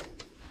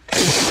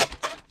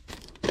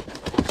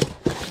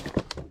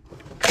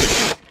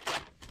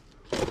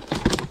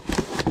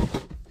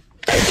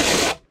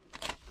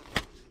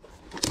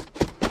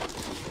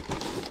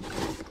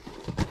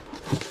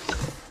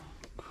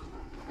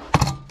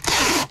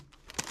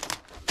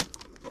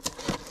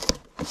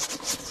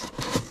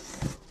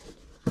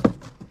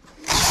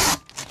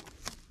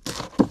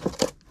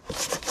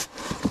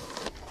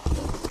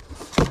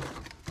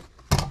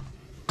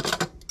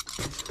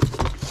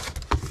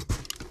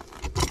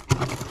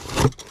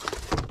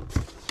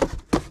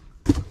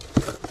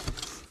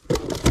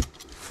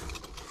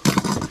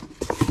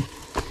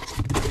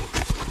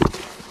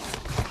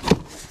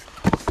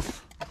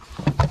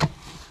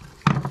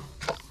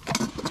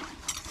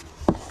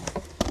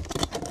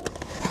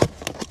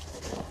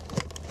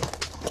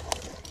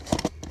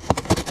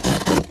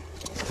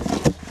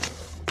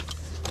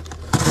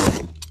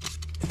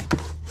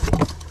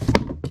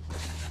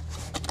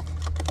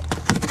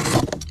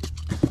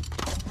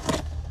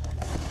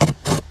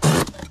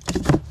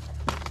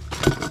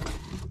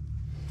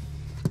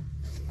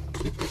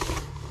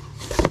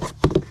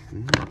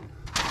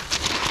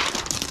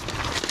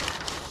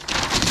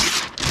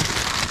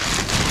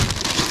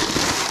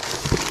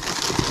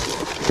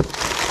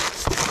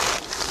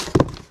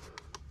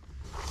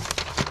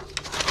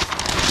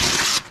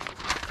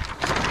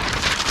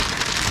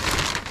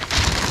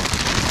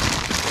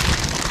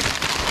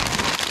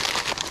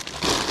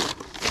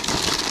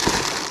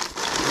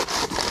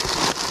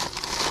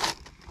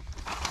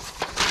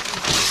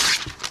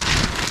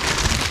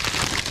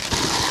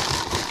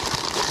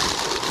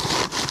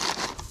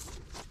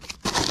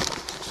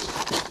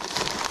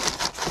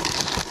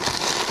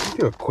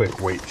 Do a quick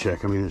weight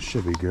check. I mean, it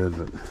should be good,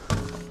 but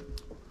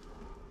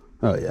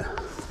oh yeah,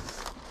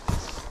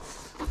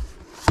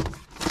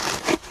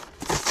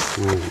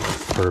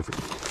 perfect.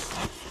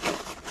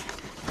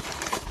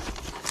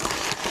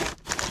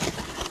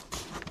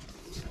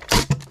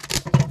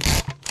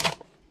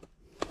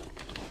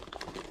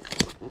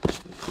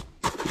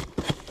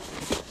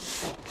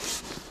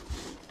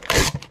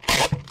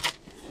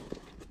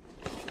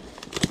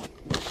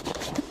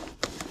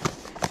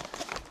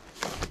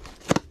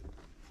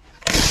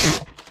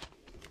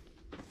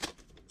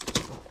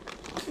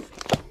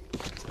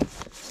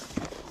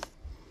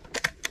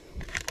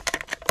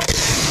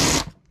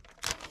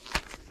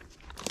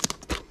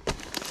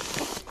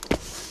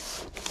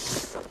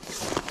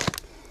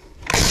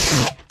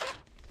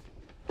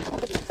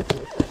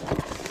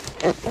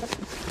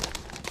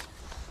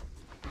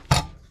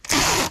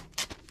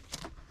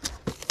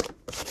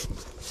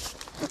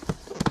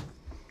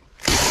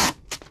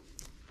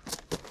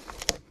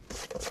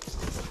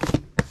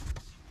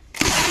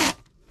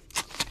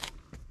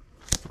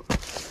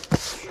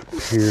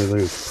 Here are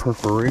those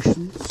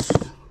perforations,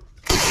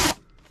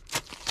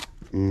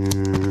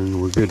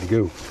 and we're good to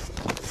go.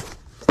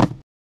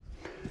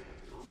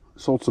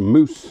 Sold some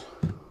moose.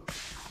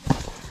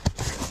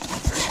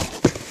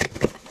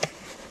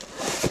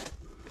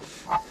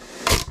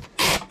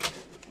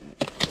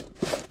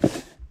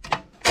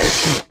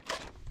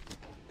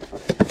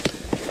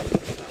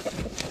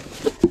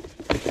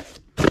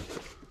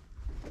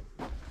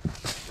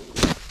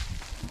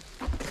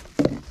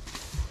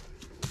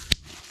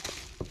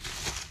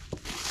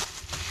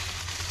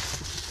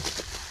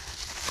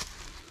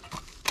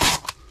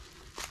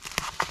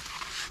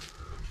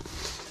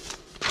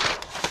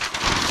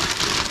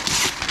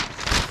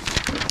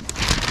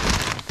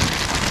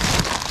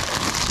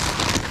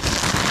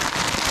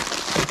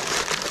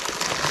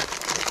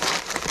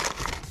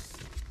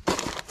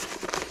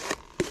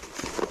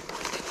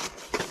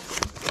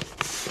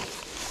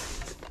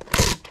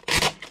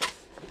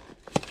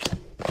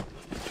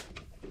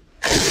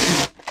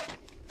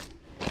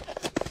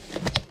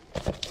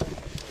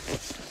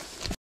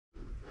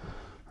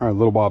 All right, a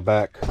little while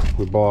back,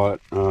 we bought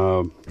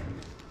a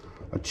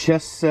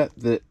chest set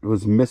that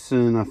was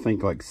missing, I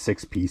think, like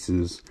 6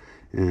 pieces,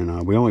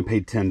 and we only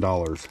paid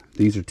 $10.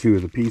 These are 2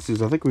 of the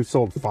pieces. I think we've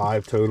sold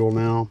 5 total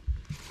now.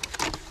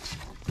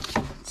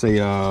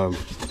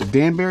 It's a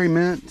Danbury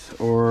Mint,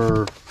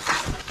 or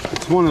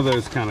it's one of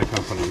those kind of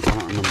companies. I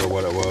don't remember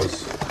what it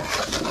was.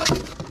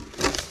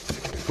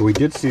 But we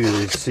did see the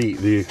receipt.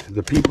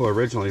 The people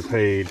originally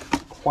paid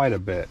quite a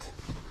bit.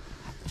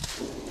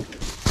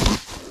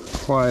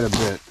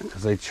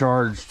 Because they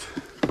charged.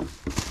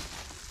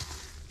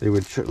 They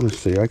would, let's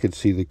see, I could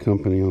see the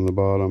company on the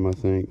bottom, I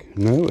think.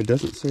 No, it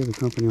doesn't say the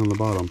company on the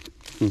bottom.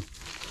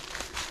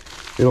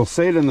 It'll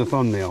say it in the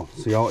thumbnail,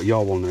 so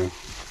y'all will know.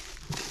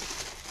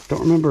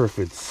 Don't remember if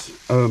it's,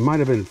 it might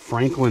have been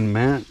Franklin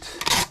Mint.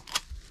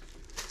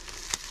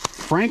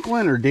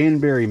 Franklin or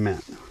Danbury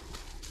Mint.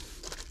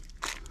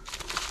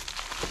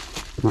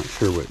 Not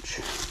sure which.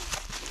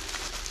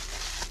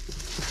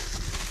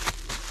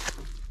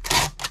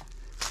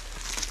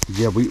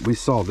 Yeah, we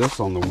saw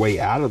this on the way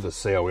out of the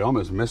sale. We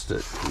almost missed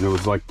it. And it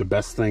was like the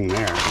best thing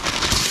there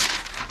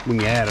when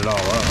you add it all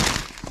up.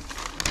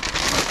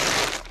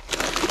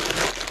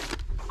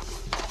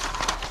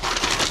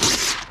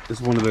 It's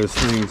one of those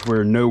things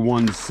where no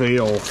one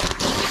sale,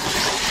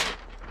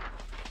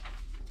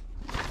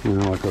 you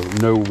know, like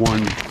no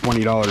one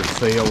 $20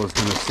 sale is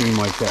going to seem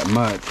like that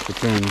much. But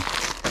then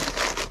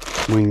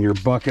when your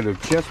bucket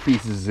of chess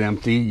pieces is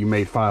empty, you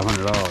made $500.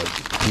 You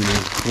know,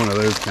 it's one of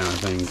those kind of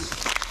things.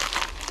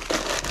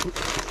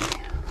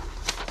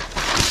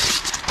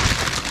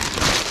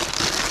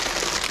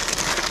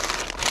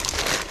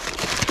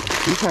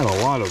 We've had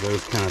a lot of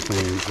those kind of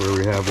things where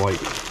we have like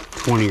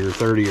 20 or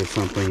 30 or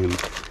something, and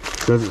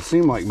it doesn't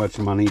seem like much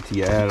money till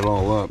you add it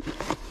all up.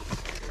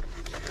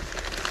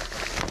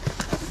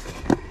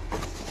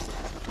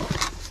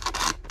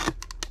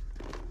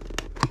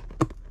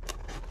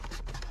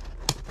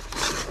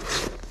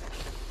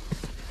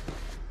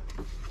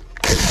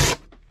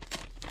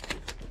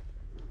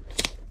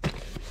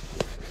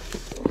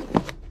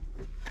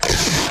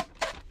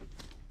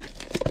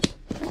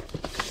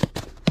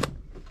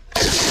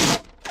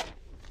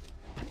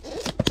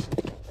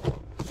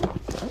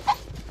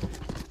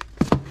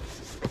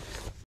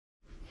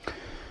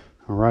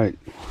 Alright,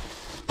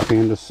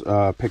 Candace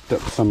picked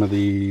up some of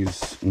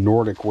these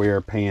Nordic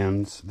Ware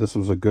pans. This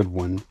was a good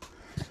one.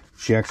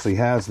 She actually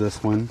has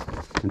this one,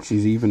 and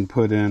she's even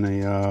put in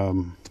a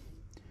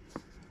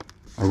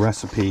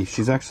recipe.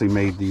 She's actually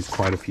made these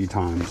quite a few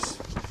times,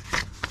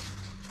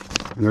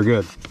 and they're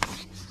good.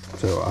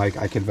 So I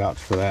can vouch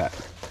for that.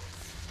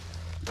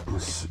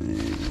 Let's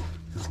see,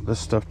 all this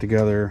stuff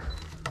together.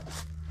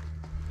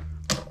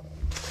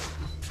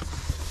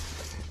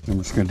 And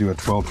we're just going to do a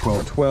 12,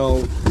 12,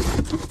 12.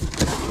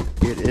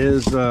 It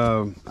is,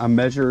 I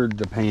measured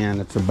the pan,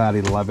 it's about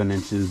 11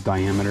 inches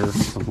diameter,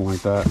 something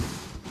like that.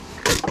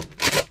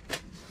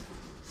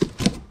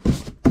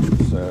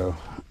 So,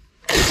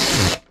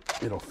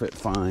 it'll fit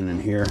fine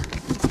in here.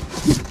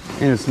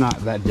 And it's not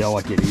that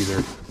delicate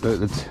either.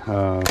 It's,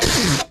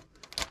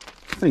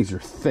 things are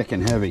thick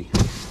and heavy.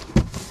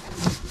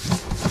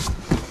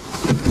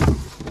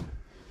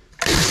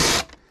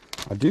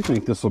 I do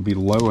think this will be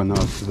low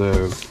enough,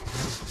 though,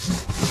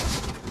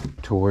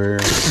 to where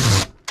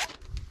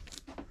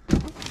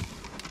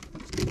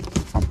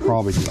I'll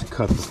probably just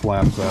cut the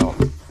flaps out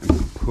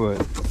and put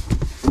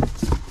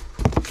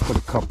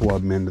a couple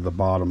of them into the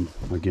bottom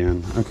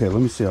again. Okay,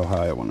 let me see how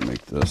high I want to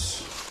make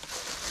this.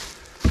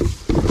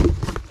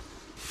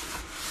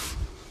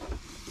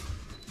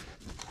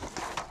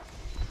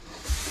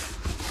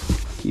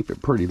 Keep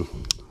it pretty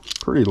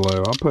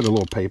low. I'll put a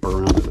little paper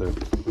around it though.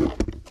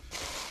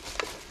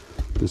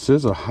 This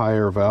is a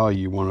higher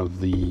value one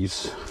of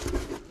these.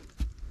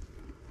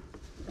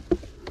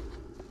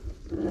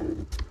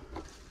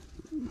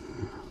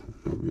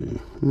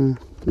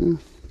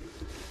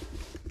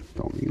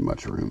 Don't need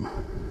much room.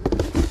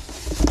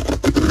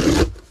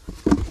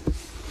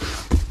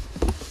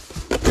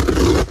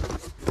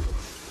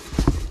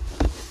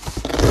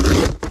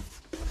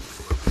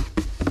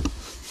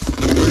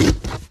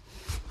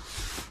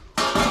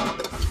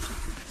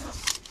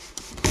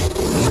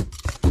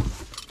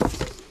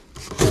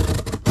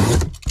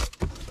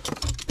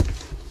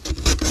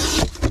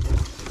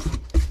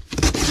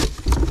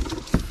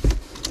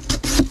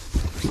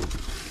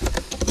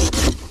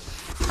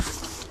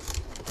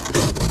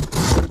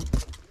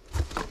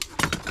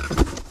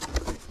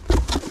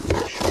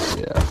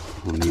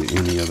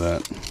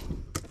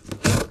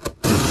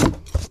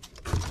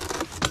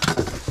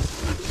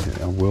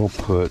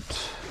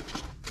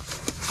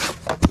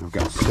 I've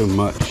got so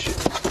much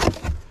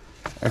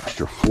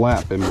extra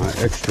flap in my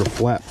extra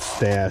flap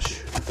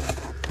stash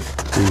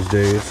these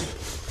days.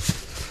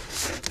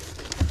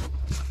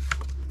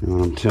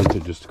 And I'm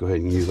tempted just to go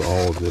ahead and use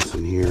all of this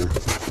in here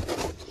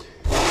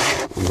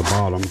on the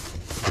bottom.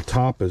 The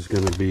top is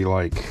going to be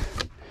like,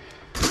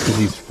 because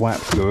these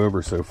flaps go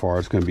over so far,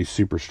 it's going to be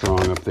super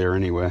strong up there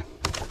anyway.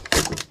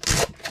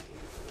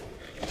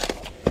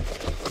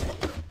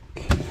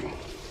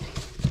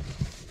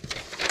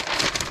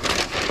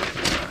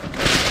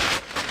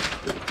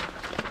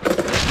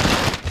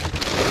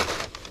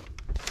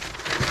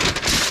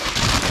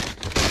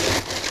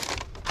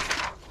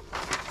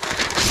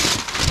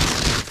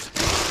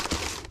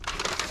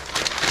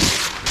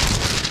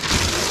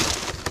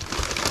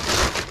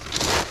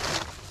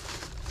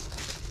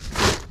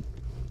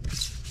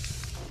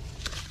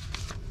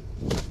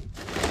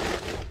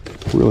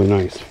 Really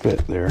nice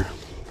fit there.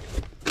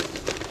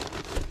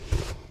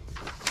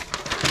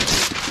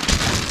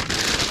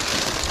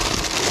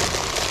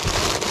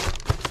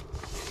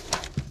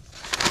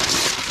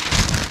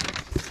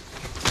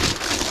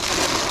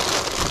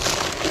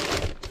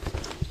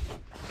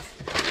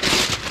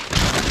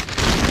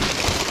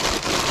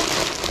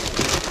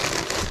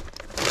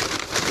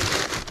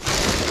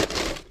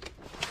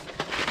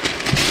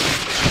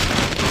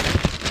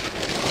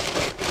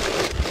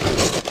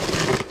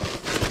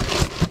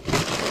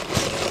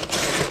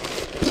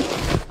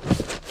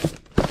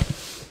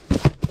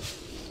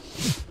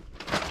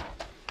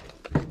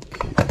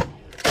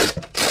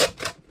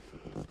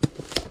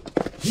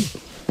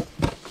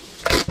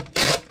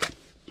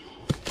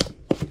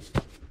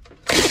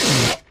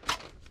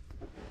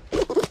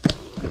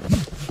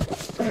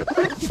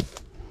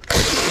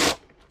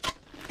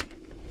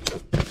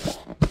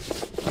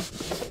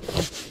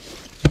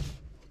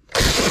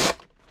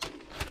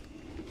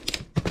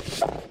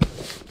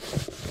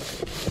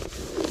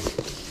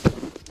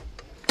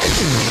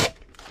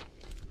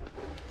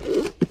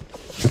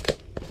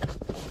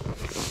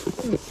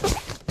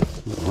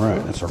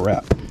 Alright, that's a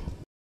wrap.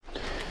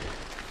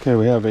 Okay,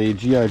 we have a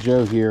G.I.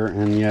 Joe here,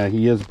 and yeah,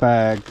 he is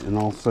bagged, and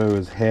also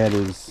his head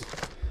is,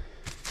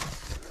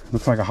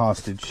 looks like a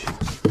hostage.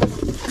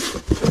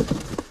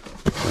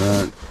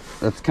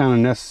 That's kind of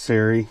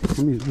necessary. Let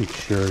me make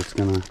sure it's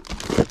gonna,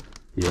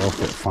 yeah, it'll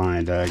fit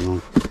fine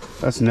diagonally.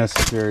 That's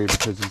necessary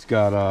because he's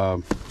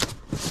got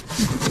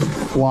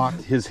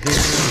flocked, his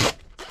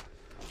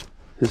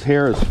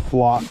hair is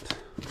flocked,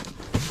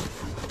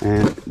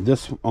 and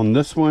this, on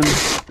this one,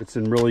 it's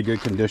in really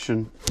good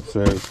condition,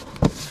 so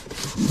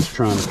just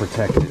trying to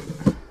protect it.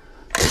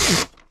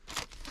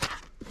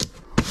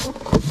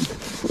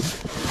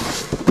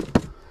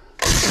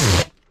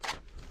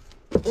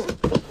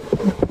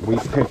 We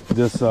picked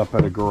this up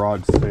at a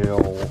garage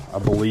sale, I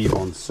believe,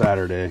 on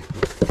Saturday.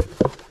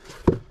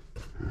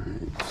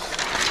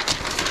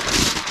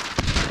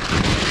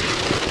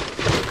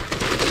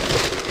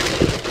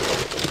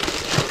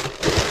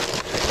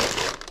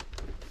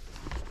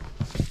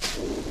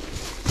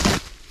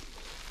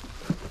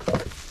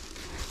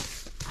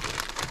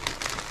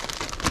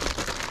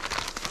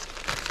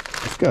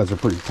 These guys are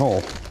pretty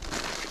tall.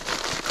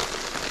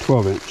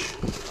 12-inch.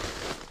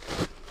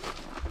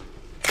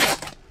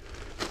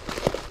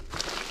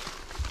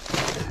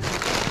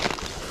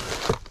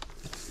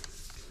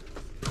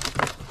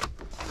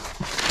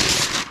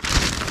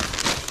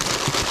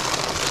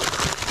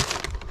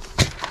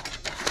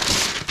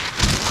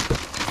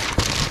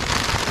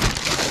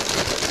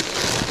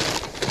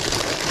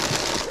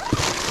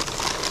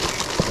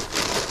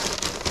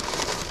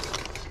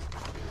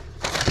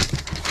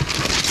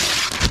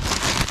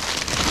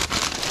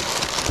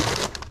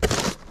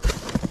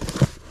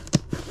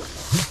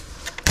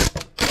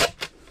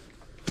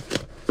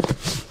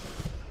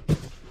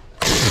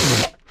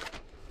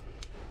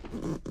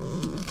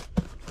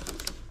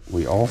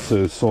 We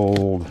also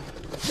sold,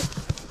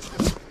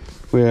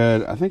 we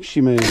had, I think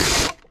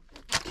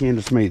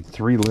Candace made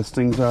 3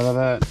 listings out of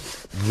that.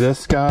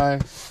 This guy,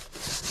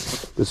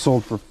 this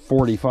sold for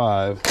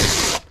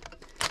 $45.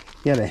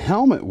 He had a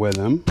helmet with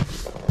him.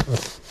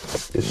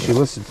 She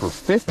listed for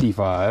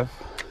 $55.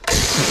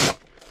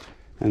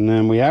 And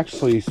then we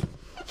actually,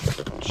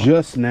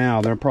 just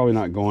now, they're probably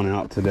not going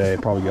out today,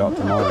 probably go out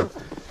tomorrow.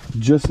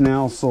 Just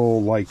now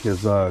sold like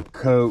his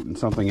coat and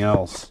something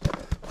else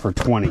for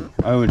 $20.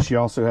 Oh, and she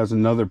also has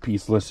another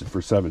piece listed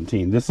for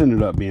 $17. This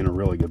ended up being a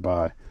really good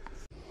buy.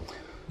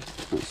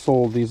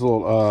 Sold these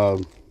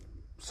little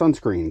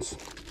sunscreens.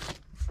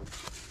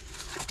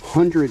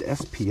 100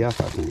 SPF,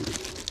 I think.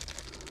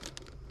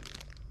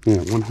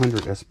 Yeah,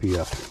 100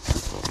 SPF.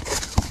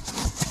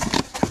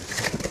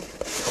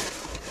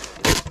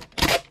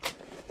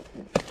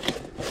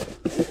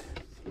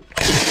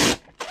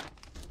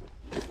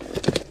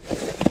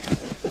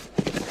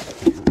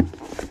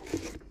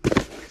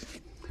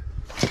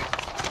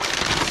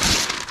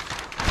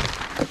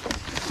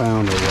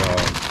 Found there's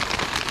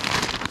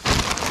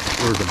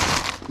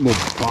a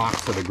little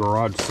box at a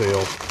garage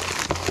sale.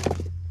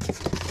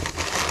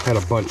 Had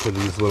a bunch of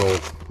these little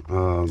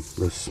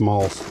the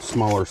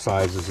smaller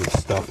sizes of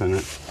stuff in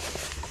it.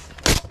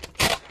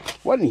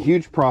 Wasn't a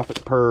huge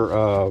profit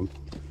per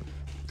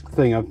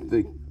thing. I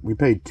think we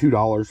paid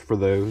 $2 for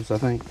those, I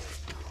think.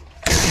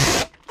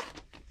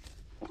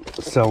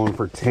 Selling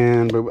for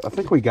 $10, but I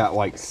think we got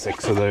like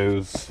 6 of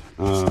those.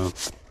 Kind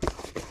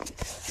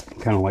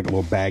of like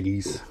little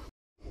baggies.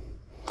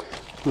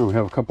 Oh, we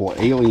have a couple of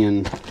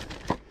alien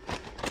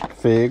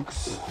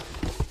figs,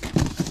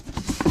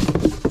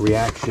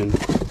 reaction,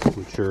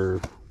 which are,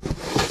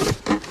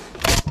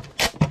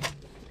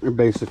 they're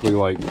basically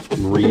like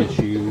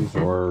reissues,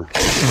 or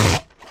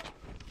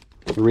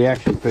the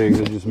reaction figs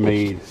are just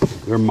made,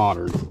 they're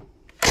modern.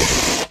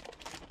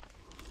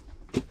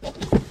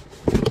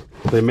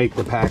 They make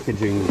the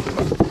packaging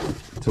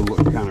to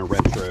look kind of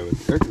retro.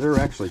 They're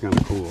actually kind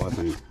of cool, I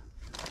think.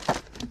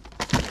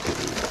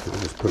 I'll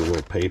just put a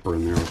little paper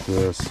in there with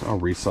this. I'll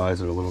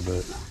resize it a little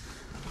bit.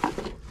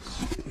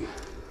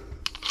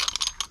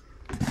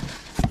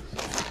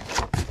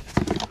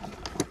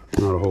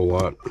 Not a whole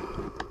lot.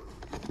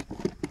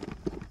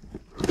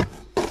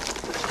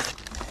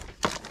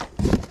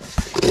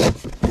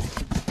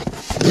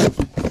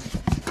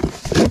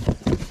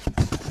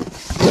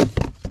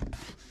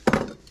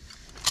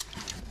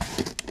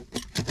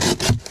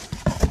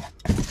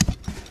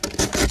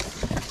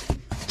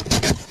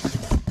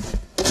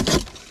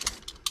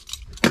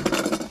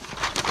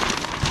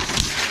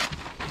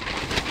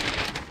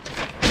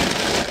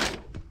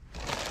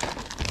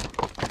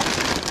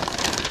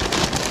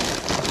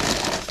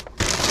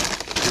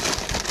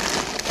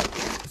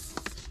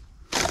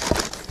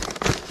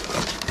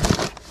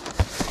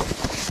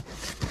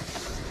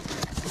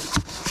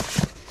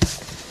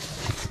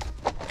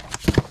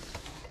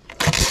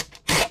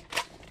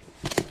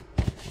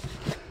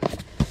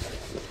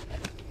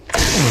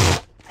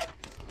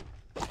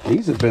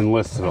 These have been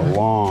listed a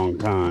long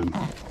time.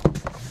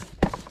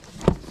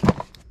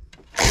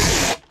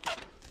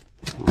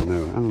 I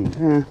don't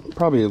know,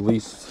 probably at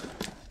least,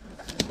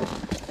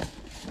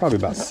 probably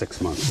about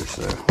 6 months or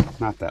so.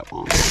 Not that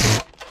long.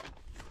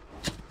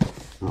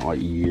 Not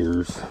like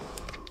years.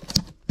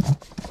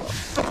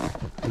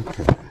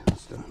 Okay,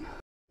 that's done.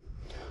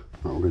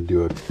 All right, we're going to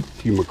do a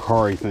few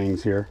Mercari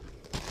things here.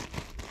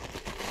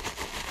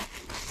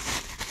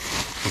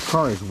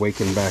 Mercari's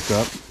waking back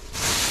up.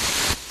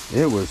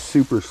 It was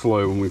super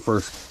slow when we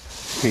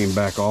first came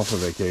back off of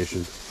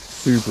vacation.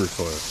 Super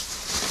slow.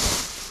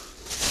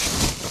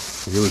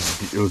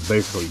 It was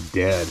basically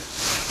dead.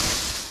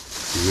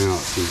 And now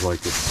it seems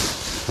like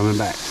it's coming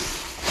back.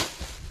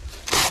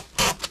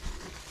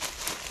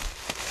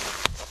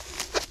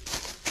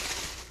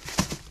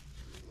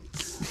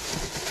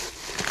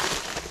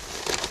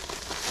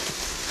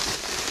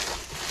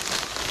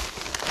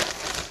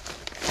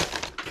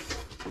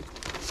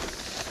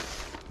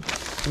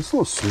 These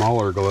little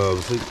smaller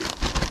gloves,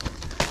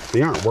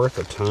 they aren't worth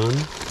a ton,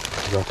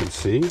 as I can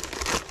see,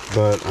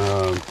 but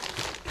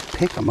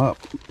pick them up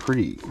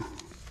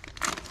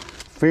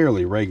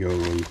fairly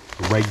regularly,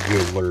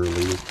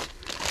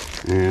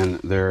 and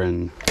they're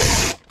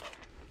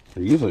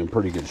usually in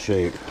pretty good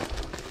shape.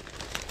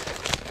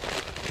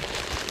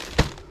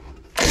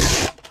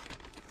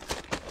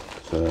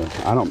 So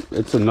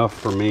it's enough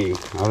for me.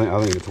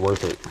 I think it's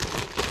worth it.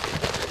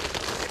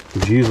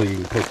 Usually you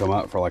can pick them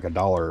up for like $1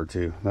 or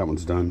 $2. That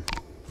one's done.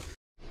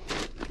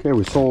 Okay,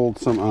 we sold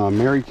some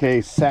Mary Kay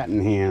satin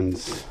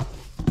hands.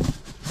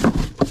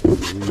 We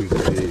used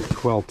a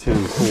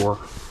 12-10-4.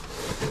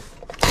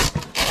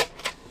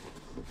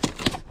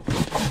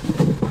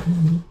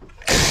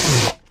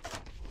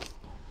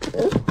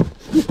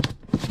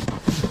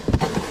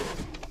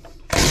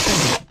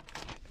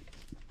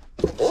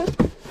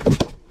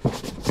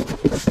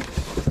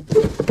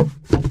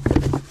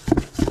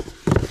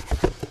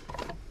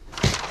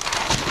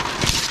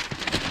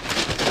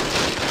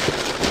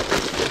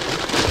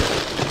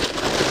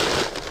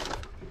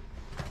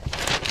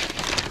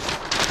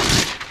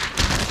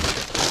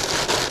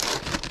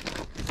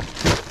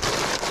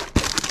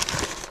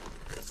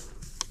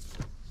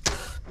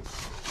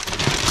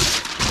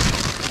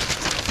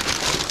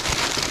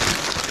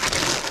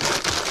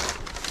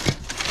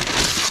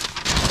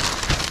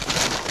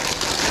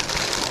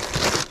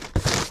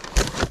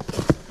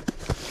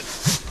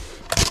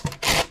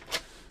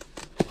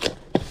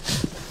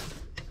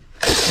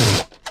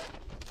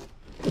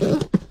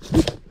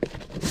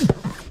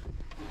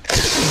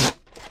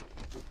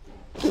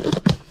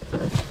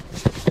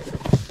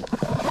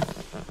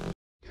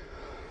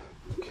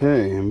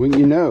 Okay, and when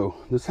you know,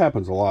 this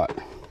happens a lot.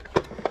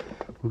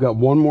 We've got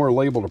one more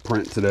label to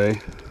print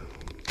today.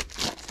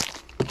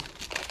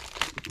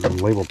 The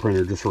label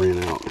printer just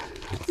ran out.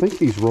 I think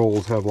these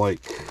rolls have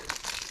like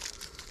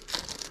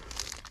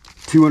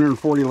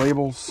 240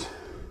 labels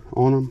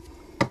on them.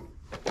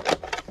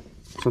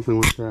 Something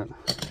like that.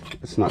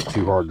 It's not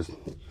too hard to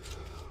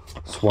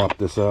swap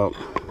this out.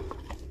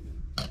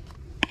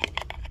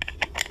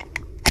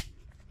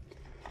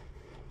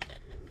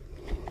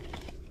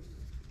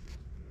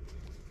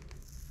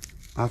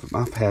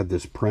 I've had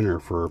this printer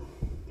for,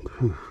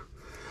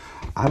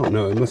 I don't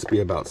know, it must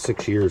be about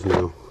 6 years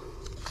now.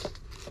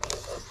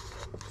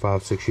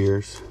 5-6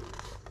 years.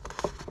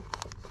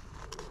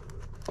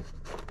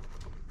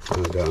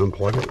 I gotta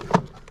unplug it.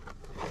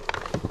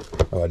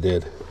 Oh, I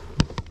did.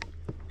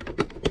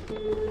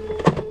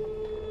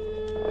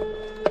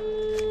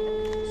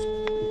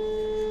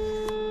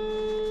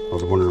 I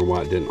was wondering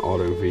why it didn't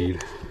auto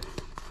feed.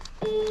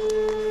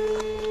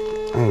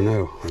 Oh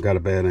no, I got a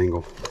bad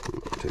angle.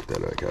 Take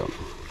that back out.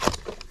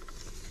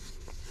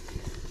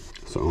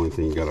 It's the only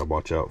thing you gotta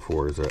watch out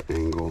for is that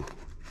angle.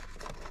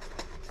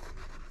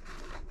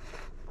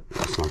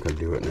 It's not gonna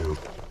do it now.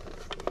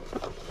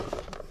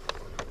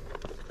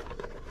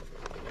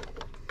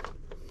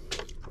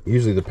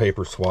 Usually the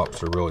paper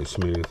swaps are really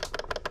smooth.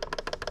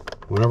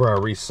 Whenever I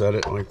reset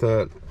it like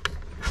that,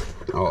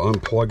 I'll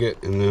unplug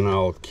it and then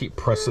I'll keep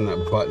pressing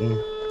that button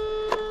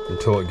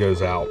until it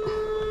goes out.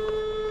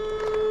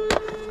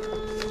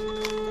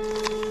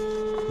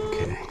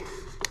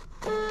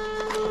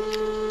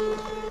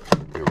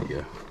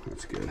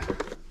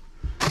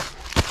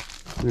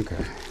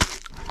 Okay.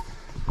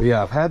 But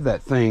yeah, I've had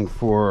that thing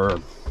for,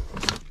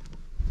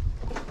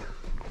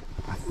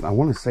 I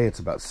want to say it's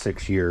about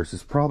 6 years.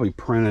 It's probably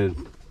printed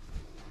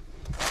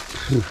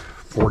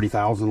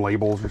 40,000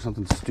 labels or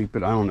something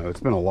stupid. I don't know. It's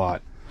been a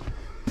lot.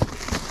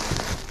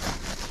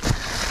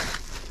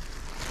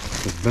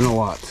 It's been a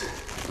lot.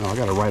 Oh, I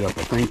got to write up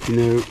a thank you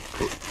note.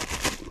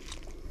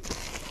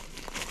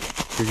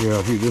 Figure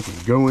out who this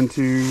is going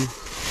to.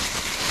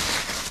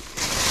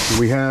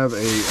 We have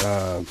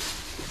a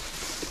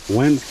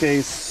lens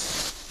case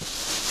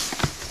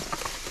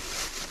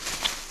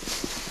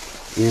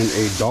and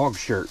a dog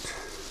shirt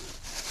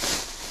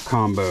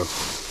combo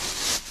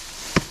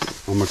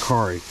on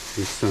Mercari.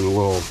 Just in a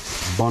little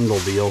bundle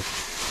deal.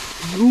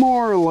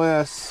 More or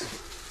less,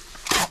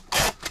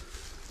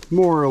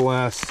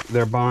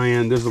 they're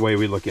buying, this is the way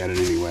we look at it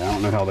anyway. I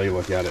don't know how they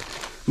look at it.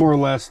 More or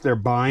less, they're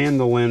buying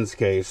the lens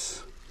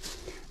case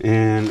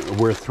and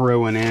we're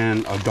throwing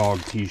in a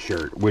dog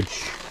t-shirt,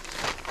 which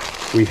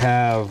we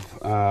have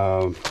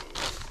 $2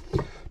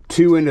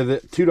 into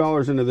this,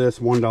 $2 into this,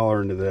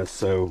 $1 into this,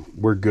 so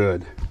we're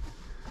good.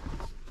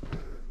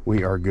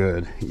 We are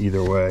good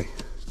either way.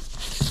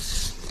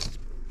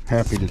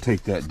 Happy to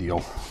take that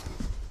deal.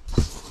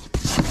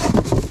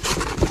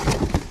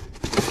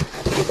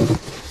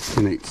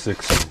 An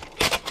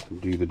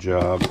 8.6 do the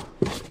job.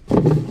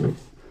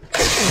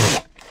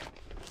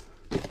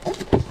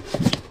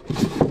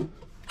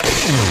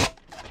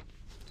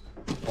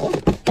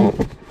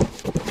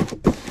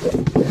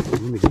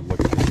 Let me get a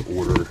look at this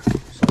order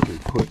so I can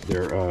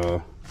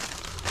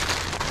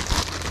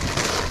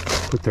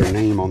put their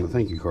name on the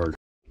thank you card.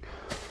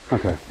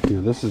 Okay,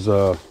 yeah, this is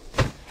about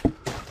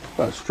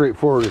as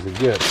straightforward as it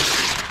gets.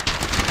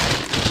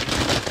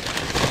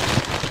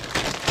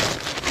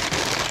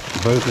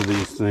 Both of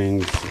these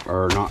things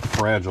are not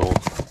fragile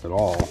at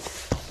all.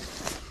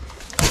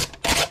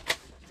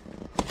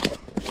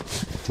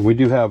 We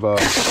do have a,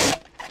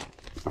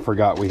 I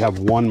forgot, we have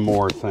one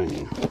more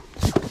thing.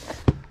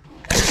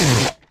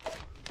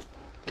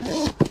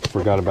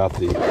 Forgot about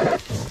the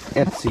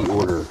Etsy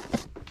order.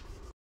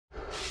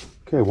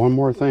 Okay, one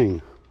more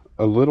thing.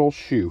 A little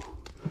shoe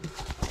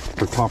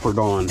for Topper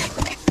Dawn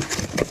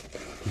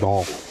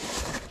doll.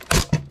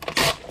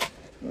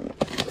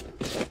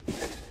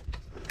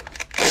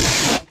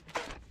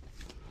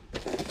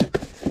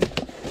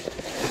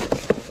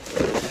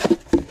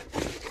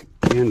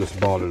 Candace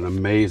bought an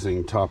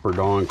amazing Topper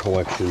Dawn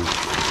collection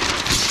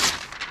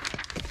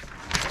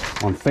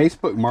on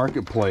Facebook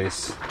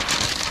Marketplace.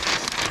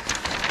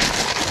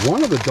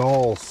 One of the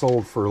dolls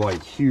sold for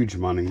like huge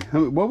money.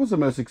 What was the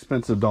most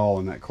expensive doll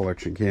in that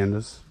collection,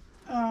 Candace?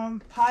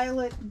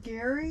 Pilot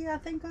Gary, I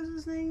think was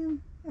his name.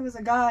 It was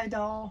a guy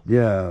doll.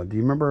 Yeah. Do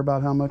you remember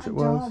about how much it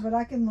was? I don't, but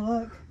I can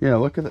look. Yeah,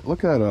 look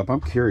that up. I'm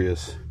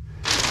curious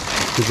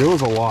because there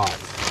was a lot.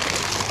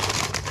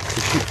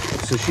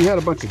 So she had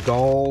a bunch of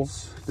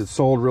dolls that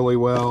sold really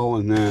well,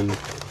 and then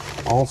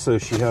also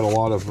she had a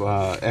lot of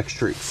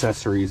extra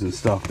accessories and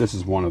stuff. This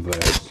is one of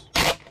those.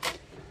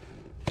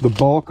 The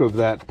bulk of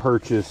that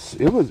purchase,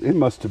 it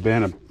must have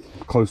been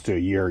close to a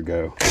year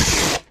ago,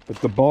 but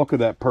the bulk of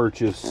that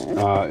purchase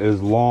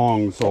is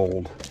long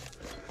sold.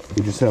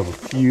 We just have a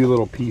few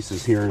little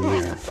pieces here and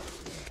there.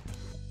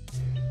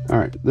 All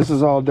right, this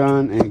is all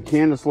done, and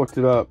Candace looked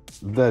it up.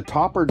 The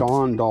Topper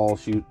Dawn doll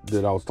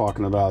that I was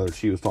talking about, or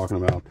she was talking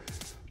about,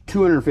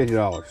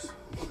 $250.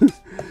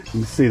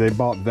 You see, they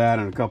bought that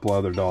and a couple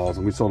other dolls,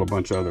 and we sold a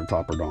bunch of other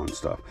Topper Dawn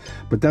stuff.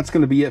 But that's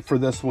going to be it for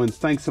this one.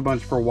 Thanks a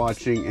bunch for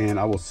watching, and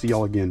I will see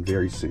y'all again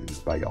very soon.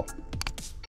 Bye, y'all.